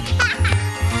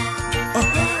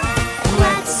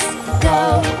 Let's go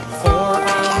for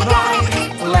a ride.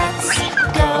 Let's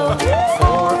go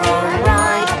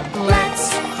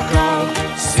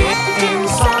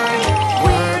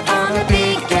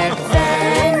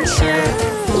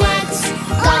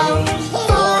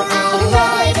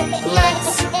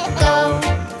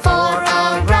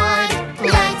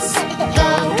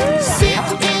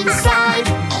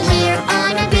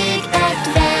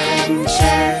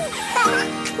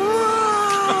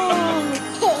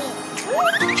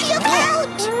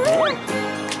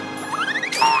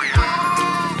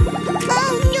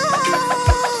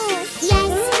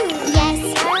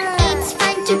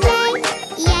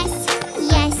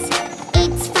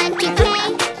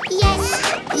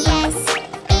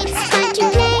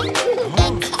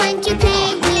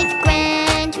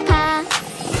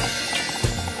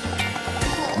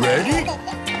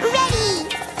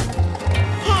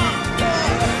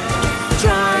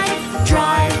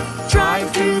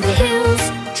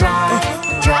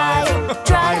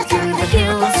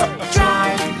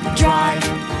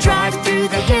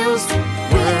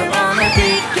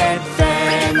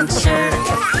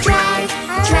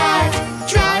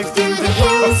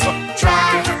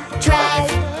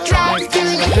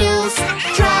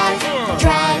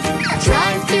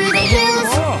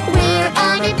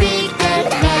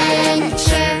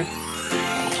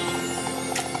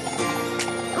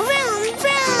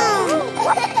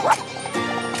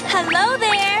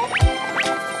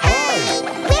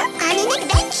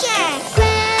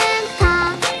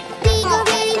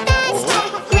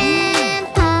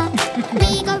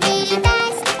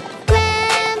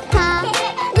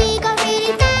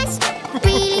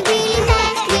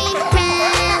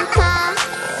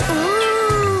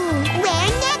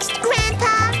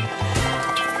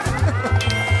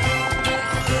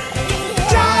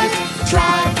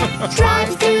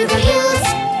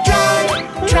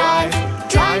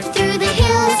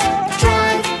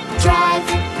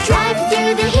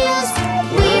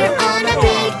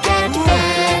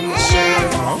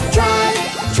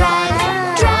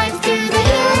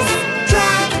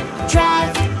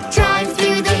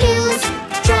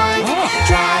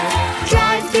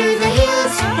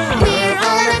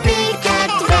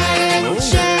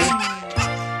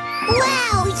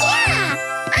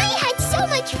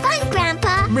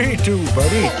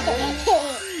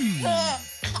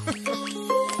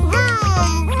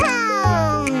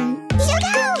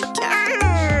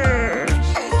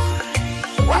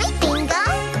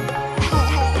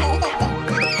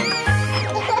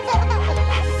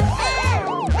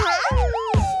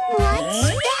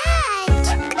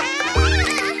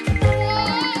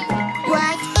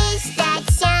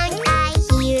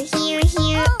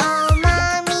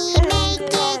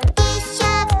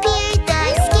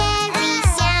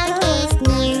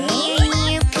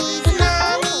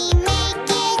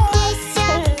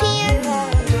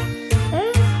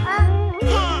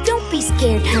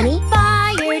scared, honey.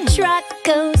 Fire truck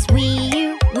goes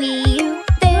wee-oo, wee-oo.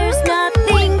 There's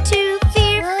nothing to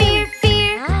fear, fear,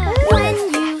 fear. When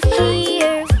you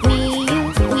hear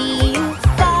wee-oo, wee-oo,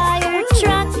 fire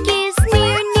truck is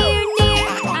near, near, near.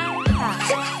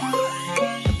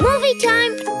 Movie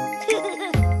time!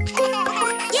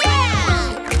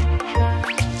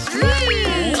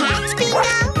 Catch bingo!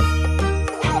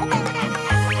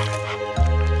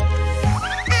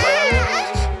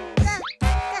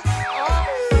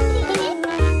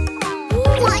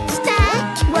 What's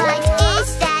that? What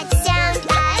is that sound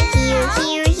I hear,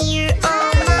 hear, hear?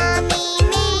 Oh, mommy,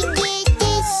 make it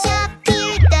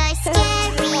disappear. The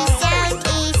scary sound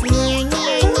is near,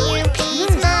 near, near.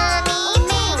 Please, mommy,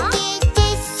 make it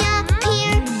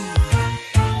disappear.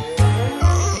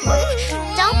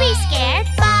 Don't be scared.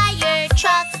 Fire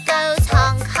truck goes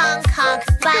honk, honk, honk.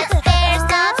 But there's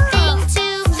nothing to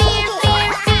fear, fear,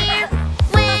 fear.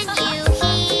 When you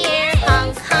hear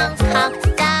honk, honk, honk,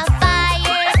 the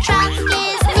fire truck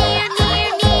is near, near,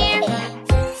 near.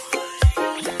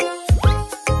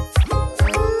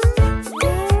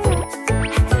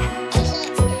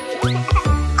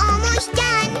 Almost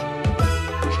done.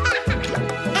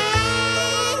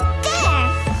 And there.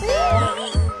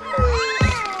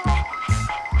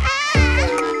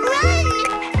 Run!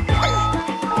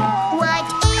 What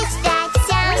is that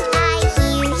sound I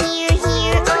hear, hear,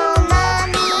 hear? Oh,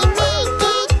 mommy, make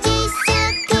it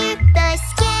disappear. The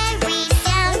scary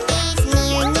sound is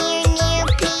near, near, near.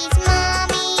 Please,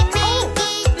 mommy, make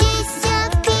it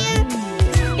disappear.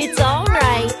 It's all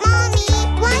right. Mommy,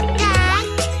 what that?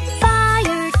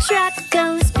 Fire truck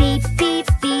goes beep, beep,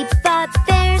 beep. But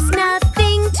there's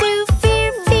nothing to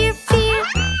fear, fear, fear.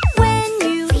 When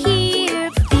you hear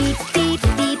beep, beep,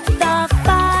 beep, the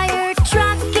fire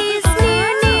truck is near,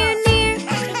 near, near.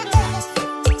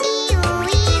 Ew,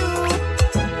 ew.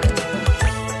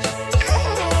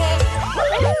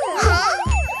 Huh?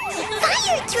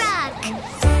 Fire truck!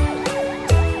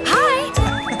 Hi!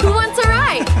 Who wants a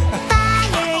ride?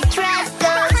 Fire truck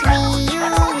goes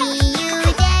wee-oo,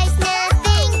 wee-oo. There's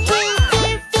nothing to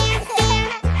fear, fear, fear.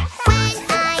 When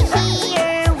I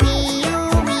hear wee-oo,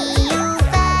 wee-oo,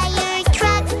 fire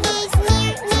truck is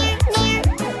near, near, near.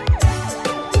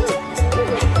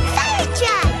 Fire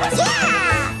truck,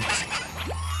 yeah!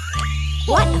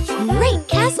 What a great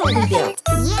castle we built.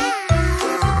 Yeah!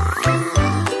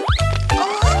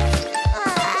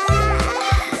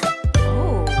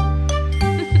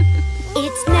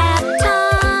 It's nap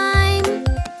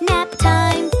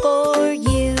time for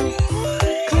you.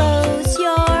 Close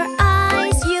your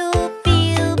eyes, you'll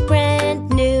feel brand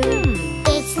new.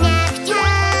 It's nap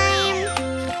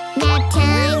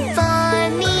time for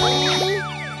me.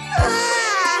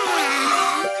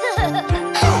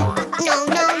 No,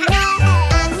 no, no,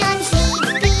 I'm not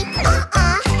sleepy.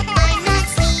 I'm not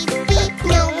sleepy.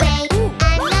 No way,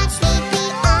 I'm not sleepy.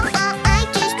 I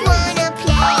just wanna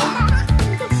play.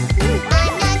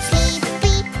 I'm not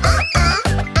sleepy.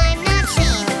 I'm not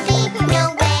sleepy. No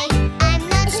way, I'm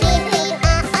not sleepy.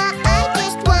 I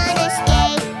just wanna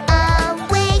stay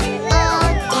awake all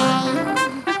day.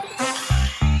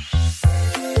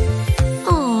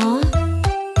 Aw,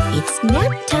 it's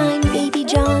nap time, baby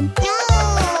John. No,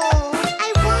 I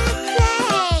wanna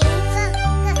play.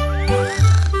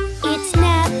 It's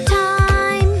nap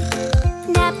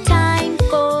time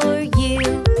for you.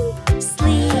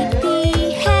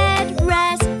 Sleepy head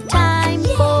rest time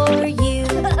for you.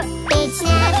 It's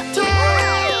nap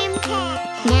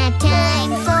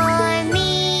time for me.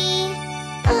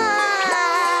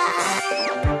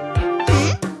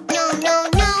 No, no,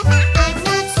 no, I'm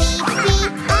not sleepy.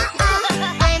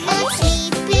 I'm not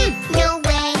sleepy. No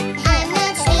way, I'm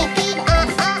not sleepy. I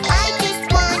just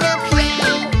wanna play.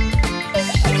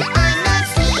 I'm not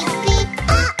sleepy.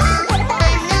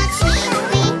 I'm not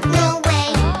sleepy. No way,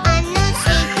 I'm not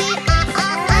sleepy. I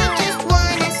just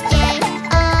wanna stay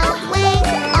awake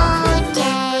all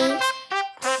day.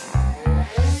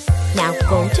 Now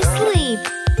go to sleep.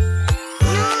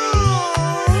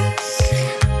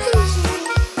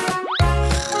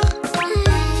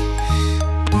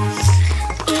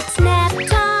 It's nap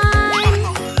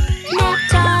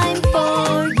time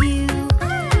for you.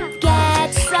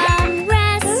 Get some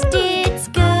rest, it's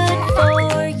good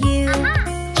for you.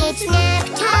 It's nap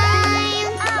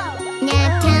time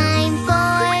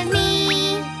for me.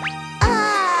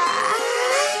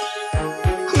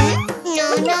 No,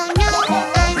 no, no,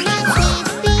 I'm not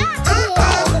sleepy.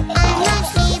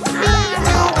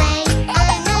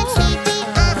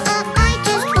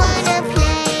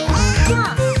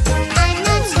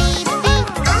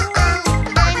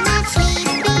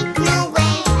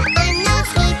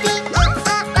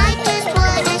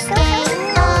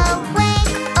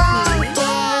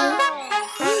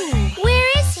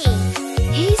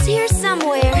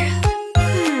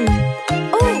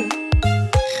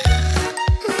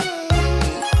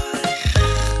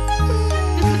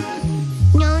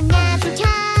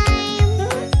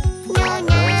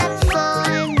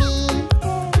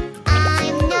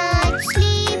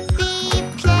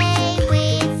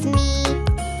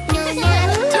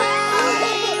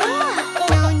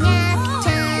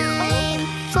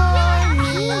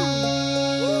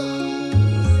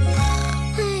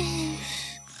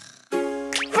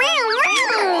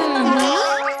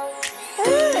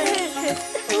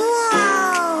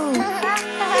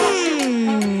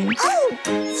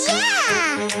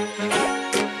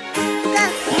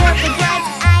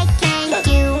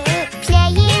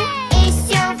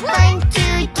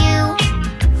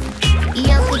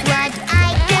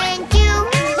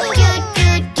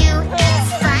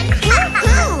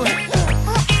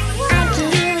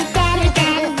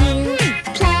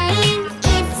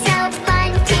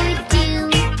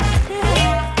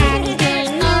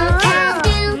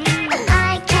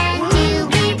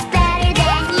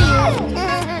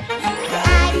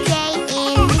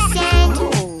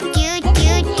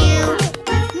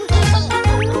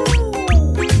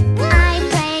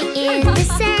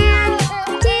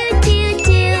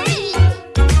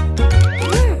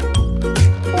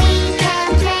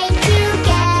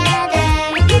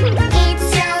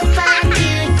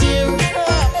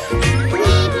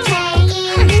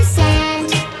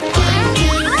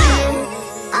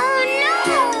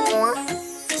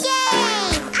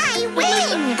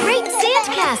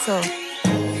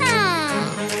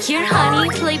 Here, honey,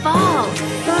 play ball.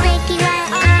 Looky what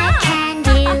I can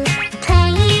do.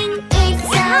 Playing is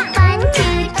so fun to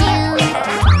do.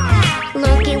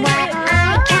 Look at what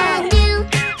I can do.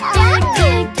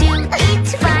 Do.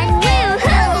 It's fun,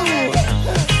 woo-hoo.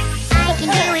 I can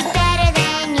do it better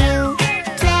than you.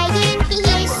 Playing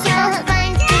is so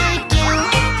fun to do.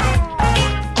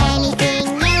 Anything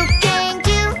you can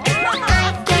do,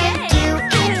 I can do.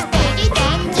 It's better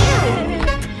than you.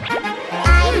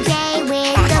 I play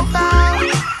with the ball.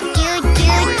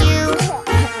 Do.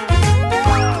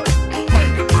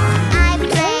 I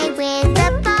play with the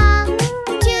ball.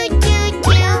 Do.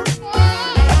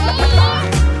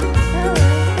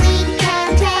 We can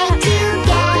play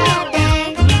together.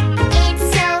 It's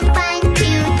so fun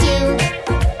to do.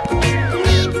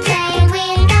 We play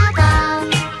with the ball.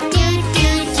 Do.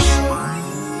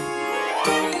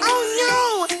 Oh no,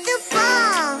 the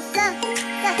ball!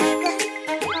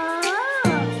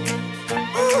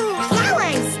 Ooh,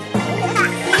 flowers!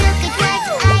 Look at what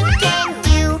I can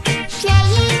do.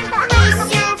 Playing is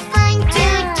so fun to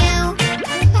do.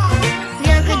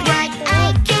 Look at what I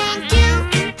can do.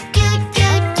 Do.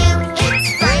 It's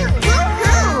fun,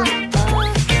 woohoo!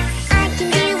 I can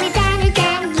do it better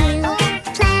than you.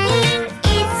 Playing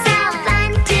is so fun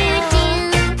to do.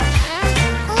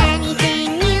 Anything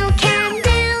you can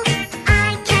do, I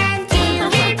can do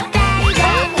it better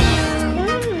than you.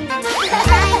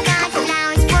 I got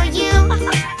flowers for you.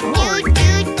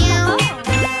 Do.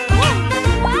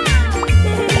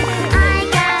 I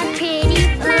got pretty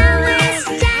flowers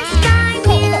just for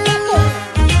you.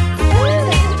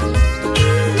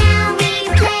 Now we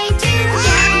play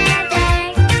together.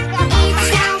 It's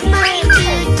so fun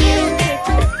to do.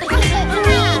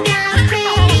 We got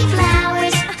pretty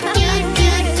flowers.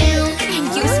 Do. Thank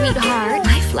you, sweetheart.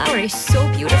 My flower is so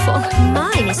beautiful.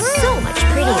 Mine is so much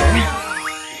prettier.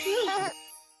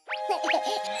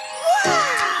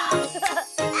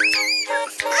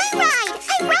 I ride!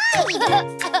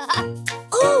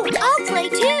 Oh, I'll play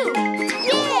too.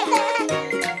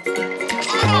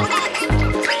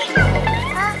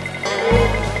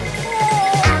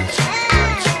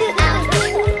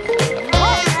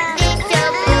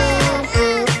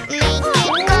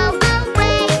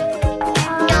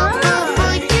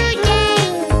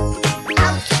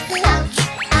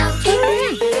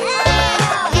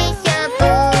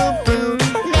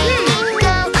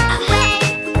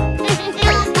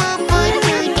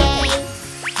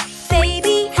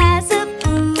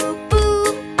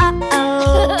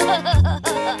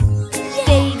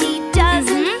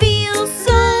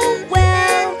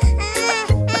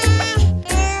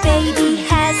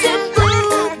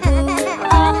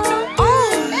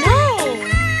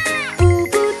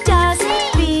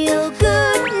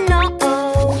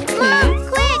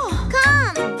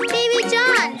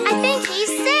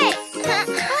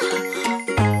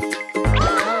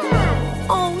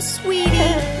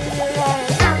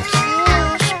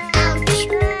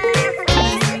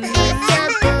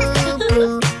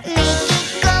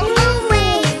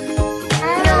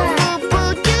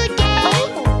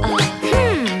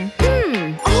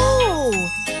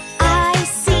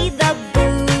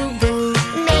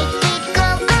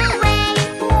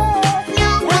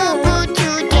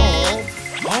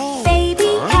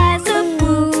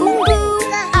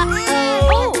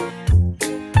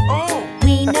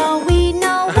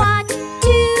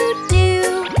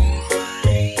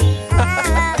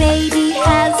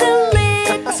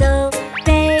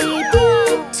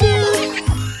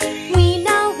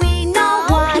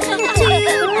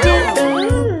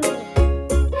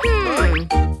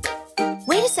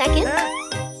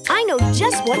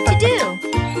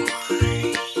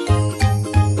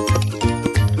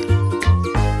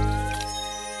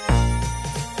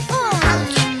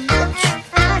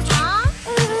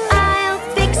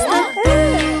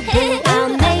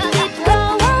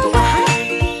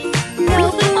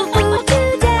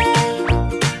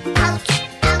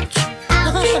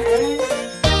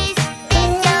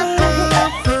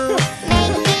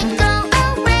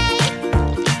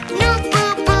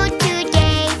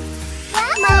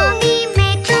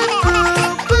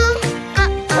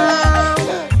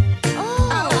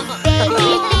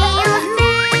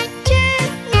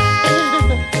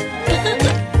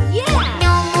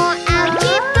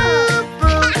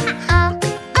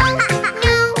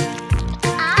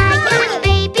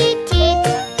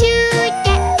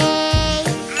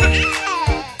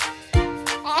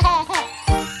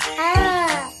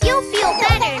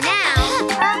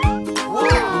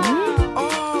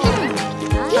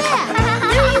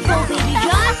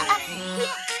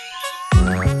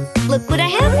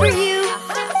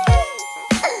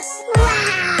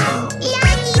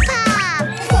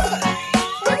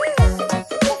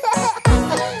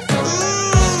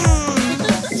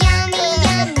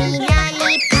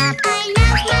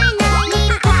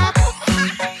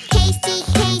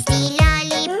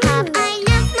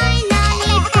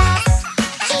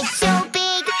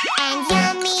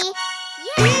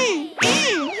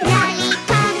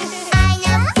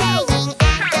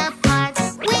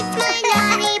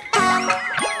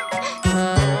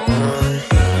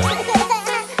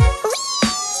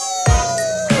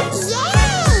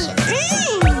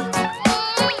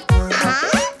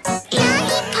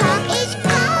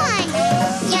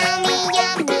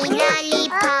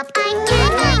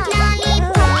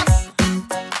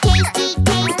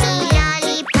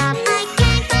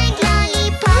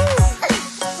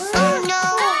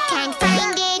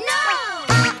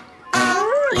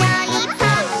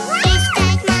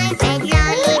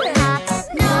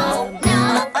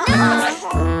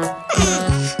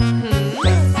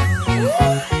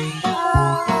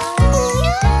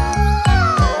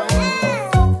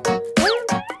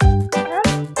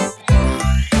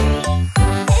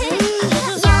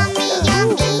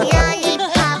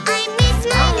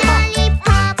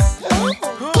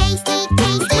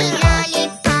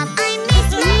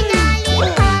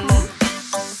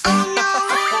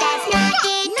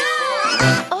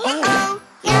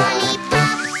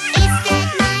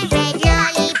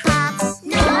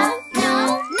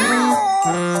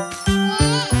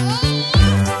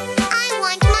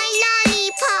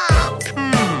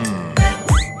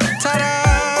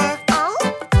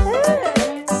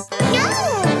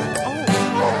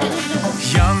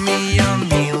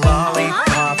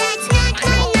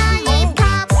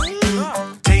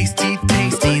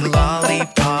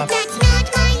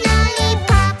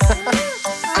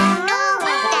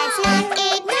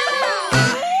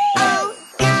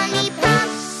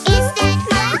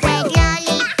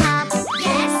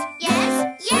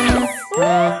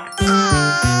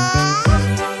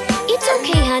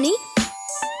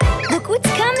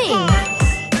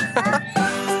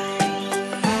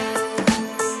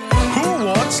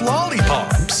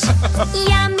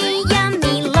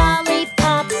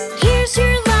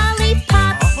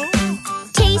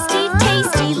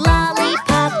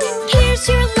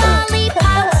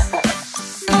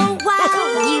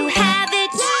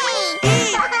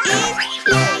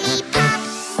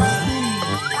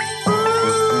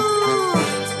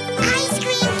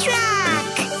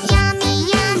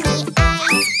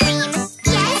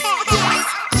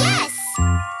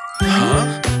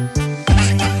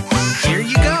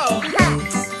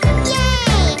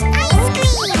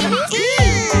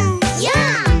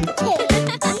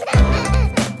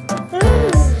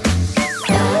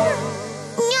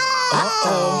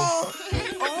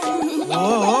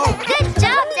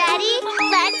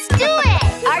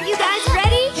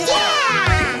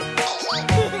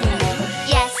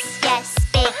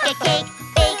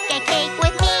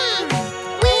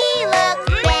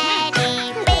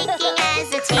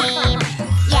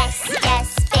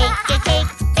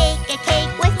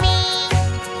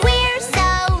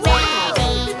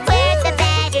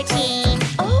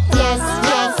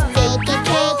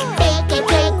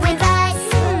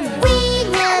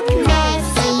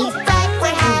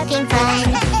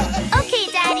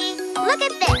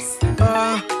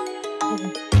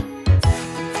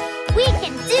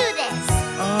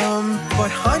 But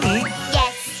honey,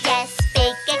 Yes, yes,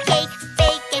 bake a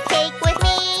cake with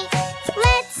me.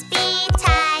 Let's be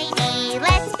tiny,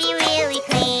 let's be really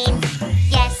clean.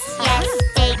 Yes, yes,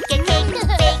 bake a cake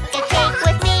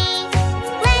with me.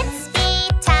 Let's be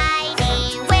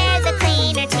tiny, we're the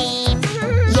cleaner team.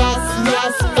 Yes,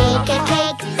 yes, bake a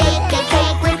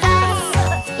cake with us.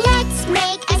 Let's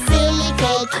make a silly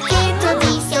cake, it will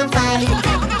be so fun.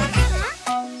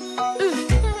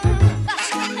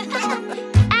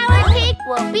 Our cake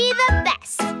will be the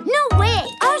best. No way!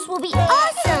 Ours will be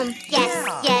awesome! Yes,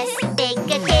 yes, bake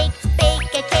a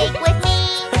cake with me.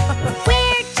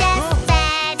 We're just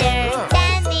better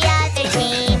than the other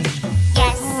team.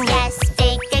 Yes, yes,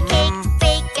 bake a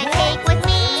cake with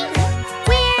me.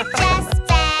 We're just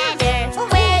better,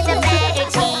 we're the better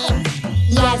team.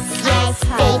 Yes, yes,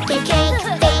 bake a cake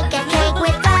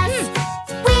with us.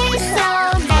 We're so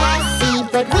messy,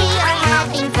 but we are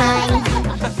having fun.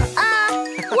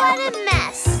 What a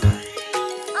mess.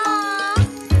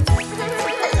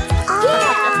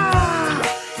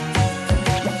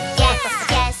 Yes,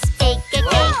 yes, bake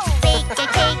a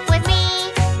cake with me.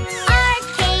 Our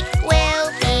cake will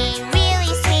be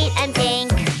really sweet and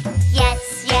pink. Yes,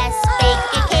 yes, bake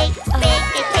a cake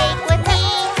with me.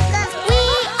 We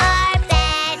are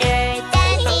better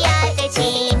than the other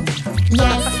team.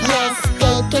 Yes, yes,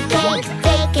 bake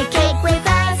a cake with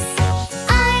us.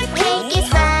 Our cake is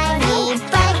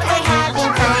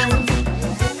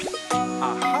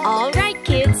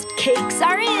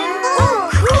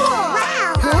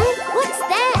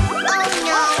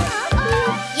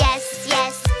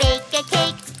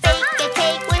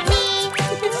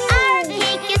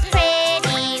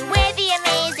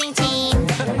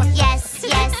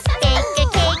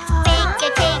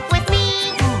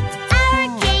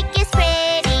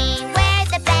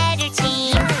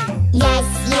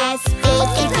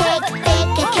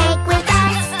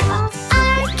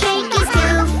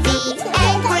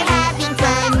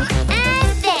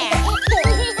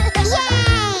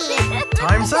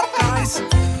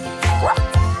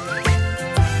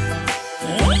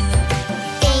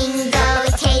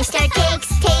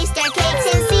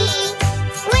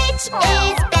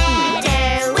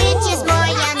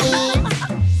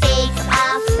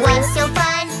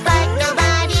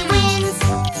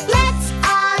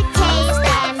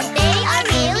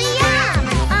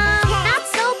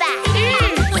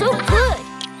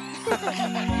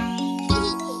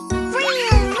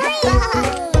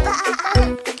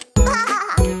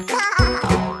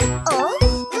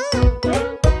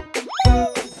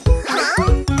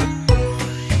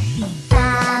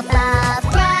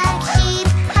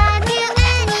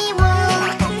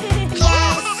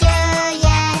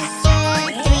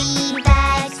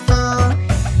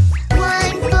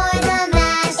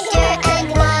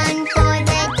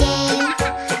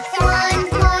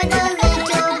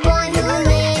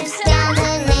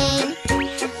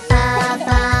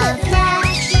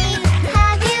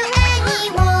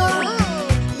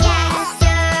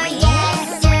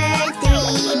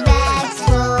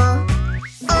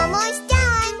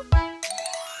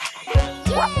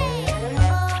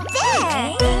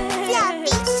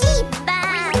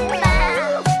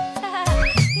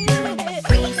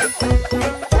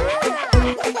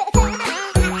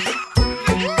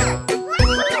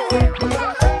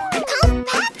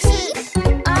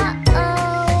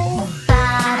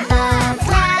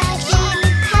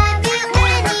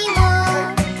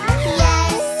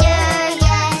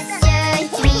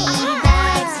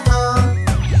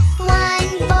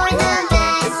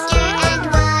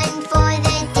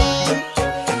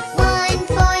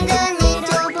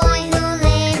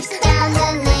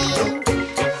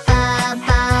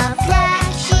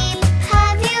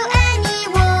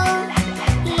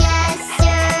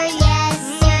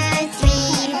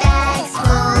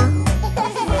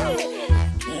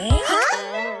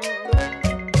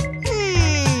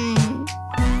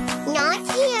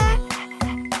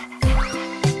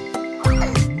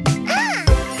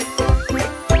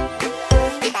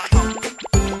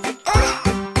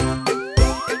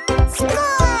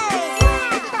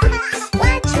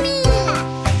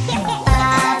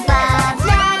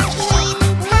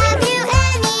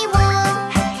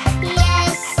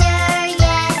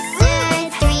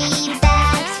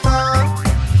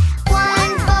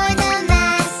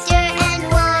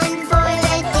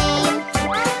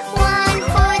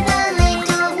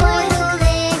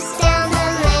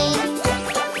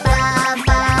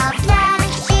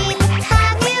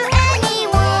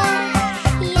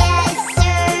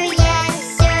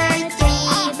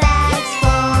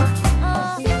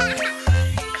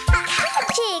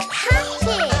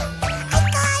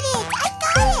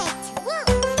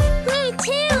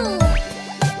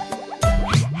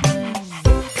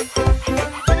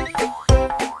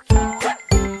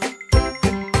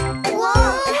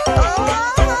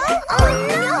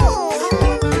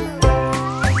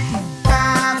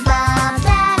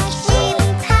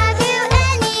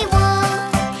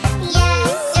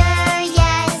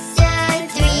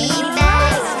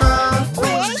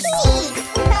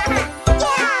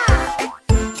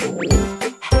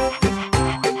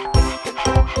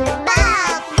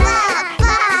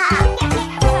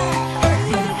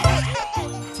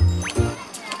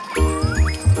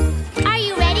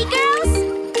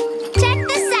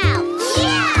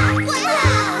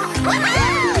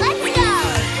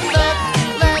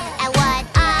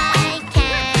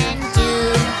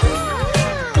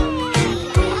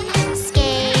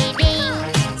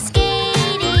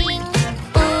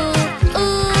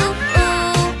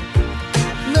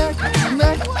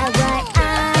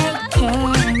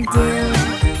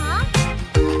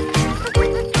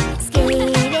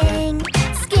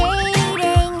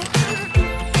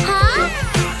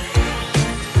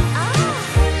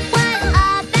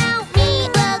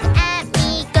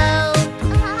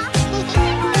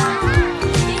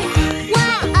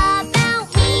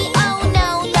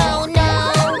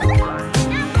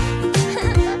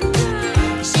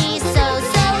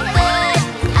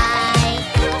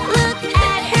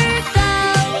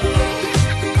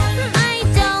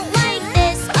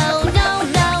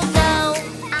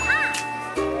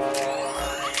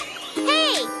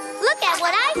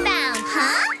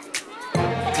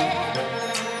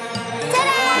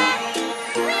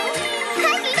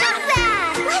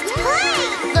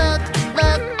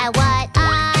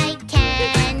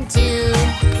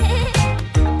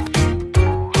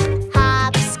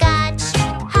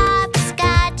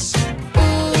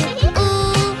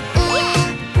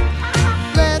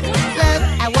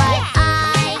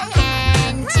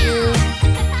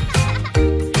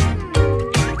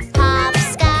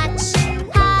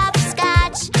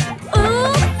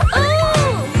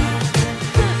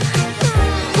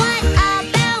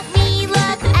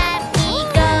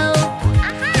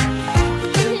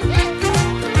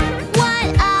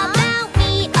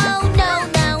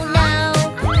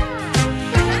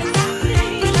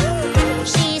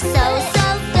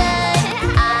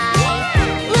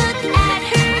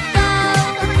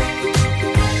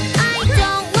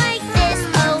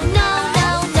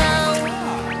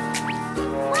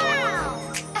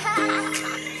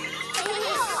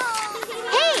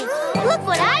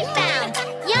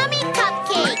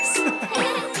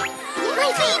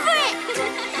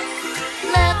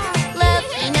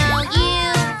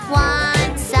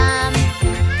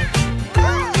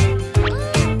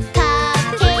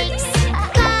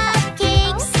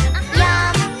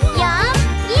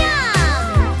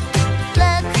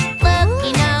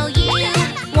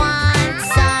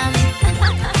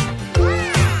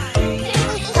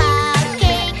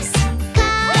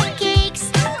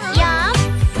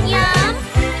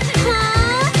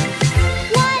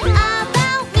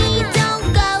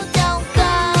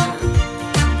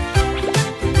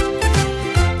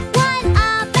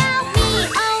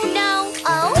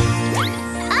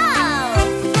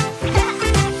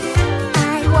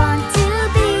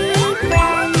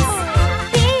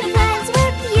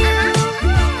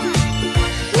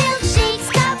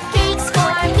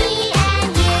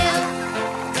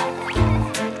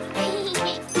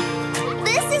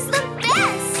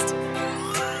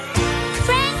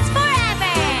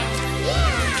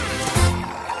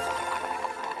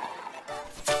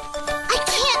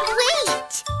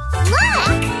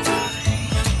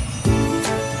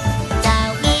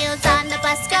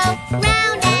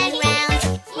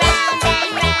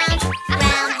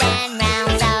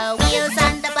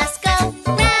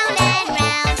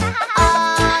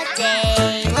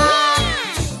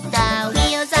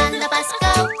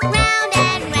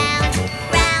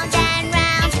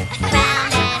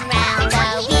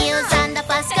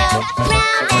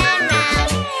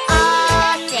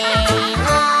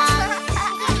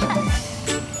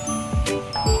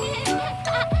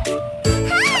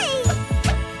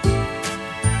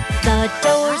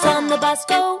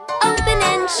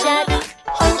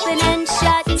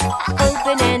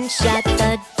open and shut.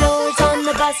 The doors on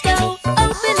the bus go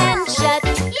open and shut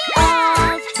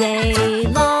all day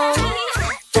long.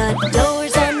 The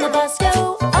doors on the bus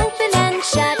go open and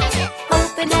shut,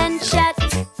 open and shut,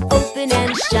 open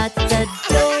and shut. The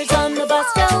doors on the bus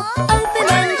go open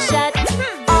and shut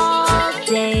all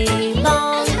day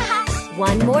long.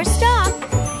 One more stop.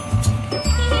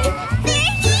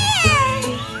 They're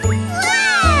here!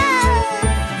 Wow!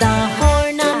 The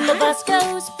horn on the bus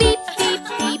goes beep, beep,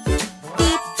 beep,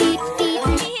 beep, beep, beep,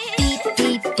 beep,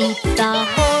 beep, beep. The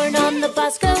horn on the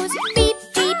bus goes beep,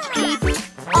 beep, beep,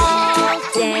 all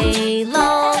day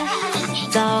long.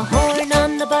 The horn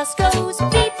on the bus goes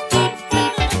beep, beep,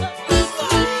 beep, beep,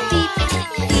 beep, beep,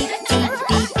 beep, beep,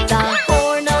 beep. The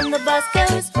horn on the bus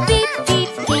goes beep, beep,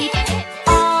 beep,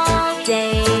 all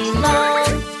day long.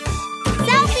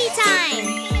 Selfie time!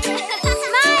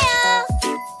 Smile!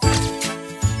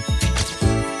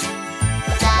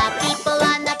 The people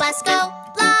on the bus go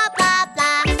blah, blah,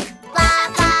 blah. Blah,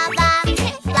 blah, blah.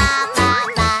 Blah, blah,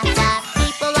 blah. The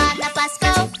people on the bus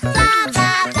go blah,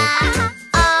 blah, blah.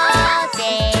 All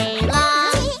day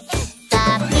long. The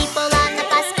people on the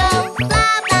bus go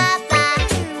blah, blah, blah.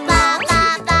 Blah,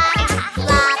 blah, blah.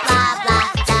 Blah, blah, blah.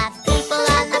 The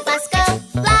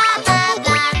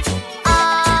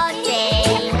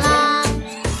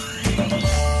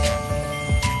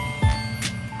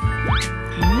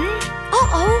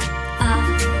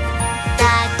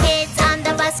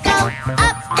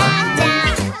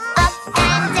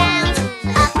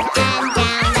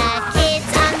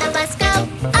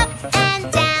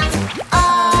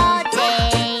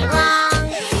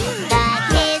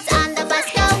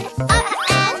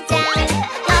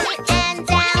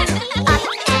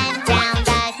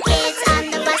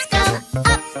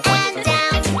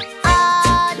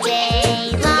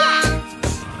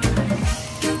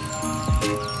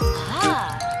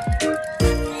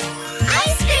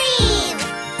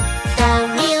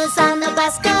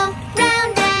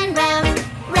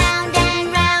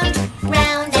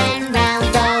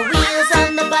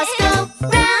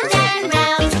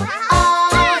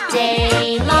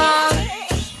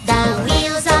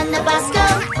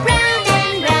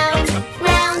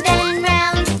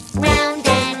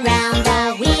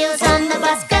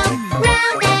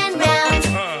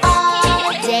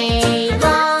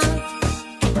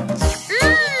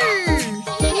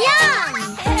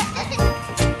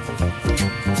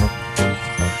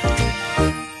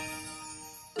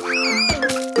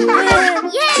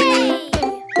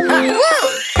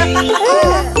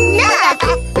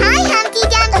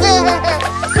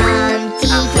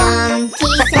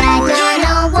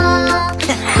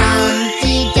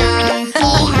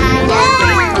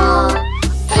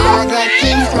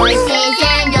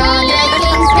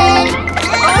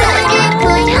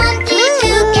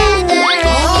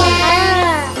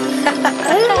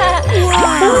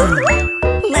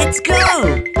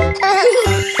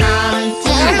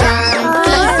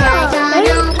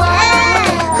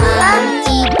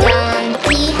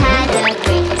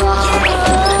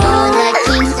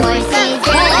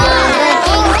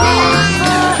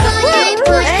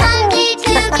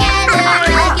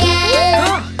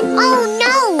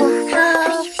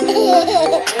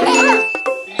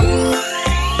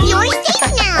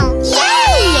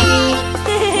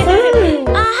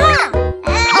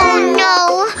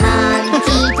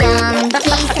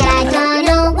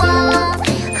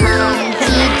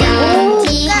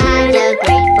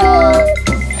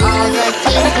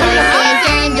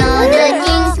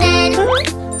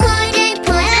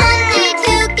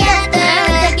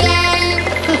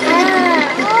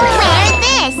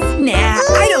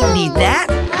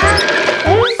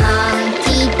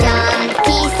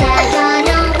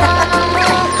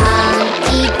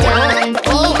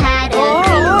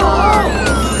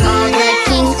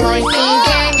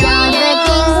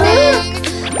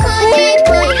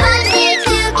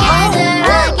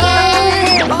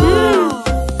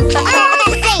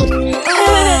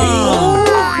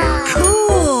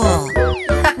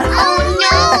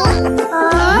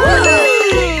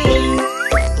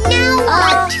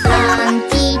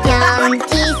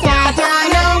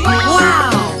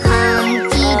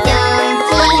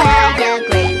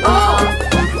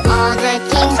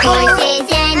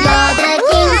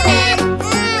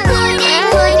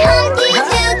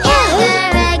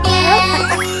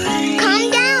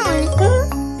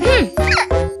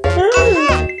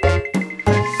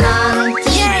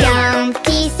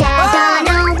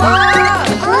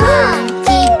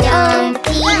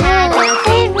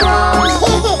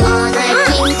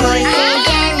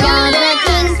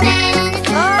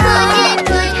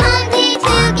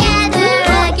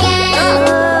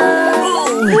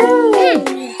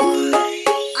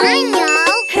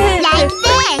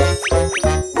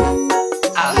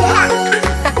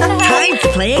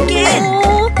play again.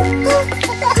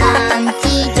 Tum